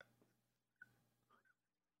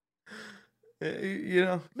 You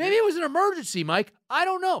know? Maybe it was an emergency, Mike. I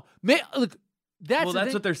don't know. Look,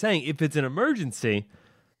 that's what they're saying. If it's an emergency,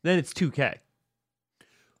 then it's $2K.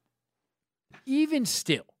 Even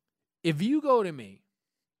still, if you go to me,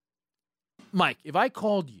 Mike, if I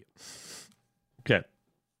called you Okay.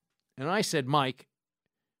 and I said, Mike,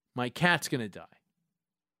 my cat's going to die.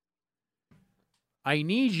 I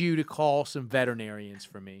need you to call some veterinarians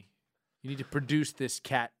for me. You need to produce this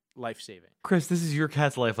cat life-saving. Chris, this is your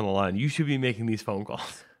cat's life on the line. You should be making these phone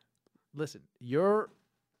calls. Listen, you're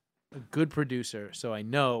a good producer, so I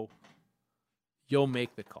know you'll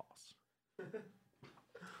make the calls.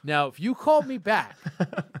 Now, if you called me back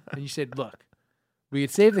and you said, look, we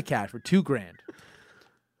could save the cat for $2,000,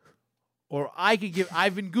 or I've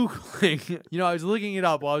been Googling, I was looking it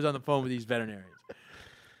up while I was on the phone with these veterinarians,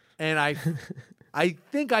 and I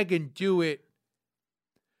think I can do it.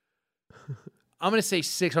 I'm going to say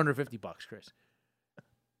 $650, Chris.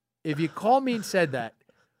 If you called me and said that,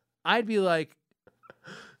 I'd be like,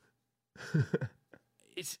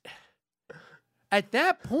 it's at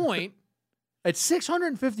that point, at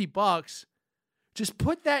 $650, just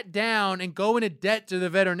put that down and go into debt to the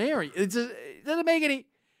veterinarian. It doesn't make any,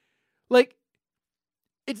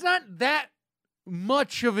 it's not that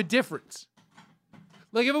much of a difference.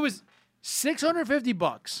 Like if it was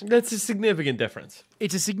 $650, That's a significant difference.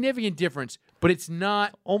 it's a significant difference, but it's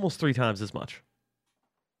not. Almost 3 times as much.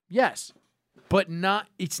 Yes, but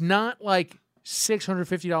it's not like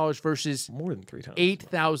 $650 versus More than 3 times.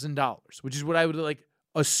 $8,000, which is what I would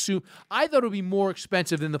assume. I thought it would be more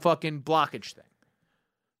expensive than the fucking blockage thing.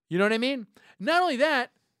 You know what I mean? Not only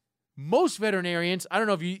that, most veterinarians, I don't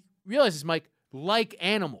know if you realize this, Mike, like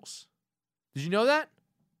animals. Did you know that?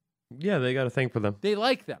 Yeah, they got a thing for them. They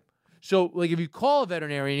like them. So, if you call a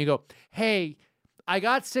veterinarian and you go, hey, I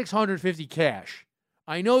got $650 cash.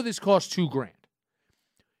 I know this costs $2,000.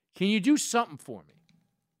 Can you do something for me?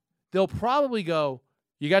 They'll probably go,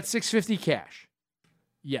 you got $650 cash.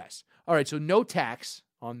 Yes. All right, so no tax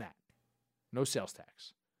on that. No sales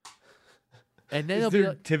tax. And then Is they'll be there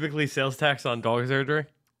like, typically sales tax on dog surgery?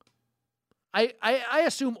 I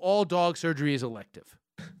assume all dog surgery is elective.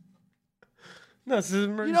 No, this is an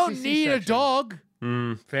You emergency don't need a C-section. dog.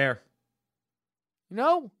 Fair.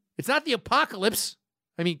 It's not the apocalypse.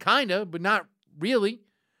 I mean, kind of, but not really.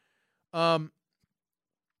 So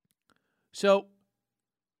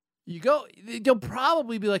you go, they'll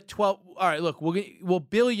probably be like 12. All right, look, we'll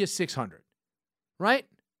bill you $600, right?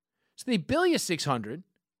 So they bill you $600,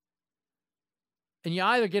 and you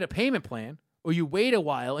either get a payment plan or you wait a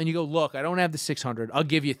while and you go, look, I don't have the $600. I'll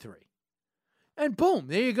give you $300. And boom,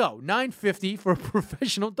 there you go. $950 for a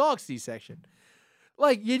professional dog C-section.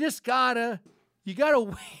 You just gotta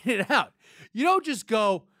wait it out. You don't just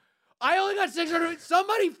go, I only got $600.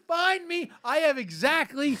 Somebody find me. I have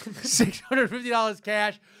exactly $650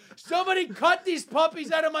 cash. Somebody cut these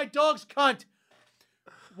puppies out of my dog's cunt.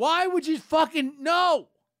 Why would you fucking no?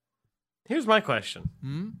 Here's my question.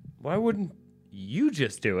 Why wouldn't you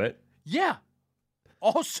just do it? Yeah.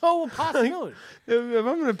 Also a possibility. If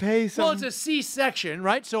I'm going to pay some... Well, it's a C-section,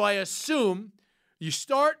 right? So I assume you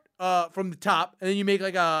start from the top, and then you make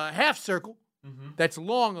a half circle that's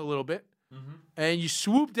long a little bit, and you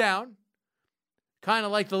swoop down, kind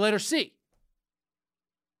of like the letter C.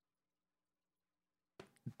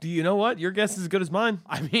 Do you know what? Your guess is as good as mine.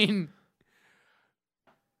 I mean,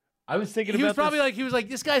 I was thinking he about was probably this. like,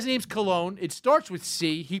 this guy's name's Cologne. It starts with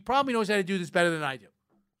C. He probably knows how to do this better than I do.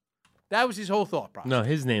 That was his whole thought process. No,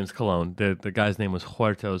 his name's Cologne. The guy's name was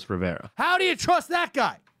Huertos Rivera. How do you trust that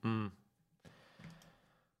guy? I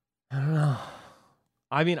don't know.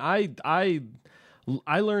 I mean, I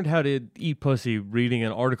learned how to eat pussy reading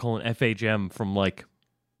an article in FHM from like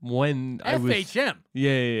when I was FHM.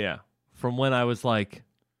 Yeah. From when I was like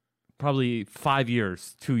probably 5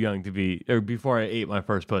 years too young to be, or before I ate my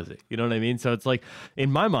first pussy. You know what I mean? So it's like,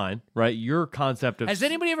 in my mind, right, your concept of... Has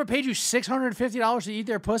anybody ever paid you $650 to eat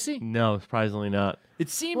their pussy? No, surprisingly not. It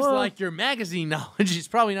seems like your magazine knowledge is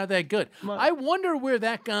probably not that good. I wonder where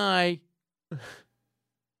that guy...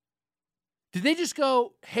 Did they just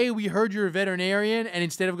go, hey, we heard you're a veterinarian, and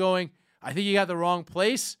instead of going, I think you got the wrong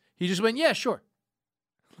place, he just went, yeah, sure.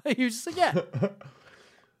 He was just like, yeah.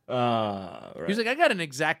 Right. He's like, I got an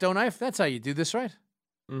X-Acto knife. That's how you do this, right?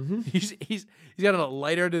 Mm-hmm. He's got a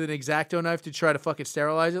lighter to an X-Acto knife to try to fucking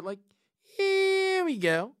sterilize it. Like, here we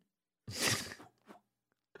go.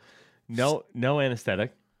 No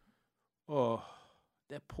anesthetic. Oh,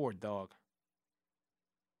 that poor dog.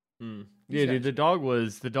 Yeah, dude, the dog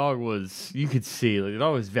was, you could see, like, the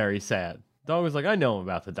dog was very sad. The dog was like, I know I'm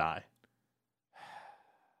about to die.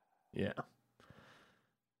 Yeah.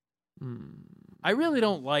 I really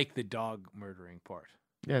don't like the dog murdering part.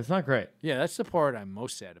 Yeah, it's not great. Yeah, that's the part I'm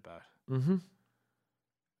most sad about. Mm-hmm.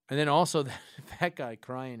 And then also that guy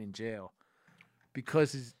crying in jail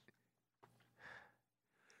because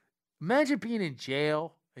imagine being in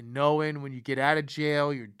jail and knowing when you get out of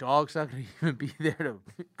jail, your dog's not going to even be there to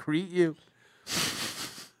greet you.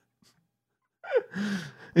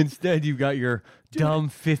 Instead, you've got your dumb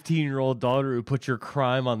 15-year-old daughter who put your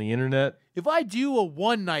crime on the internet. If I do a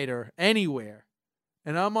one-nighter anywhere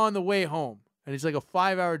and I'm on the way home and it's like a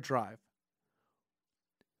 5-hour drive,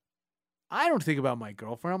 I don't think about my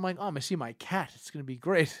girlfriend. I'm like, oh, I'm going to see my cat. It's going to be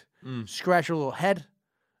great. Scratch her little head,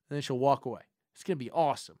 and then she'll walk away. It's going to be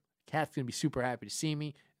awesome. Cat's going to be super happy to see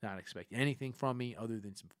me, not expect anything from me other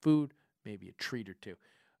than some food, maybe a treat or two.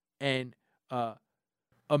 And I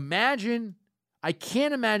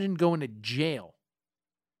can't imagine going to jail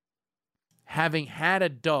having had a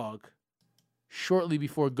dog shortly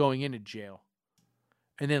before going into jail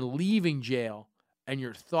and then leaving jail and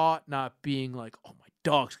your thought not being like, oh, my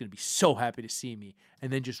dog's going to be so happy to see me,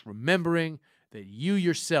 and then just remembering that you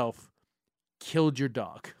yourself killed your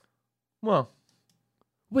dog. Well,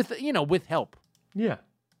 with help. Yeah.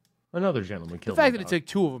 Another gentleman killed The fact my that it dog. took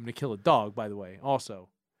two of them to kill a dog, by the way, also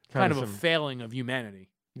kind of a failing of humanity.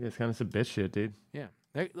 Yeah, it's kind of some bitch shit, dude. Yeah.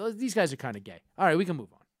 These guys are kind of gay. All right, we can move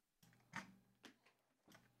on.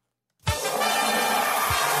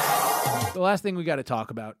 The last thing we got to talk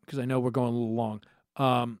about, because I know we're going a little long,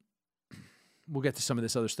 we'll get to some of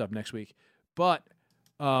this other stuff next week, but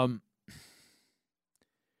I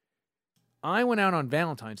went out on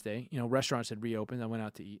Valentine's Day. You know, restaurants had reopened. I went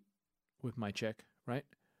out to eat with my check, right?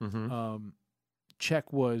 Mm-hmm.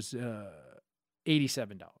 Check was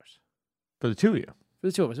 $87. For the two of you. For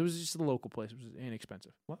the two of us. It was just a local place. It was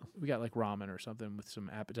inexpensive. Wow. We got like ramen or something with some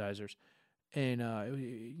appetizers and,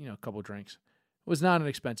 a couple of drinks. It was not an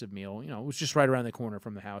expensive meal. You know, it was just right around the corner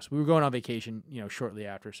from the house. We were going on vacation, shortly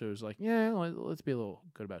after. So it was like, yeah, let's be a little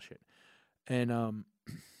good about shit. And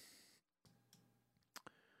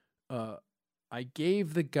I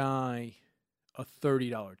gave the guy a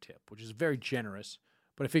 $30 tip, which is very generous.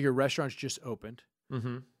 But I figure restaurants just opened.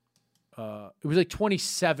 Mm-hmm. It was like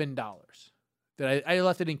 $27 that I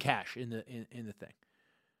left it in cash in the thing.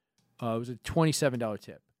 It was a $27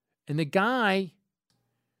 tip, and the guy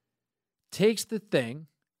takes the thing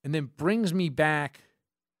and then brings me back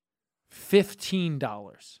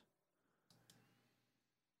 $15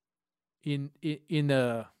 in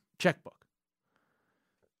the checkbook,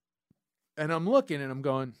 and I'm looking and I'm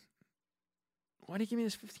going, why did he give me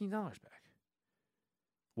this $15 back?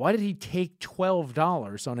 Why did he take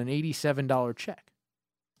 $12 on an $87 check?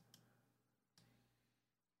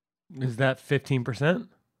 Is that 15%?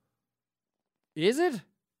 Is it?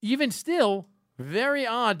 Even still, very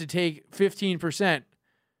odd to take 15%.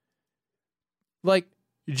 Like,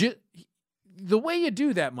 the way you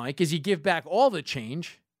do that, Mike, is you give back all the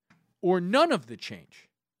change or none of the change.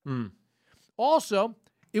 Also,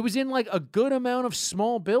 it was in like a good amount of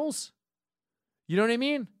small bills. You know what I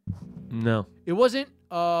mean? No. It wasn't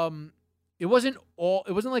like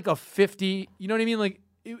a 50, you know what I mean? Like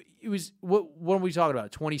it was, what are we talking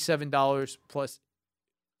about? $27 plus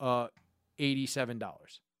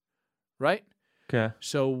 $87, right? Okay.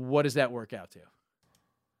 So what does that work out to?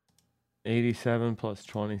 87 plus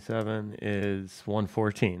 27 is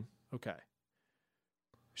 114. Okay.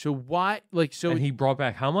 So why, like, so And he brought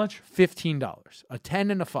back how much? $15, a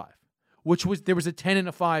 10 and a 5, there was a 10 and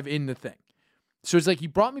a 5 in the thing. So it's like he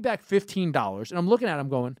brought me back $15, and I'm looking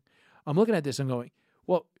at this, I'm going,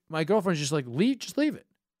 well, my girlfriend's just like, just leave it.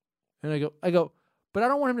 And I go, but I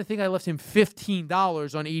don't want him to think I left him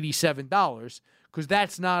 $15 on $87 because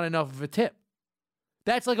that's not enough of a tip.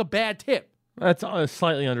 That's like a bad tip. That's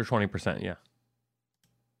slightly under 20%, yeah.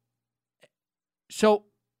 So,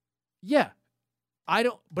 yeah,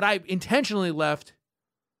 but I intentionally left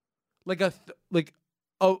like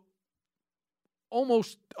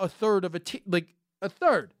almost a third of a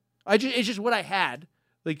third. It's just what I had,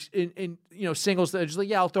 like in singles. That just like,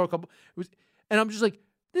 yeah, I'll throw a couple. And I'm just like,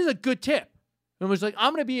 this is a good tip. And I was like,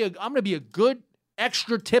 I'm gonna be a good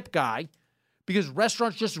extra tip guy because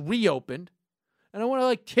restaurants just reopened, and I want to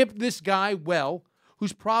like tip this guy well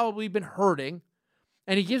who's probably been hurting,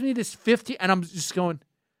 and he gives me this 50, and I'm just going.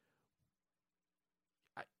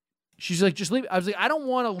 She's like, just leave. I was like, I don't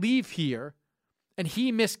want to leave here, and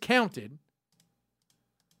he miscounted,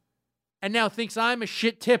 and now thinks I'm a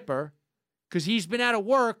shit tipper because he's been out of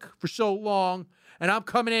work for so long, and I'm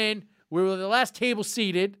coming in. We were the last table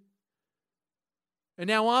seated, and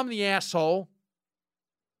now I'm the asshole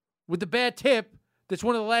with the bad tip that's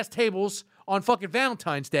one of the last tables on fucking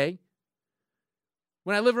Valentine's Day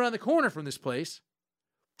when I live around the corner from this place.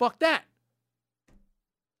 Fuck that.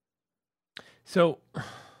 So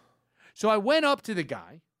I went up to the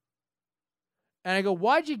guy, and I go,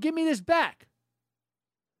 why'd you give me this back?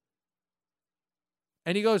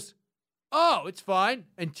 And he goes, oh, it's fine,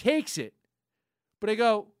 and takes it. But I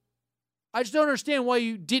go, I just don't understand why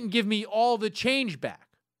you didn't give me all the change back.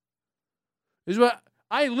 This is what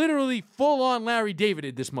I literally full on Larry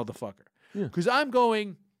Davided this motherfucker. Because I'm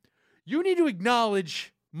going, you need to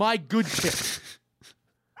acknowledge my good tip.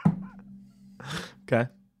 Okay.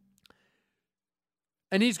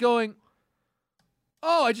 And he's going,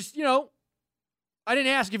 oh, I just, I didn't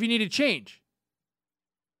ask if you needed change.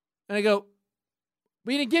 And I go,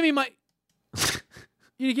 but you didn't give me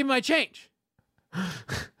my change.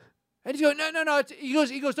 And he's going, no. He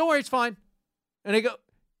goes, don't worry, it's fine. And I go,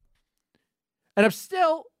 and I'm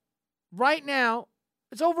still, right now,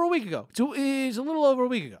 it's over a week ago. It's a little over a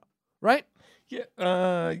week ago, right? Yeah,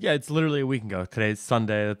 it's literally a week ago. Today's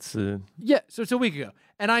Sunday. That's yeah, so it's a week ago.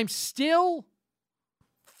 And I'm still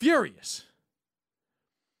furious.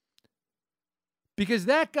 Because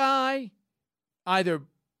that guy either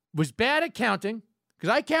was bad at counting,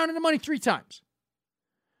 because I counted the money 3 times.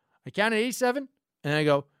 I counted 87, and I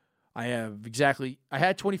go, I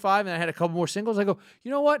had 25, and I had a couple more singles. I go,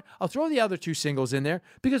 you know what? I'll throw the other 2 singles in there,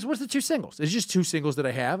 because what's the 2 singles? It's just 2 singles that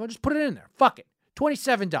I have. I'll just put it in there. Fuck it.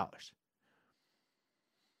 $27.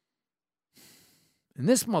 And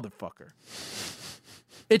this motherfucker,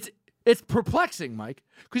 it's perplexing, Mike,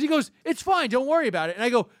 because he goes, it's fine, don't worry about it. And I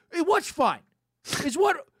go, hey, what's fine? It's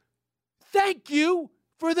what, thank you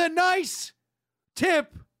for the nice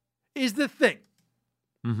tip is the thing.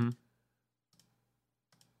 Mm-hmm.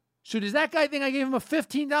 So does that guy think I gave him a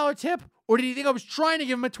 $15 tip, or did he think I was trying to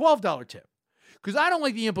give him a $12 tip? Because I don't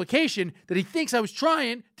like the implication that he thinks I was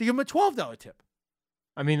trying to give him a $12 tip.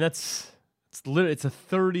 I mean, it's a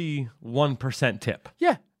 31% tip.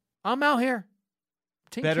 Yeah, I'm out here.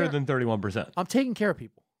 Better than 31%. I'm taking care of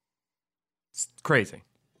people. It's crazy.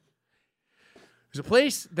 There's a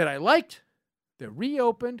place that I liked that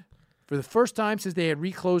reopened for the first time since they had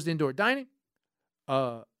reclosed indoor dining.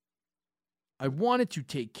 I wanted to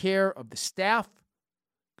take care of the staff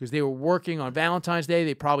because they were working on Valentine's Day.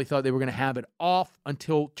 They probably thought they were going to have it off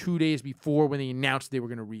until 2 days before when they announced they were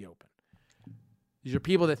going to reopen. These are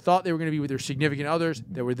people that thought they were going to be with their significant others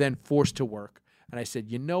that were then forced to work. And I said,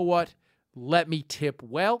 you know what? Let me tip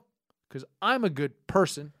well because I'm a good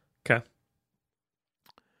person. Okay.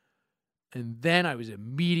 And then I was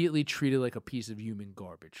immediately treated like a piece of human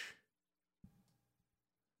garbage.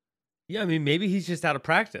 Yeah, I mean, maybe he's just out of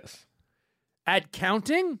practice. At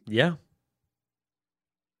counting? Yeah.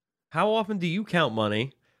 How often do you count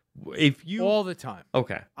money? All the time.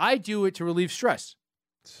 Okay. I do it to relieve stress.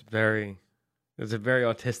 It's a very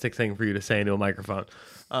autistic thing for you to say into a microphone.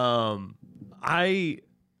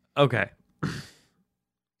 Okay.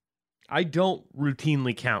 I don't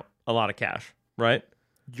routinely count a lot of cash, right?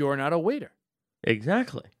 You're not a waiter.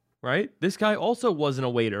 Exactly. Right? This guy also wasn't a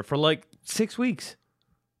waiter for like 6 weeks.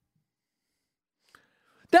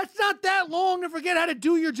 That's not that long to forget how to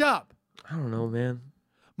do your job. I don't know, man.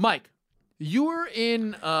 Mike, you were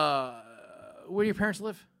in, where do your parents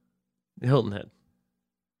live? Hilton Head.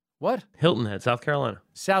 What? Hilton Head, South Carolina.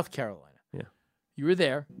 South Carolina. Yeah. You were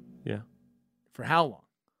there. Yeah. For how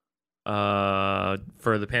long?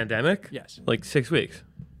 For the pandemic? Yes. Like 6 weeks.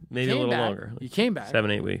 Maybe a little longer. You came back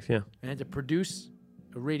 7-8 weeks, yeah. and had to produce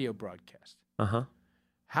a radio broadcast. Uh-huh.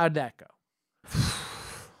 How'd that go?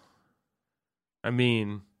 I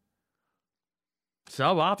mean,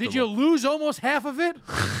 suboptimal. Did you lose almost half of it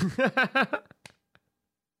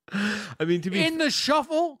I mean, in the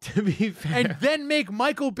shuffle to be fair. and then make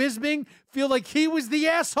Michael Bisping feel like he was the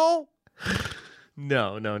asshole?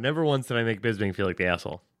 No, never once did I make Bisping feel like the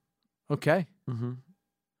asshole. Okay.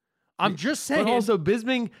 I'm just saying. But also,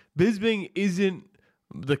 Bisping isn't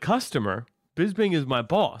the customer. Bisping is my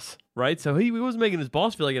boss, right? So he wasn't making his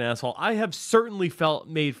boss feel like an asshole. I have certainly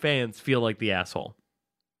made fans feel like the asshole.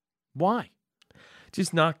 Why?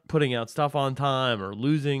 Just not putting out stuff on time or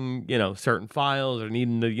losing, certain files or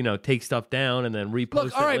needing to, take stuff down and then repost Look,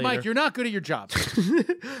 it all right, later. Mike, you're not good at your job.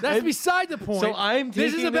 That's beside the point. So I'm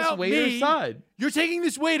this taking is about waiter's me. side. You're taking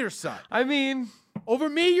this waiter's side. I mean, Over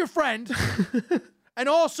me, your friend, and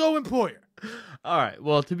also employer. all right.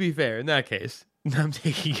 Well, to be fair, in that case, I'm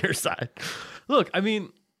taking your side. Look, I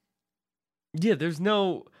mean, yeah,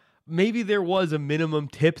 maybe there was a minimum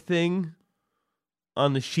tip thing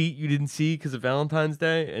on the sheet you didn't see because of Valentine's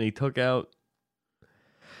Day, and he took out.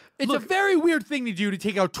 It's a very weird thing to do, to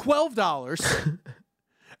take out $12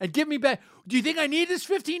 and give me back. Do you think I need this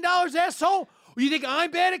 $15, asshole? Or you think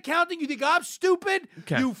I'm bad at counting? You think I'm stupid?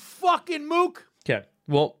 Okay. You fucking mook. Okay.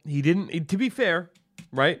 Well, he didn't. To be fair,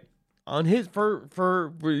 right? On his for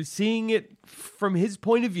seeing it from his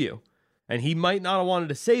point of view, and he might not have wanted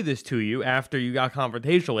to say this to you after you got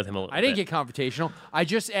confrontational with him a little bit. I didn't get confrontational. I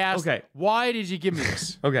just asked, Okay. Why did you give me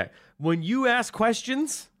this? Okay. When you ask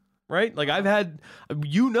questions, right? Like I've had,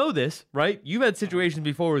 this, right? You've had situations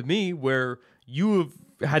before with me where you have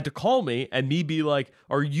had to call me and me be like,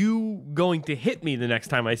 are you going to hit me the next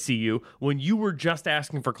time I see you, when you were just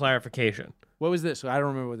asking for clarification? What was this? I don't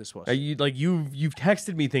remember what this was. You've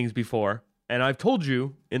texted me things before, and I've told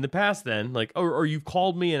you in the past then, like, or you've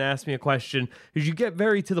called me and asked me a question, because you get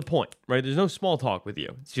very to the point, right? There's no small talk with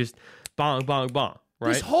you. It's just bong, bong, bong,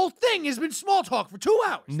 right? This whole thing has been small talk for 2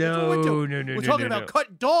 hours. That's what we're doing. No, We're talking about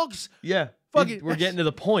cutting dogs. Yeah. Fucking- We're getting to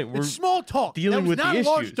the point. We're It's small talk. dealing that was with not the a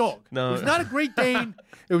large issues. dog. No. It was not a Great Dane.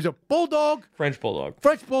 It was a bulldog, French bulldog.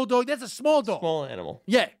 French bulldog. That's a small dog. Small animal.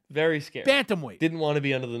 Yeah. Very scary. Bantamweight. Didn't want to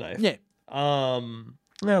be under the knife. Yeah.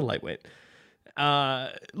 Lightweight.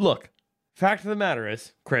 Look, fact of the matter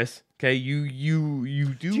is, Chris, okay, you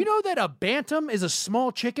do. Do you know that a bantam is a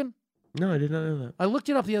small chicken? No, I did not know that. I looked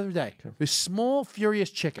it up the other day. A small, furious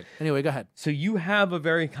chicken. Anyway, go ahead. So you have a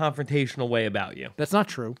very confrontational way about you. That's not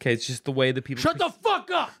true. Okay, it's just the way that people Shut the fuck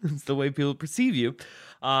up! it's the way people perceive you.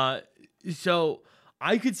 So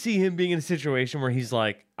I could see him being in a situation where he's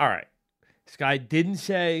like, all right, this guy didn't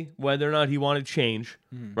say whether or not he wanted change,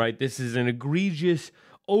 right? This is an egregious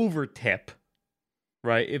over tip,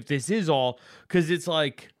 right? If this is all, because it's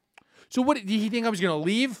like, So what, did he think I was going to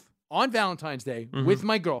leave on Valentine's Day with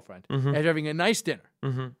my girlfriend after having a nice dinner,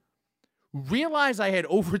 realize I had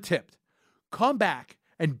over-tipped, come back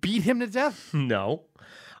and beat him to death? no.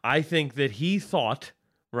 I think that he thought,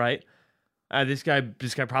 right? This guy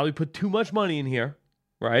probably put too much money in here,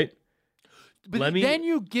 right? But then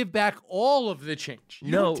you give back all of the change.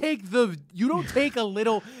 You No. don't take a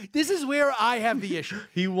little. This is where I have the issue.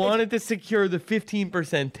 He wanted to secure the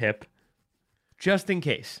 15% tip just in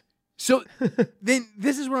case. So then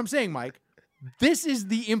this is what I'm saying, Mike. This is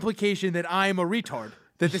the implication that I am a retard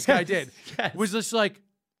that this guy did. yes. Was just like,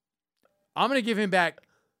 I'm going to give him back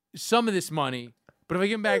some of this money, but if I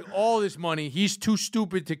give him back all this money, he's too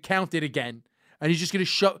stupid to count it again. And he's just going to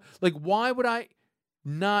shove. Like, why would I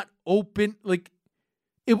not open? Like,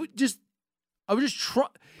 it would just, I would just try.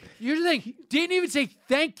 Here's the thing. He didn't even say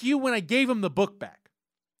thank you when I gave him the book back.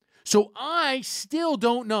 So I still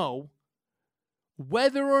don't know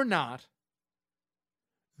whether or not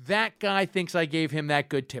that guy thinks I gave him that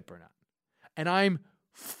good tip or not. And I'm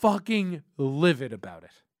fucking livid about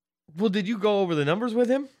it. Well, did you go over the numbers with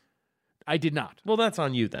him? I did not. Well, that's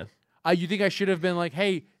on you then. You think I should have been like,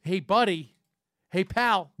 hey, buddy, hey,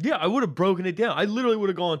 pal. Yeah, I would have broken it down. I literally would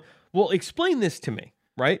have gone, well, explain this to me,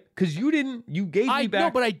 right? Because you gave me back.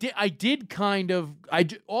 No, but I did kind of,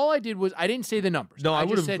 all I did was, I didn't say the numbers. No, I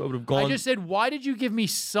just would have gone. I just said, why did you give me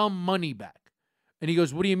some money back? And he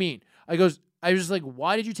goes, what do you mean? I was just like,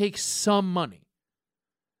 why did you take some money?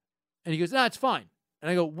 And he goes, it's fine.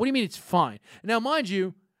 And I go, what do you mean it's fine? Now, mind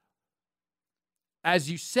you, as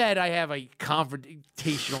you said, I have a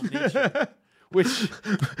confrontational nature, which,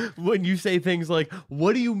 when you say things like,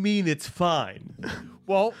 what do you mean it's fine?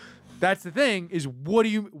 well, that's the thing is, what do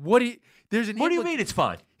you, there's an, What do you mean it's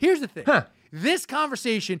fine? Here's the thing. Huh. this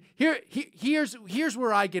conversation here's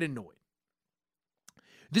where I get annoyed.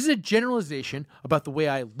 This is a generalization about the way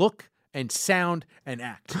I look and sound and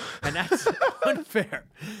act, and that's unfair.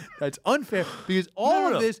 That's unfair because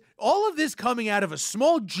all of this coming out of a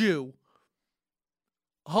small Jew,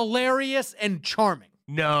 hilarious and charming.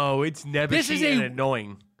 No, it's nebbishy and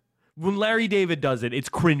annoying. When Larry David does it, it's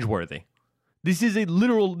cringeworthy. This is a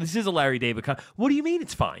Larry David. What do you mean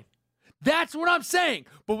it's fine? That's what I'm saying.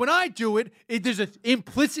 But when I do it, there's an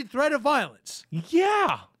implicit threat of violence.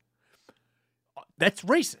 Yeah. That's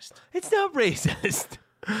racist. It's not racist.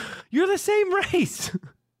 You're the same race.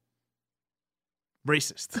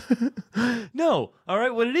 Racist. No. All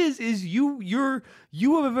right. What it is you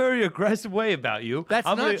have a very aggressive way about you. That's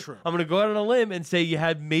not true. I'm going to go out on a limb and say you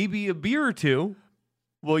had maybe a beer or two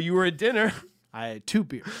while you were at dinner. I had 2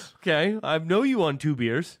 beers. Okay. I know you on 2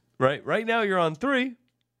 beers. Right. Right now you're on 3.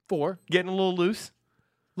 4. Getting a little loose.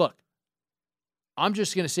 Look, I'm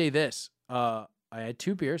just going to say this. I had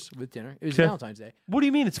 2 beers with dinner. It was Okay. Valentine's Day. What do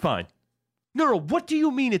you mean it's fine? No. What do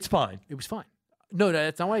you mean it's fine? It was fine. No,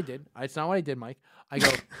 that's not what I did. It's not what I did, Mike. I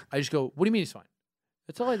just go, what do you mean it's fine?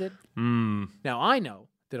 That's all I did. Now, I know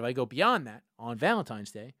that if I go beyond that on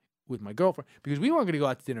Valentine's Day with my girlfriend, because we weren't going to go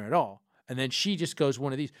out to dinner at all, and then she just goes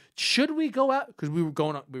one of these, should we go out? Because we were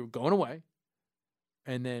going away.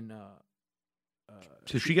 And then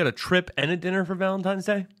So she got a trip and a dinner for Valentine's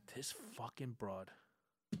Day? this fucking broad.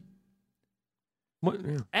 What?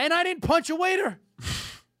 Yeah. And I didn't punch a waiter.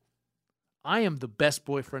 I am the best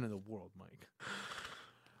boyfriend in the world, Mike.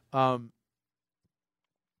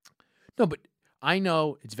 No, but I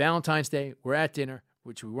know it's Valentine's Day. We're at dinner,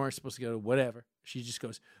 which we weren't supposed to go to, whatever. She just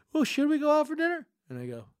goes, oh, should we go out for dinner? And I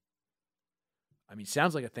go, I mean,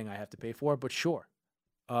 sounds like a thing I have to pay for, but sure.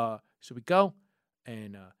 So we go,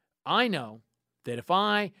 and I know that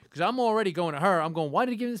because I'm already going to her, I'm going, why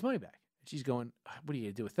did you give me this money back? And she's going, what are you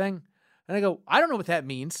going to do, a thing? And I go, I don't know what that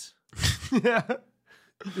means. Yeah.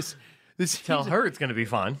 This Tell her it's going to be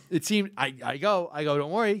fine. It seemed, I go,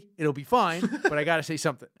 don't worry, it'll be fine, but I got to say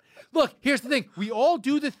something. Look, here's the thing. We all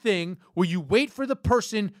do the thing where you wait for the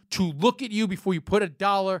person to look at you before you put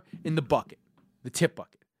 $1 in the bucket, the tip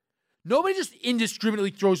bucket. Nobody just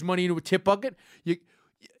indiscriminately throws money into a tip bucket.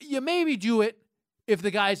 You maybe do it if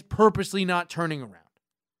the guy's purposely not turning around,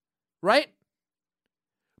 right?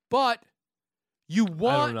 But you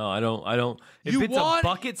want... I don't. If it's a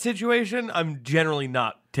bucket situation, I'm generally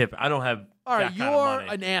not tipping. I don't have all right, that kind of money.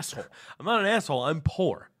 you're an asshole. I'm not an asshole. I'm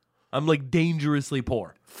poor. I'm like dangerously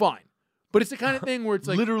poor. Fine. But it's the kind of thing where it's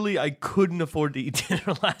like... Literally, I couldn't afford to eat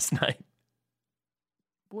dinner last night.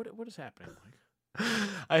 What is happening, Mike?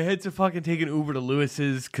 I had to fucking take an Uber to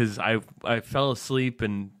Lewis's because I fell asleep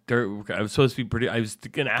and I was supposed to be I was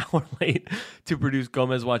an hour late to produce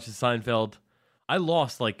Gomez Watches Seinfeld. I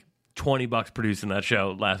lost like $20 producing that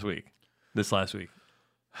show this last week.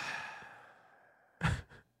 All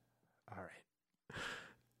right.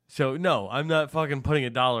 So no, I'm not fucking putting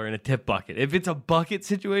 $1 in a tip bucket. If it's a bucket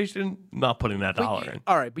situation, I'm not putting that dollar in.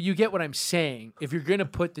 All right, but you get what I'm saying. If you're going to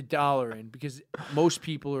put the $1 in, because most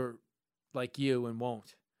people are like you and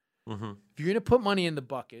won't. Mm-hmm. If you're going to put money in the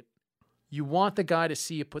bucket, you want the guy to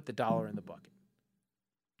see you put the $1 in the bucket.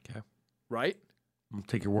 Okay. Right? I'll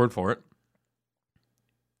take your word for it.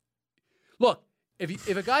 Look, if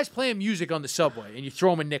a guy's playing music on the subway and you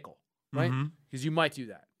throw him a nickel, right? Because you might do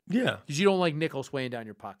that. Yeah. Because you don't like nickels weighing down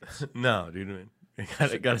your pockets. No, dude.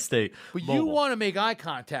 I gotta stay. But mobile. you want to make eye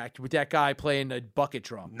contact with that guy playing the bucket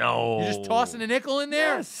drum. No. You're just tossing a nickel in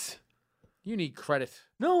there? Yes. You need credit.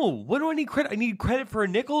 No. What do I need credit? I need credit for a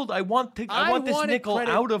nickel. I want this nickel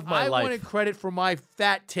out of my life. I wanted credit for my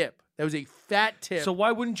fat tip. That was a fat tip. So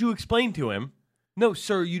why wouldn't you explain to him? No,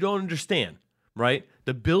 sir, you don't understand. Right?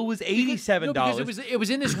 The bill was $87. Because it was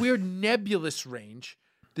in this weird nebulous range,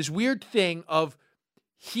 this weird thing of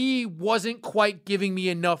he wasn't quite giving me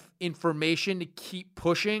enough information to keep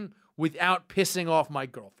pushing without pissing off my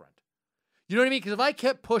girlfriend. You know what I mean? Because if I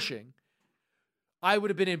kept pushing, I would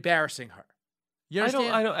have been embarrassing her. You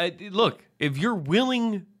understand? Look, if you're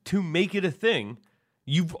willing to make it a thing,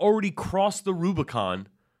 you've already crossed the Rubicon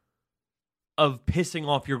of pissing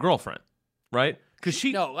off your girlfriend, right? Because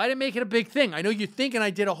No, I didn't make it a big thing. I know you're thinking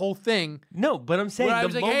I did a whole thing. No, but I'm saying I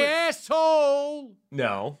was like, hey, asshole!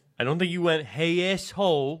 No, I don't think you went, hey,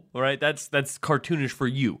 asshole. All right, that's cartoonish for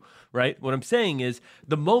you, right? What I'm saying is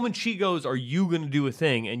the moment she goes, are you going to do a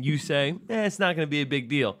thing? And you say, it's not going to be a big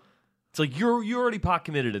deal. It's like you're already pot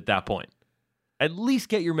committed at that point. At least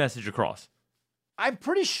get your message across. I'm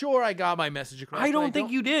pretty sure I got my message across. I don't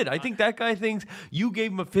think you did. I think that guy thinks you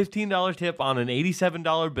gave him a $15 tip on an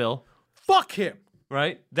 $87 bill. Fuck him.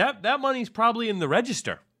 Right? That money's probably in the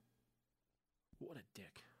register.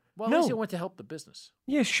 Well, at No. least it went to help the business.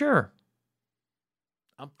 Yeah, sure.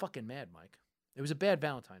 I'm fucking mad, Mike. It was a bad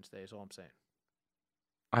Valentine's Day is all I'm saying.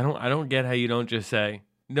 I don't get how you don't just say,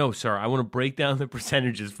 no, sir, I want to break down the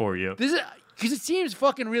percentages for you. This is because it seems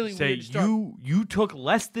fucking really Say, weird to start. you took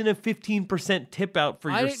less than a 15% tip out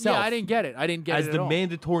for yourself. I didn't get it. I didn't get as it at the all.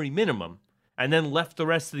 mandatory minimum, and then left the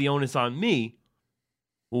rest of the onus on me.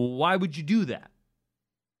 Well, why would you do that?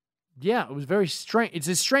 Yeah, it was very strange. It's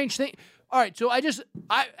a strange thing. All right, so I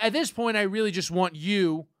at this point, I really just want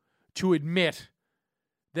you to admit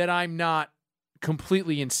that I'm not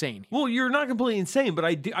completely insane. Well, you're not completely insane, but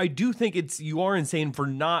I do think you are insane for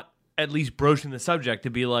not at least broaching the subject to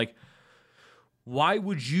be like, why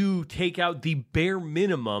would you take out the bare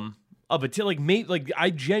minimum of a tip? Like I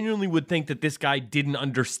genuinely would think that this guy didn't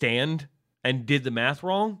understand and did the math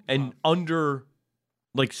wrong and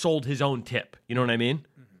sold his own tip. You know what I mean?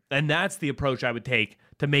 Mm-hmm. And that's the approach I would take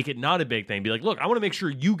to make it not a big thing. Be like, look, I want to make sure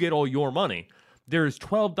you get all your money. There's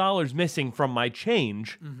 $12 missing from my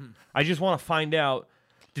change. Mm-hmm. I just want to find out,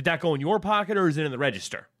 did that go in your pocket or is it in the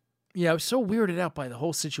register? Yeah, I was so weirded out by the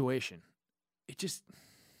whole situation. It just,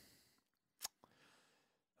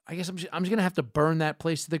 I guess I'm just going to have to burn that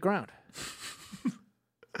place to the ground.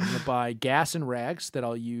 I'm going to buy gas and rags that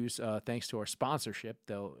I'll use thanks to our sponsorship.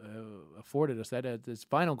 They'll afforded us that. It's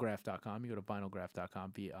vinylgraph.com. You go to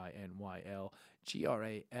vinylgraph.com,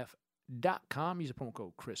 vinylgraph.com. Use the promo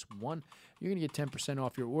code Chris1. You're going to get 10%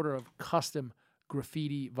 off your order of custom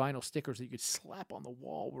graffiti vinyl stickers that you could slap on the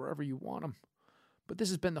wall wherever you want them. But this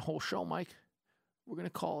has been the whole show, Mike. We're going to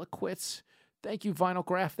call it quits. Thank you, Vinyl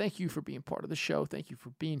Graph. Thank you for being part of the show. Thank you for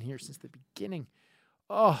being here since the beginning.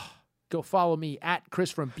 Oh, go follow me at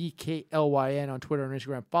Chris from BKLYN on Twitter and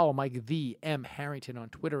Instagram. Follow Mike the M Harrington on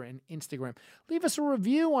Twitter and Instagram. Leave us a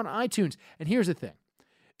review on iTunes. And here's the thing.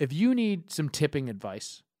 If you need some tipping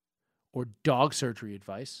advice or dog surgery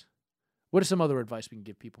advice, what is some other advice we can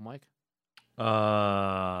give people, Mike?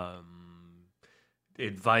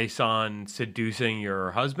 Advice on seducing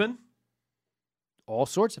your husband? All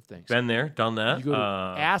sorts of things. Been there, done that. You go to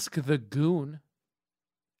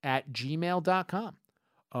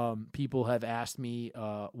askthegoon@gmail.com. People have asked me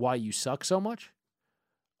why you suck so much.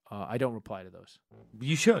 I don't reply to those.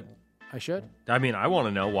 You should. I should? I mean, I want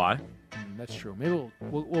to know why. That's true. Maybe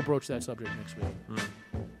we'll broach that subject next week.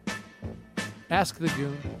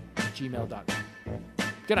 Askthegoon@gmail.com.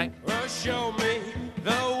 Good night. Well, show me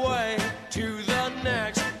the way to the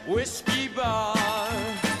next whiskey bar.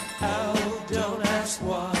 Oh, don't ask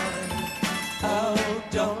why. Oh,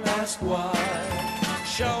 don't ask why.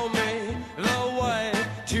 Show me the way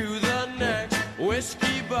to the next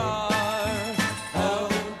whiskey bar. Oh,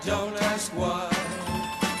 don't ask why.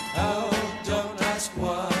 Oh, don't ask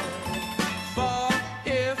why. For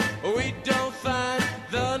if we don't find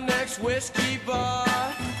the next whiskey bar,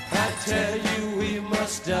 I tell you we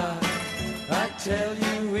must die. I tell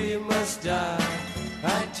you we must die.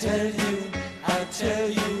 I tell you, I tell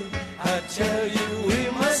you, I tell you we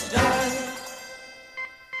must die.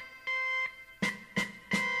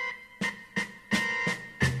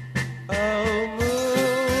 Oh,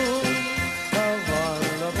 moon of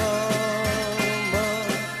Alabama,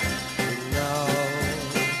 now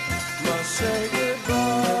must say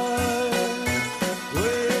goodbye.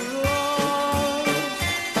 We've lost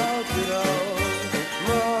our good old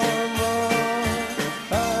mama.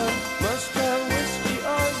 I must have whiskey,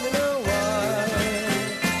 oh, you know why.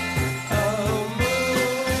 Oh,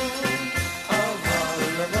 moon of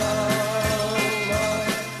Alabama,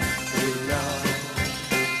 we now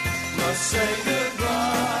must say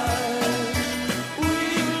goodbye. We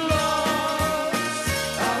lost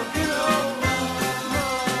our good old mama.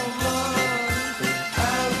 I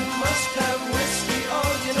must have whiskey,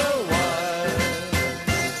 oh, you know why.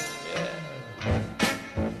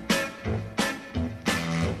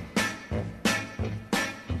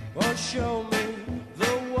 Well, show me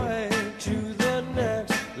the way to the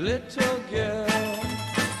next little girl.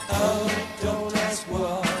 Oh, don't ask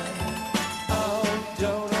why. Oh,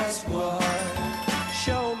 don't ask why.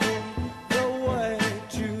 Show me the way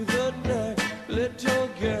to the next little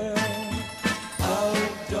girl. Oh,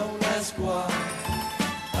 don't ask why.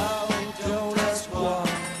 Oh, don't ask why.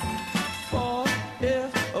 For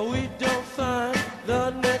if we don't find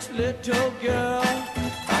the next little girl,